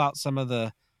they pull out some of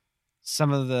the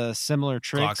similar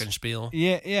tricks. Glockenspiel.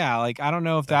 Yeah, like I don't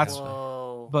know if That that's kind of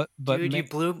Whoa. but Dude,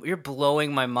 you're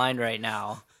blowing my mind right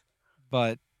now.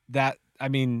 but that, I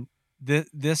mean,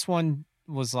 this one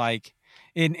was like,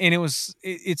 and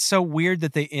it's so weird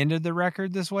that they ended the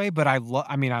record this way, but I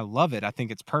love it. I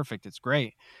think it's perfect. It's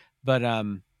great. But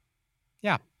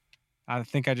yeah, I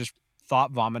think I just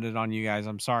thought vomited on you guys.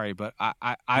 I'm sorry, but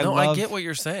I No, love, I get what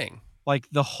you're saying. like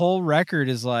the whole record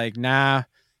is like, nah,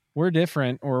 we're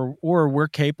different, or we're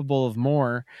capable of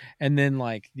more. And then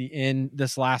like the end,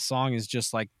 this last song is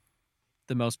just like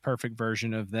the most perfect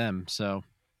version of them. So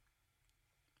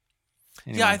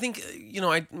anyway. Yeah, I think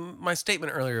my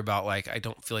statement earlier about like I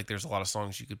don't feel like there's a lot of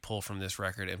songs you could pull from this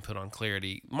record and put on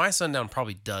Clarity. My Sundown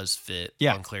probably does fit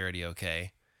Yeah. on Clarity.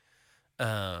 Okay,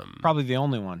 Probably the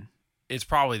only one. it's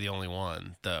probably the only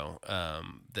one though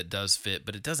that does fit,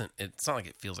 but it doesn't. It's not like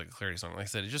it feels like a Clarity song. Like I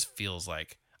said, it just feels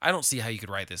like I don't see how you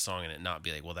could write this song and it not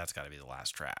be like, well, that's got to be the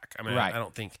last track. I mean, Right. I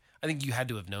don't think. I think you had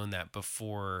to have known that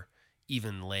before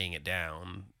even laying it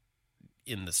down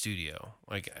in the studio.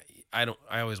 Like I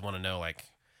always want to know, like,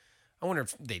 I wonder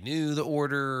if they knew the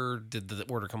order. Did the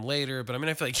order come later? But I mean,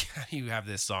 I feel like how do you have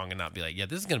this song and not be like, yeah,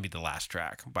 this is going to be the last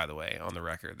track, by the way, on the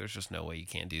record. There's just no way you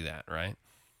can't do that, right?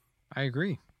 I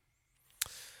agree.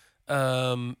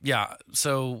 Yeah.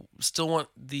 So still want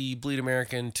the Bleed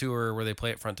American tour where they play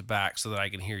it front to back so that I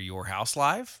can hear Your House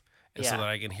live and so Yeah. that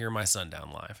I can hear my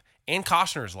Sundown live and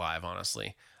Koshner's live.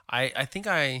 Honestly, I think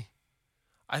they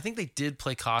did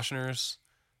play Koshner's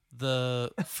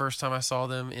the first time I saw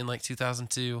them in like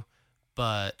 2002,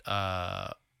 but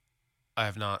I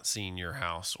have not seen Your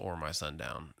House or my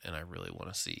Sundown, and I really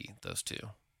want to see those two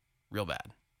real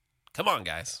bad. Come on,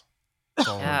 guys. That's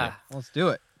all I wanna do. Yeah. Let's do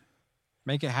it.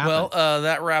 Make it happen. Well,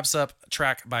 that wraps up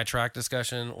track by track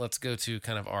discussion. Let's go to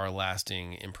kind of our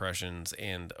lasting impressions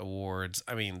and awards.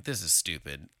 I mean, this is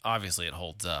stupid. Obviously, it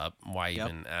holds up. Why Yep.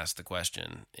 even ask the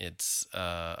question? It's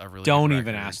a really don't good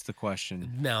even record. ask the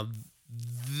question. Now,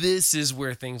 this is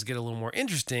where things get a little more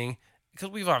interesting because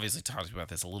we've obviously talked about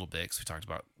this a little bit because we talked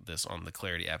about this on the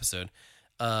Clarity episode.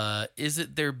 Is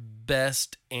it their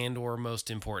best and or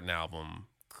most important album?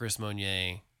 Chris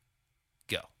Monnier,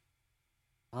 go.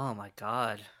 Oh my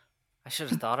god. I should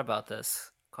have thought about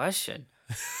this question.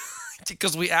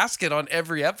 Because we ask it on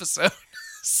every episode.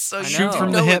 So I you Shoot know.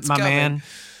 from know the hip, it's my coming. man.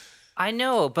 I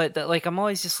know, but like I'm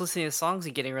always just listening to songs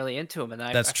and getting really into them, and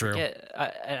I That's I true. Forget,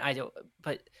 I don't.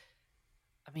 But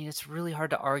I mean, it's really hard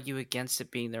to argue against it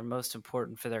being their most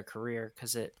important for their career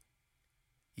because it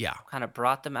Yeah. kind of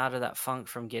brought them out of that funk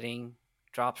from getting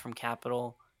dropped from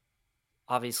Capitol.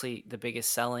 Obviously, the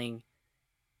biggest selling.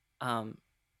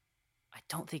 I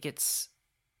don't think it's.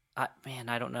 I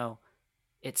don't know.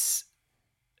 It's.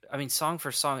 I mean, song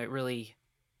for song, it really.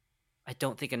 I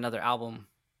don't think another album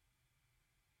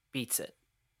beats it.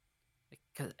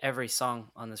 Because every song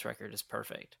on this record is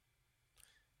perfect.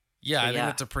 Yeah, So I think yeah,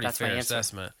 that's a pretty that's my fair answer.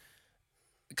 assessment.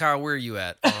 Kyle, where are you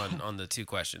at on the two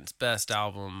questions? Best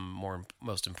album,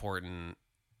 most important.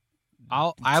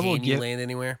 I will Can you give. land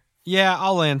anywhere? Yeah,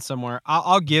 I'll land somewhere.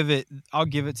 I'll give it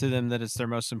to them that it's their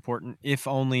most important, if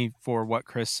only for what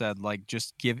Chris said. Like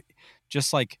just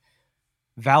like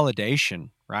validation,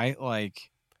 right? Like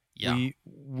Yeah.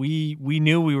 we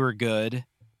knew we were good.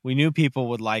 We knew people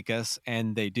would like us,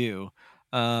 and they do.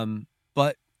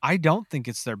 But I don't think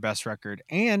it's their best record,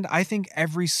 and I think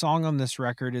every song on this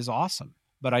record is awesome.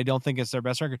 But I don't think it's their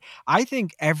best record. I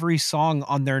think every song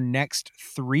on their next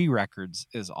 3 records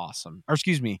is awesome. Or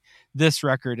excuse me, this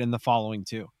record and the following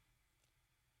 2.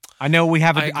 I know we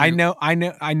have. I I agree.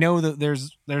 know that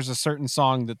there's a certain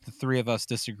song that the 3 of us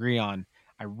disagree on.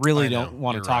 I really I know, don't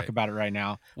want to you're talk right. about it right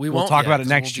now. We We'll won't talk yet, about it 'cause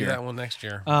next we'll year. Do that one next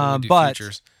year. when we do But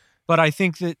features. I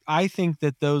think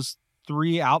that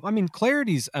 3 albums. I mean,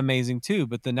 Clarity's amazing too,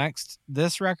 but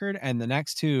this record and the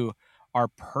next two are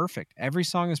perfect. Every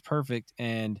song is perfect,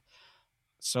 and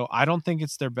so I don't think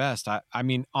it's their best. I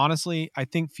mean, honestly, I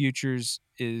think Futures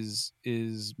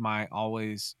is my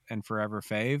always and forever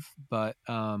fave, but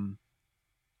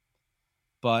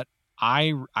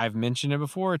I've mentioned it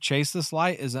before. Chase This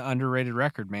Light is an underrated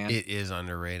record, man. It is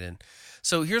underrated.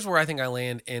 So here's where I think I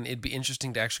land, and it'd be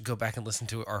interesting to actually go back and listen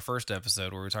to our first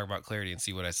episode where we talk about Clarity and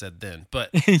see what I said then. But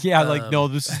yeah, no,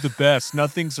 this is the best.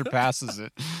 Nothing surpasses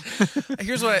it.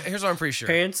 here's what I'm pretty sure.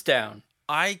 Hands down.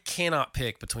 I cannot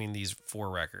pick between these 4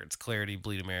 records: Clarity,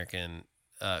 Bleed American,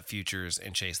 Futures,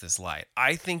 and Chase This Light.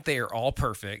 I think they are all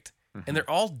perfect, and they're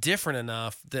all different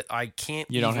enough that I can't.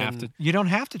 You don't have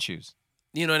to choose.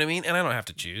 You know what I mean? And I don't have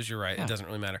to choose. You're right. Yeah. It doesn't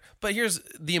really matter. But here's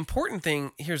the important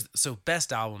thing. So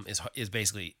best album is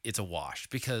basically it's a wash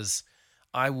because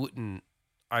I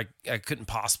couldn't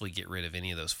possibly get rid of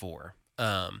any of those 4.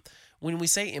 When we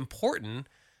say important,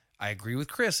 I agree with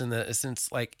Chris in the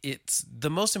sense like it's the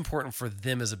most important for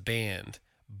them as a band,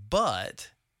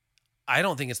 but I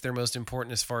don't think it's their most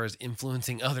important as far as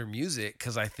influencing other music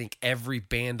because I think every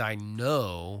band I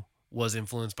know was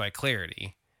influenced by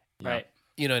Clarity. Right.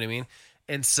 You know what I mean?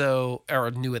 And so, or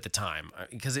knew at the time,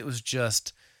 because it was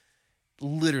just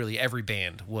literally every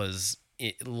band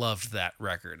loved that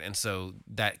record. And so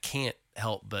that can't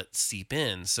help but seep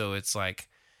in. So it's like,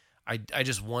 I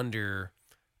just wonder,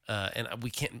 and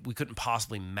we couldn't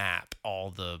possibly map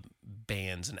all the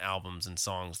bands and albums and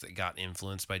songs that got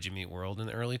influenced by Jimmy Eat World in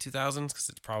the early 2000s, because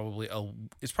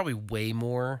it's probably way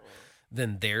more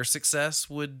than their success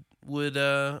would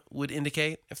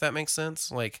indicate, if that makes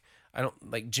sense. Like, I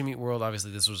don't like Jimmy Eat World.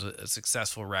 Obviously, this was a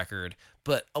successful record,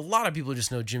 but a lot of people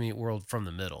just know Jimmy Eat World from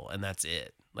the middle, and that's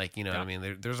it. Like, you know what I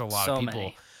mean? There's a lot of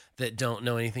people that don't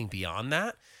know anything beyond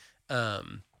that.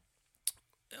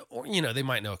 Or, you know, they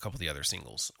might know a couple of the other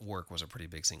singles. Work was a pretty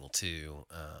big single too.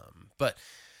 But,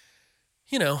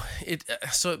 you know,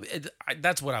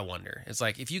 that's what I wonder. It's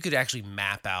like, if you could actually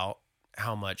map out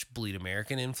how much Bleed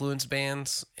American influenced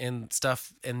bands and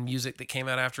stuff and music that came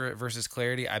out after it versus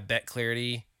Clarity, I bet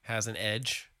Clarity has an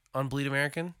edge on Bleed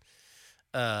American,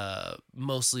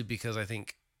 mostly because I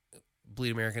think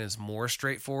Bleed American is more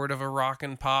straightforward of a rock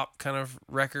and pop kind of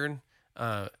record.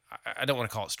 I don't want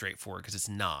to call it straightforward because it's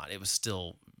not. It was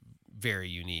still very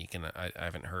unique, and I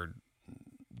haven't heard,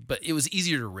 but it was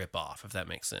easier to rip off, if that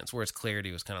makes sense. Whereas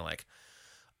Clarity was kind of like,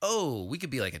 oh, we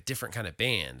could be like a different kind of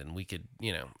band, and we could,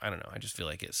 you know, I don't know. I just feel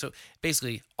like it. So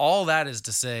basically, all that is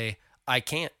to say, I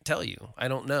can't tell you. I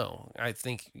don't know. I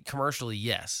think commercially,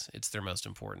 yes, it's their most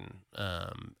important.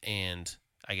 And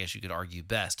I guess you could argue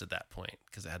best at that point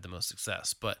because it had the most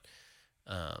success. But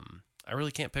I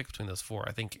really can't pick between those 4.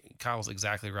 I think Kyle's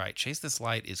exactly right. Chase This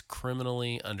Light is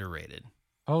criminally underrated.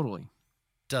 Totally.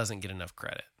 Doesn't get enough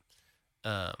credit.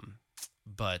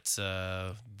 But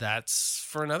that's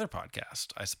for another podcast,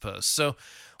 I suppose. So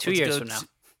 2 years from now.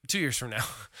 2 years from now.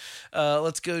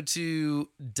 Let's go to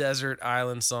Desert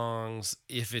Island Songs.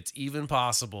 If it's even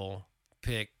possible,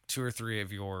 pick 2 or 3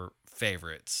 of your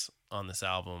favorites on this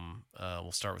album.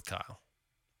 We'll start with Kyle.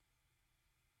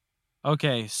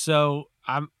 Okay, so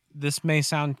this may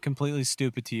sound completely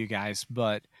stupid to you guys,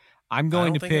 but I'm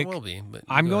going to pick. It will be, but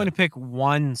I'm going to pick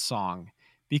one song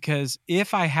because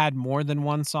if I had more than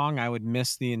one song, I would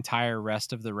miss the entire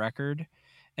rest of the record.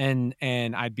 And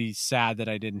I'd be sad that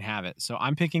I didn't have it. So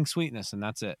I'm picking Sweetness, and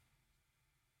that's it.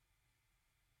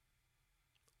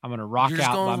 I'm going to rock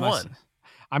out by myself.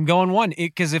 I'm going one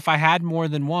because if I had more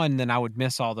than one, then I would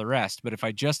miss all the rest. But if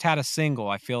I just had a single,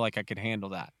 I feel like I could handle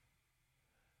that.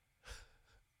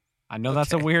 I know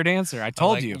that's a weird answer. I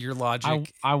told you. Your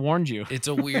logic. I warned you. It's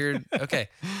a weird. Okay.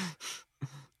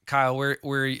 Kyle,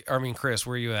 Chris,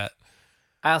 where are you at?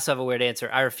 I also have a weird answer.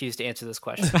 I refuse to answer this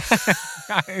question.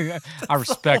 I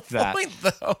respect that. Point,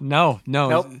 though. No.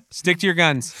 Nope. Stick to your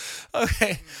guns.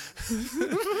 Okay.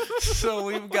 So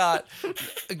we've got. All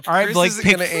right, Chris Blake, isn't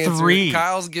pick gonna answer. 3.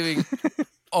 Kyle's giving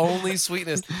only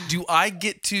Sweetness. Do I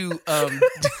get to?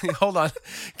 Hold on.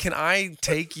 Can I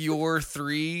take your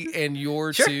 3 and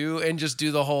your 2 and just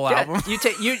do the whole album? You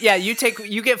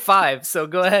get 5. So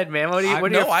go ahead, man. What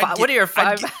are your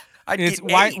 5?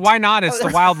 Why not? It's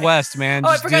the Wild West, man.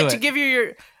 I Just forgot do to it. give you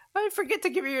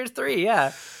your 3.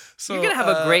 Yeah. So, You're gonna have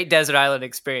a great desert island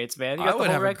experience, man. You got I the would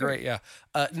whole have record. a great, yeah.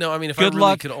 No, I mean, if Good I really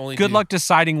luck. could only Good luck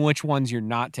deciding which ones you're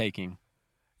not taking.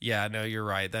 Yeah, no, you're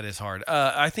right. That is hard.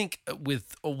 I think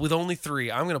with only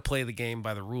 3, I'm going to play the game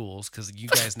by the rules because you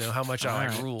guys know how much I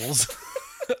like rules.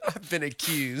 I've been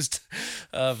accused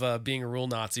of being a rule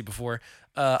Nazi before.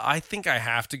 I think I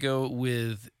have to go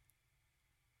with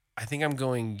I think I'm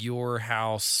going Your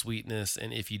House, Sweetness,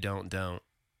 and If You Don't, Don't.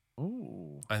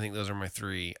 Ooh. I think those are my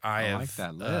three. I like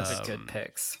that list. Those are good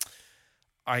picks.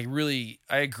 I agree.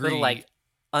 Little like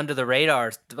under the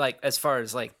radar, like as far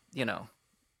as like,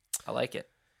 I like it.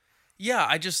 Yeah,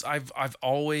 I've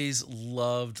always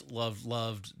loved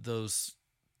those,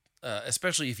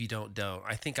 especially If You Don't, Don't.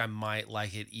 I think I might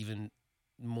like it even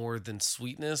more than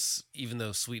Sweetness, even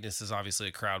though Sweetness is obviously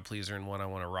a crowd pleaser and one I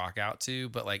want to rock out to.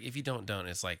 But like If You Don't, Don't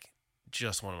is like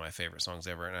just one of my favorite songs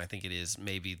ever, and I think it is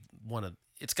maybe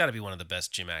it's got to be one of the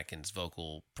best Jim Adkins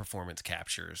vocal performance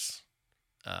captures.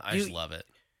 I just love it.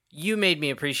 You made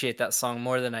me appreciate that song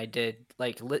more than I did.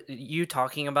 Like you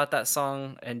talking about that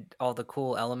song and all the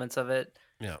cool elements of it,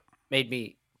 Yeah, made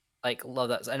me like love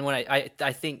that. And when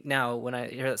I think now when I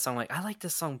hear that song, like I like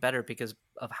this song better because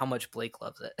of how much Blake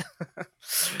loves it.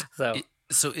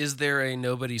 So is there a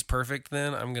Nobody's Perfect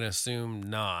then? I'm gonna assume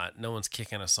not. No one's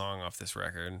kicking a song off this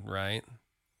record, right?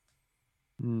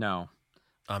 No.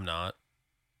 I'm not.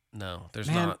 No, there's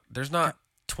Man, not. There's not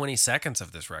 20 seconds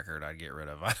of this record I'd get rid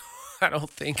of. I don't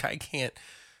think I can't.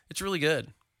 It's really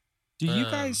good. Do you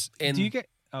guys? and- Do you get?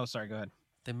 Oh, sorry. Go ahead.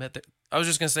 They met the. I was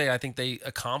just gonna say I think they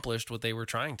accomplished what they were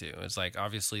trying to. It's like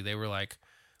obviously they were like,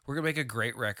 we're gonna make a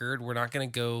great record. We're not gonna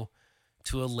go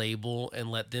to a label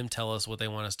and let them tell us what they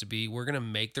want us to be. We're gonna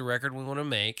make the record we want to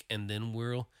make, and then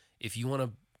if you want to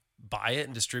buy it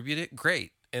and distribute it,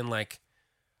 great. And like,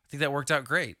 I think that worked out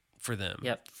great for them.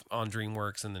 Yep. On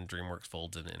DreamWorks, and then DreamWorks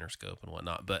folds into Interscope and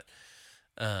whatnot. But,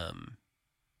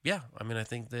 yeah, I mean, I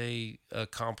think they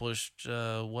accomplished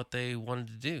what they wanted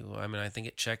to do. I mean, I think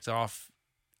it checked off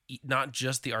not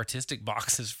just the artistic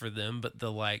boxes for them, but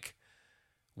the like,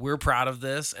 we're proud of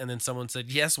this. And then someone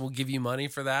said, yes, we'll give you money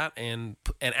for that and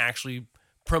actually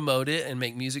promote it and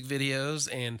make music videos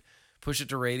and push it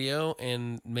to radio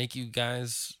and make you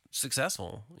guys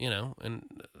successful, And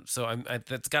so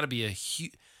that's got to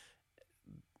be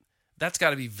that's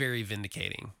got to be very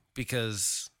vindicating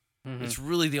because it's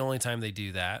really the only time they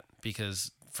do that,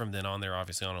 because from then on they're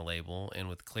obviously on a label, and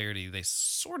with Clarity they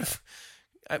sort of,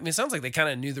 I mean, it sounds like they kind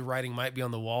of knew the writing might be on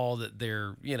the wall, that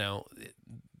they're,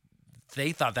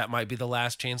 they thought that might be the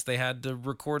last chance they had to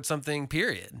record something,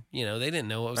 period. They didn't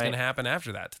know what was going to happen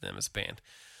after that to them as a band.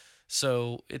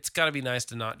 So it's got to be nice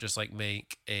to not just like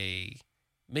make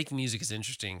music is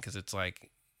interesting, because it's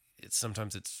like,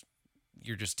 sometimes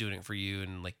you're just doing it for you,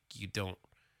 and like you don't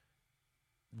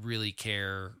really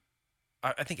care.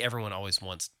 I think everyone always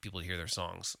wants people to hear their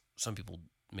songs. Some people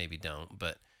maybe don't,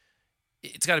 but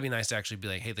it's got to be nice to actually be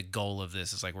like, hey, the goal of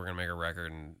this is like, we're going to make a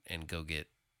record and go get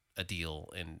a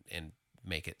deal and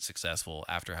make it successful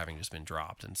after having just been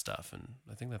dropped and stuff. And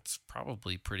I think that's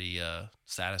probably pretty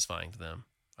satisfying to them,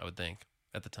 I would think,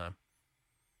 at the time.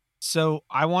 So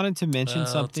I wanted to mention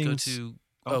something.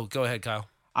 Go ahead, Kyle.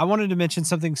 I wanted to mention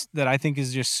something that I think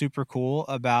is just super cool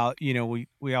about,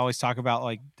 we always talk about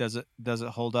like, does it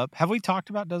hold up? Have we talked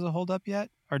about does it hold up yet?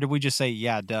 Or did we just say,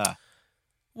 yeah, duh?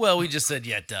 Well, we just said,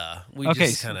 yeah, duh. We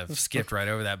just kind of skipped right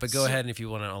over that, but go ahead. And if you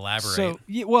want to elaborate. So,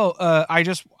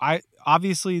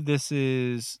 obviously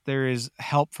there is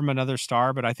help from another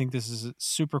star, but I think this is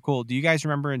super cool. Do you guys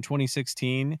remember in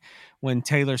 2016 when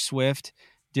Taylor Swift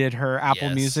did her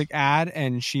Apple Music ad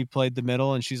and she played the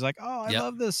middle and she's like, oh, I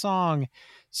love this song.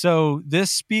 So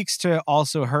this speaks to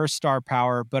also her star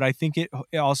power, but I think it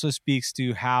also speaks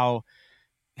to how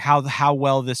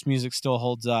well this music still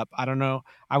holds up. I don't know.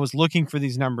 I was looking for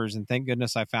these numbers and thank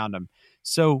goodness I found them.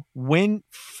 So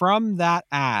from that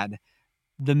ad,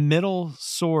 the middle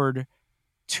soared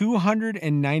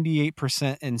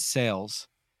 298% in sales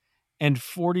and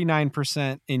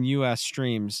 49% in US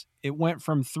streams. It went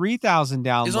from 3,000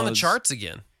 downloads. It's on the charts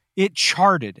again. It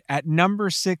charted at number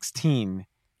 16.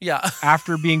 Yeah.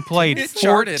 After being played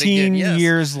 14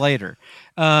 years later.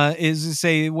 Is to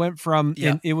say it went from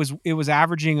it was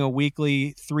averaging a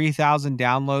weekly 3,000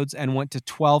 downloads and went to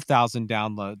 12,000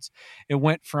 downloads. It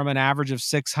went from an average of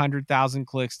 600,000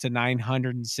 clicks to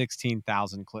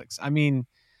 916,000 clicks. I mean,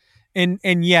 and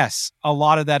yes, a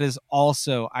lot of that is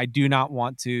also, I do not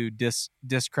want to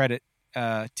discredit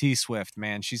T Swift,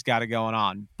 man. She's got it going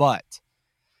on, but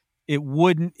it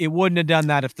wouldn't have done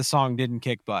that if the song didn't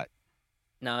kick butt.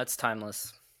 No, it's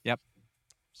timeless. Yep.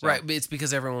 So, right, but it's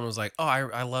because everyone was like, "Oh,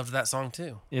 I loved that song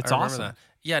too." It's I remember awesome. that.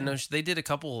 Yeah, no, they did a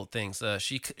couple of things.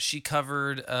 She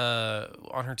covered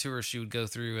on her tour. She would go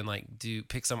through and like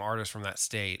pick some artist from that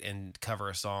state and cover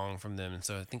a song from them. And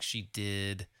so I think she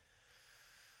did.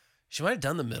 She might have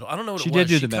done the middle. I don't know what it was.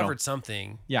 She covered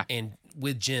something. Yeah, and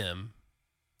with Jim,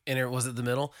 and it was at the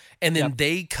middle, and then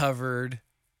they covered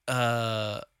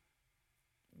on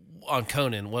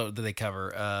Conan. What did they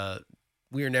cover?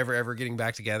 We Are Never Ever Getting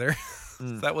Back Together.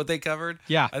 Is that what they covered?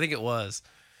 Yeah. I think it was.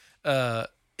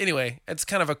 Anyway, it's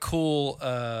kind of a cool,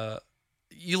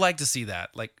 you like to see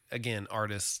that. Like, again,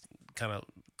 artists kind of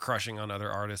crushing on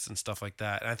other artists and stuff like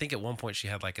that. And I think at one point she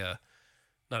had like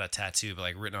not a tattoo, but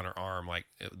like written on her arm, like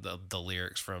the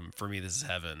lyrics from For Me This Is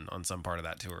Heaven on some part of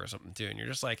that tour or something too. And you're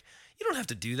just like, you don't have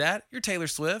to do that. You're Taylor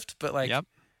Swift. But like, Yep.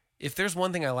 if there's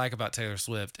one thing I like about Taylor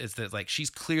Swift, it's that like she's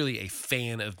clearly a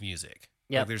fan of music.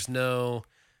 Yep. Like, there's no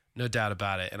doubt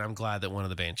about it. And I'm glad that one of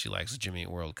the bands she likes is Jimmy Eat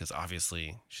World, because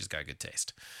obviously she's got good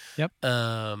taste. Yep.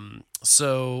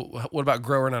 So what about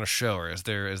Grower Not a Shower? Is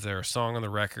there a song on the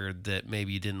record that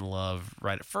maybe you didn't love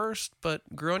right at first, but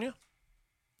grew on you?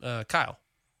 Kyle.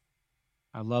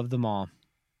 I love them all.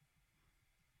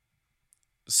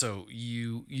 So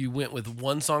you went with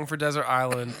one song for Desert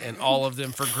Island and all of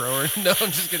them for Grower. No,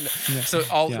 I'm just kidding. So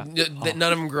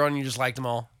none of them grew on you, just liked them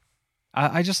all.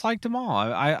 I just liked them all.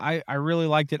 I really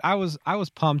liked it. I was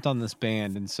pumped on this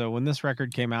band, and so when this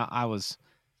record came out, I was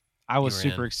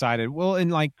super excited. Well,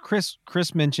 and like Chris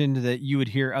mentioned that you would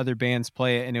hear other bands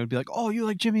play it, and it would be like, "Oh, you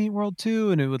like Jimmy Eat World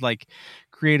too," and it would like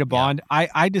create a bond. Yeah.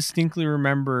 I distinctly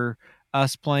remember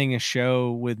us playing a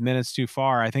show with Minutes Too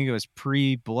Far. I think it was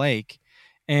pre-Blake,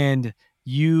 and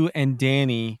you and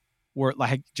Danny were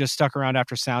like just stuck around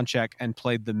after sound check and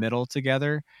played the middle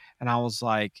together, and I was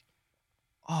like,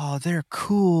 oh, they're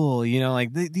cool. You know,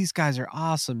 like these guys are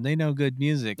awesome. They know good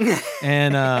music.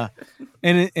 And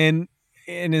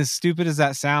as stupid as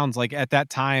that sounds, like at that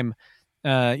time,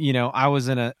 you know, I was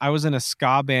in a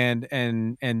ska band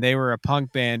and they were a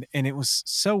punk band, and it was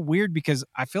so weird because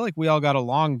I feel like we all got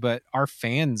along, but our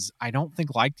fans, I don't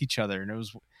think liked each other. And it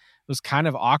was kind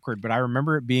of awkward, but I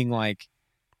remember it being like,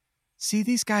 see,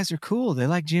 these guys are cool. They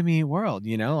like Jimmy Eat World,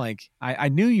 you know, like I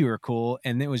knew you were cool,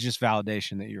 and it was just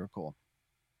validation that you were cool.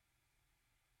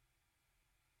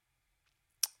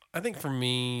 I think for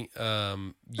me,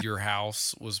 Your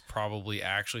House was probably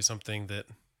actually something that,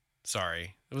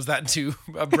 sorry, was that too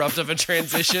abrupt of a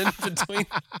transition between?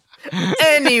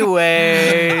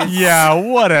 Anyway. Yeah,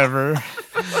 whatever.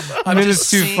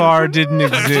 Minutes Too Far didn't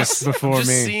exist before just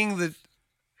me. Seeing the,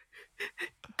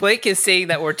 Blake is seeing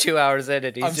that we're 2 hours in,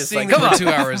 and he's I'm just seeing like, come that on.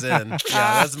 we're 2 hours in. Yeah,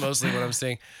 that's mostly what I'm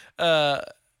seeing.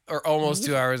 Or almost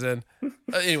 2 hours in.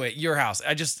 Anyway, Your House.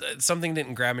 I just something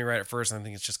didn't grab me right at first. And I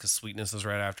think it's just because Sweetness was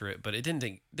right after it, but it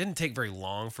didn't take very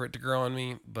long for it to grow on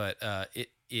me. But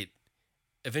it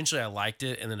eventually I liked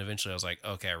it, and then eventually I was like,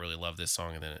 okay, I really love this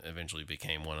song, and then it eventually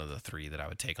became one of the three that I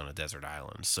would take on a desert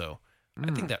island. So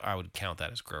I think that I would count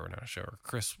that as Grower Not a Shower.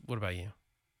 Chris, what about you?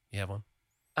 You have one?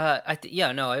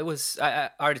 It was. I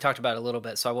already talked about it a little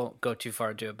bit, so I won't go too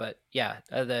far into it. But yeah,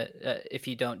 if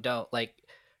you don't like.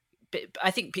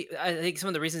 I think some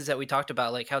of the reasons that we talked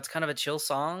about, like how it's kind of a chill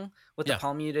song with the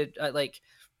palm muted, like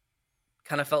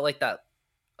kind of felt like that.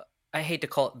 I hate to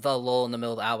call it the lull in the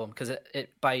middle of the album, because it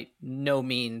by no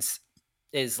means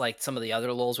is like some of the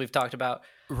other lulls we've talked about.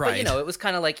 Right. But, you know, it was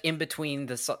kind of like in between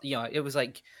the, you know, it was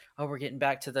like, oh, we're getting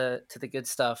back to the good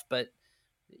stuff. But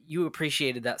you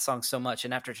appreciated that song so much,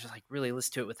 and after just like really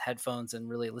listen to it with headphones and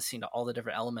really listening to all the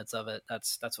different elements of it,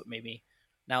 that's what made me.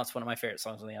 Now it's one of my favorite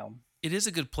songs on the album. It is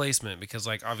a good placement because,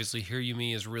 like, obviously Hear You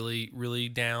Me is really, really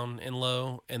down and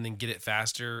low, and then Get It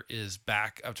Faster is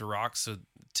back up to rock. So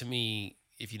to me,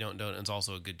 if you don't, it's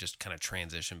also a good just kind of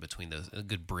transition between those, a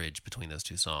good bridge between those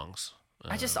two songs.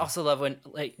 I just also love when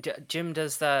like Jim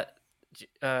does that,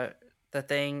 the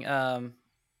thing,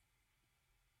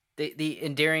 the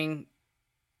endearing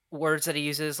words that he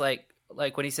uses, like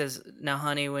when he says, "Now,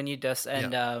 honey, when you dust,"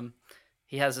 and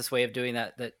he has this way of doing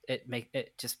that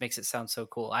it just makes it sound so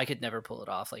cool. I could never pull it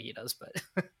off like he does, but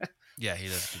yeah, he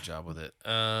does a good job with it.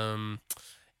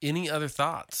 Any other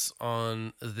thoughts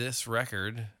on this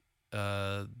record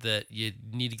that you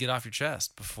need to get off your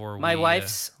chest before we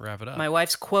wrap it up? My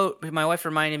wife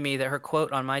reminded me that her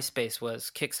quote on MySpace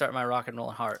was "Kickstart my rock and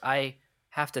roll heart." I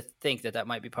have to think that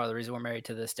might be part of the reason we're married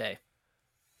to this day.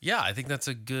 Yeah, I think that's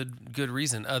a good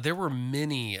reason. There were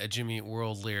many Jimmy Eat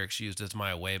World lyrics used as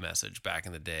my away message back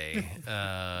in the day,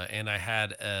 and I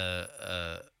had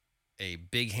a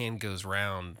Big Hand Goes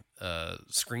Round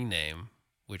screen name,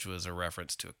 which was a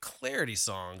reference to a Clarity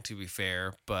song, to be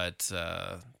fair, but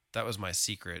that was my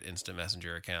secret instant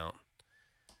messenger account.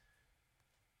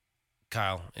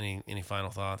 Kyle, any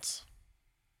final thoughts?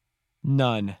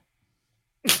 None.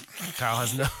 Kyle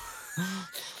has no.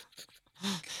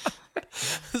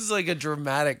 This is like a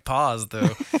dramatic pause,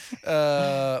 though.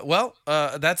 Well,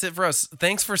 that's it for us.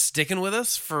 Thanks for sticking with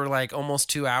us for like almost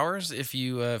 2 hours. If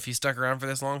you stuck around for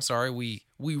this long, sorry we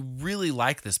we really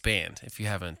like this band. If you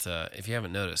haven't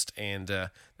noticed, and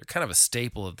they're kind of a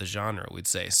staple of the genre, we'd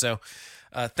say. So,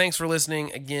 thanks for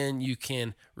listening. Again, you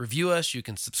can review us, you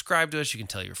can subscribe to us, you can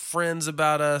tell your friends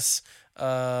about us.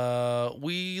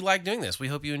 We like doing this. We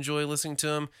hope you enjoy listening to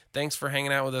them. Thanks for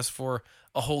hanging out with us for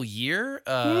a whole year.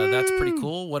 That's pretty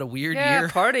cool. What a weird year.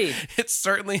 Party. It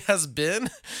certainly has been.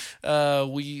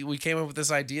 We came up with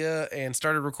this idea and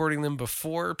started recording them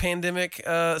before pandemic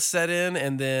set in,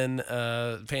 and then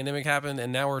pandemic happened,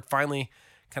 and now we're finally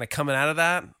kind of coming out of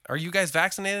that. Are you guys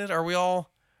vaccinated? Are we all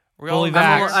Fully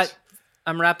vaxxed?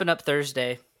 I'm wrapping up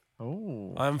Thursday.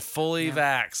 Oh, I'm fully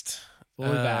vaxxed.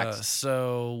 fully vaxxed.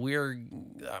 So we're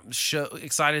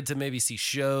excited to maybe see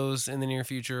shows in the near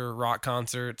future, rock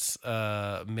concerts.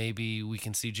 Maybe we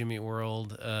can see Jimmy Eat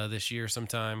World this year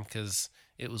sometime, because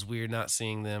it was weird not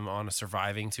seeing them on a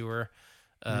Surviving tour.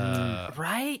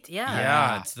 Right? Yeah.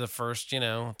 Yeah, it's the first.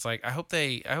 It's like I hope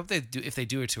they do, if they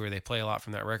do a tour, they play a lot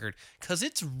from that record, because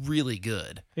it's really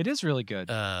good. It is really good.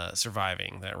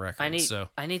 Surviving that record.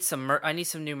 I need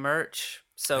some new merch,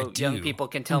 so I young do. people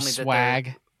can tell me Some that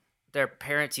swag. their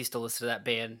parents used to listen to that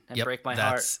band and Yep, break my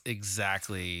heart. that's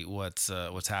exactly what's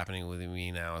happening with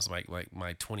me now. Is like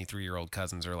my 23-year-old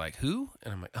cousins are like, who?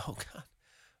 And I'm like, oh god,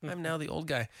 I'm now the old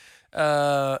guy.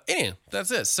 Anyway,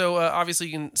 that's it. So obviously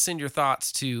you can send your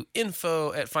thoughts to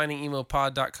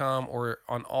info@findingemopod.com, or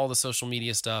on all the social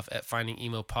media stuff at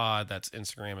findingemopod. That's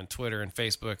Instagram and Twitter and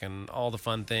Facebook and all the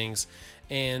fun things.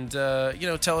 And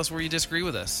tell us where you disagree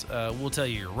with us. We'll tell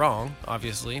you you're wrong,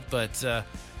 obviously, but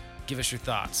give us your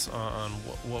thoughts on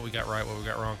what we got right, what we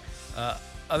got wrong.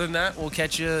 Other than that, we'll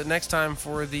catch you next time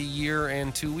for the year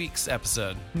and 2 weeks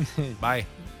episode. Bye.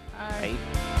 Right.